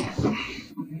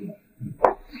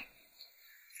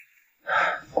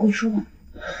你说吧。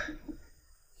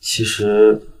其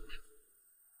实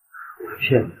我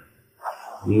骗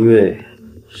你，明瑞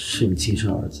是你亲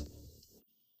生儿子。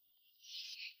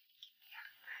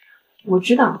我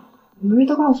知道，明瑞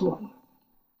都告诉我了，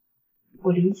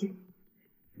我理解。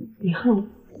你恨我？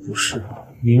不是，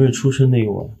明瑞出生那一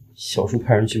晚，小叔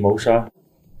派人去谋杀，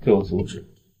被我阻止，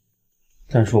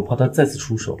但是我怕他再次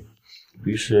出手，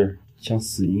于是将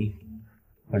死因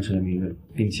换成了明瑞，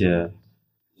并且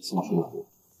送出国。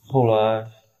后来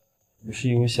也是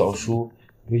因为小叔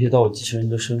威胁到我继承人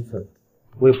的身份，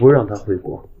我也不会让他回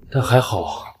国，但还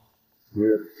好，明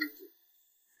瑞。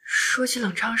说起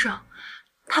冷昌盛，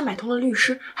他买通了律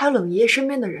师，还有冷爷爷身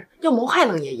边的人，要谋害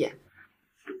冷爷爷。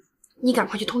你赶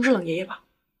快去通知冷爷爷吧。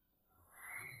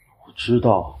我知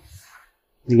道，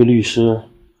那个律师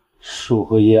是我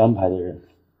和爷爷安排的人，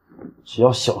只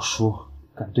要小叔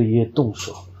敢对爷爷动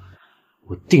手，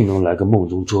我定能来个梦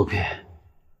中捉鳖。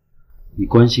你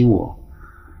关心我，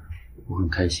我很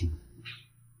开心。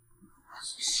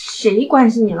谁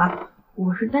关心你了？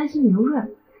我是担心明瑞。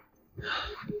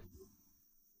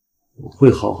我会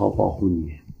好好保护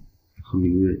你和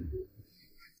明瑞。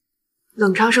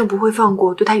冷昌盛不会放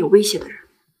过对他有威胁的人。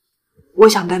我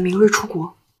想带明瑞出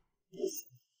国。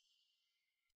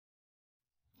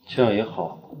这样也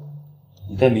好，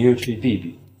你带明瑞出去避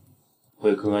避，我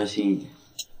也更安心一点。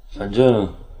反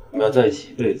正我们要在一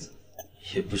起一辈子，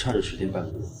也不差这10天半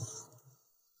个月。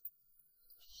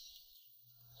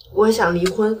我想离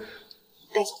婚，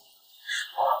带走。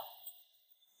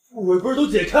妇委不是都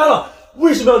解开了，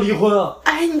为什么要离婚啊？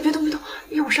哎，你别动别动，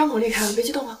因为我伤口裂开了，别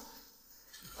激动啊。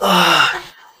啊！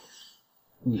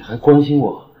你还关心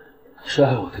我，是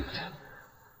爱我对不对？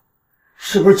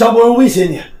是不是张博文威胁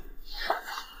你？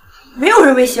没有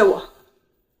人威胁我，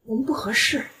我们不合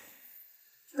适，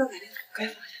要改变该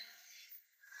放下。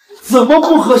怎么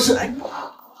不合适？哎，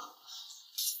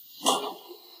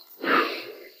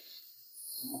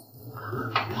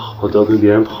我都跟别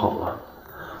人跑了，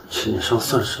吃点伤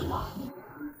算什么？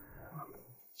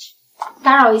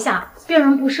打扰一下，病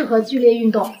人不适合剧烈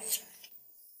运动。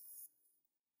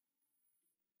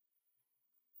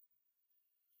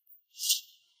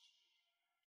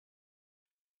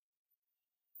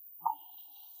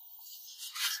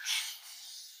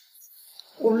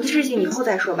我们的事情以后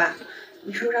再说吧。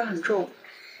你受伤很重，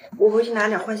我回去拿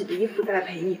点换洗的衣服再来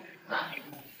陪你。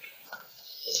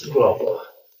辛苦老婆。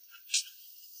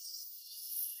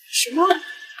什么？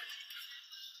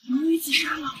明玉自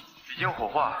杀了？已经火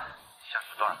化，下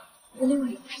肢断了。那另外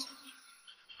一个事情，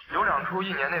有2处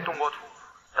1年内动过土，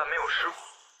但没有尸骨，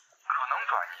可能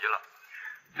转移了。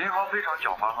林豪非常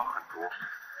狡猾和狠毒，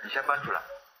你先搬出来，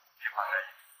别管在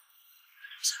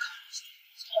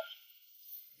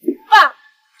意。爸，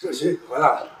若曦回来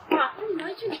了。爸，你哪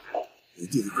里去？你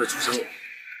弟弟快出生了，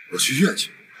我去医院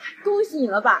去。恭喜你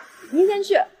了，爸！您先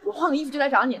去，我换个衣服就来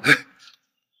找你。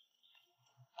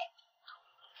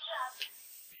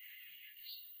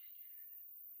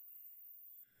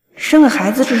生个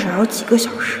孩子至少要几个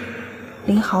小时，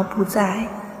林豪不在，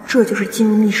这就是进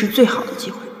入密室最好的机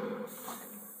会。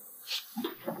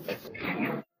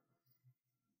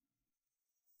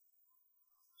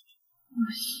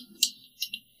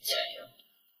加油！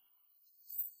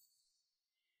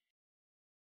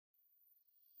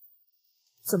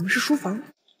怎么是书房？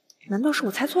难道是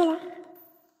我猜错了？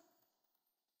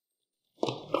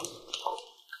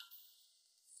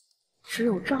只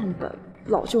有账本、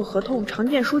老旧合同、常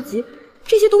见书籍，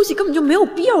这些东西根本就没有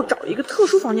必要找一个特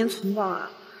殊房间存放啊。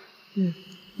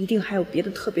一定还有别的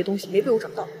特别东西没被我找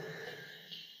到。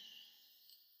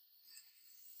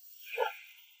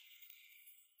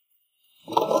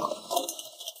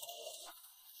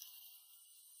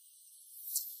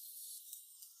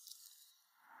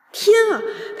天啊，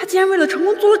他竟然为了成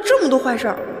功做了这么多坏事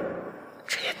儿，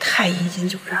这也太一见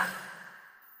就占了。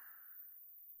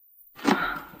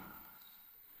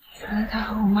原来他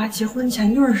和我妈结婚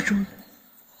前就是周年，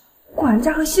管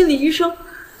家和心理医生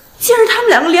竟然是他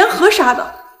们2个联合杀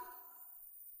的。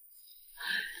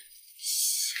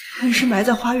先是埋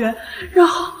在花园，然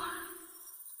后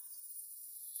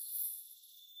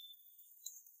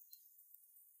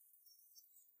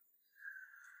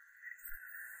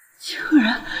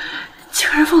竟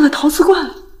然放在陶瓷罐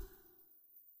里，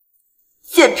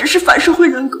简直是反社会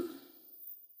人格。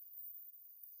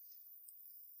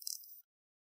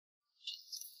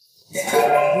领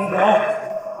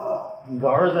导，你的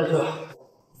儿子在这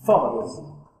放了多次，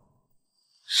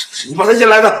是不是你把他引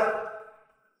来的？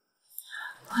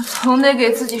我总得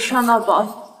给自己上到保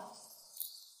险。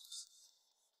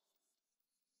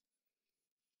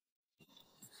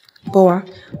博文，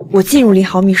我进入林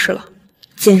豪密室了，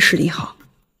监视林豪。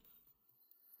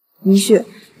明旭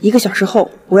，1个小时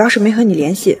后，我要是没和你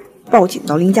联系，报警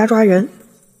到林家抓人。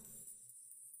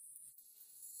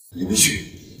李明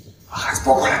旭，把孩子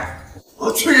抱过来，我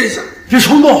要确认一下。别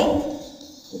冲动，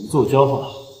我们做交换，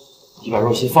你把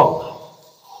若曦放过来，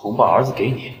我们把儿子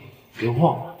给你。别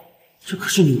忘了，这可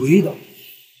是你唯一的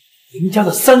林家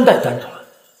的3代单传。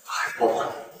把孩子抱过来，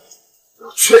我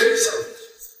要确认一下。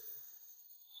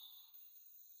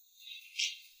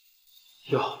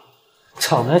哟，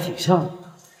长得还挺像你。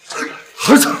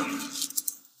儿子，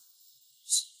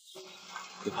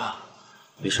别怕，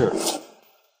没事。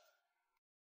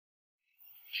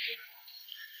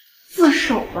自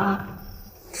首吧。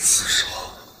自首？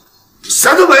你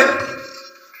想得美！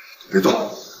别动！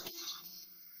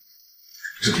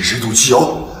这里是一堵汽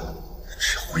油，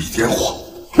只要我一点火，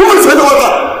我们全都完蛋。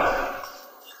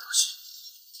若曦，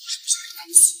要是不想让他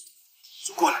们死，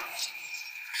就过来。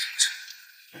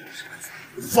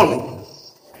放了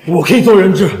你！我可以做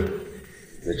人质。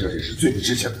在这里是最不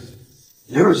值钱的。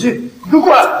林若曦，你给我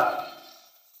过来！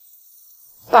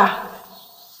爸，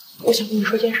我想跟你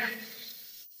说件事。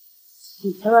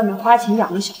你在外面花钱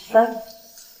养了小三，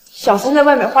小三在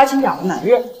外面花钱养了男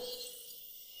人。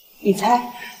你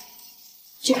猜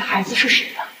这个孩子是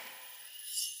谁的？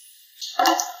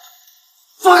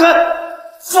放开！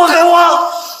放开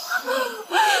我！你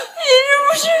是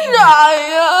不是傻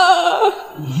呀？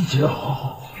一切好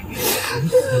好，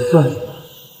死算了，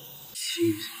清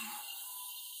醒。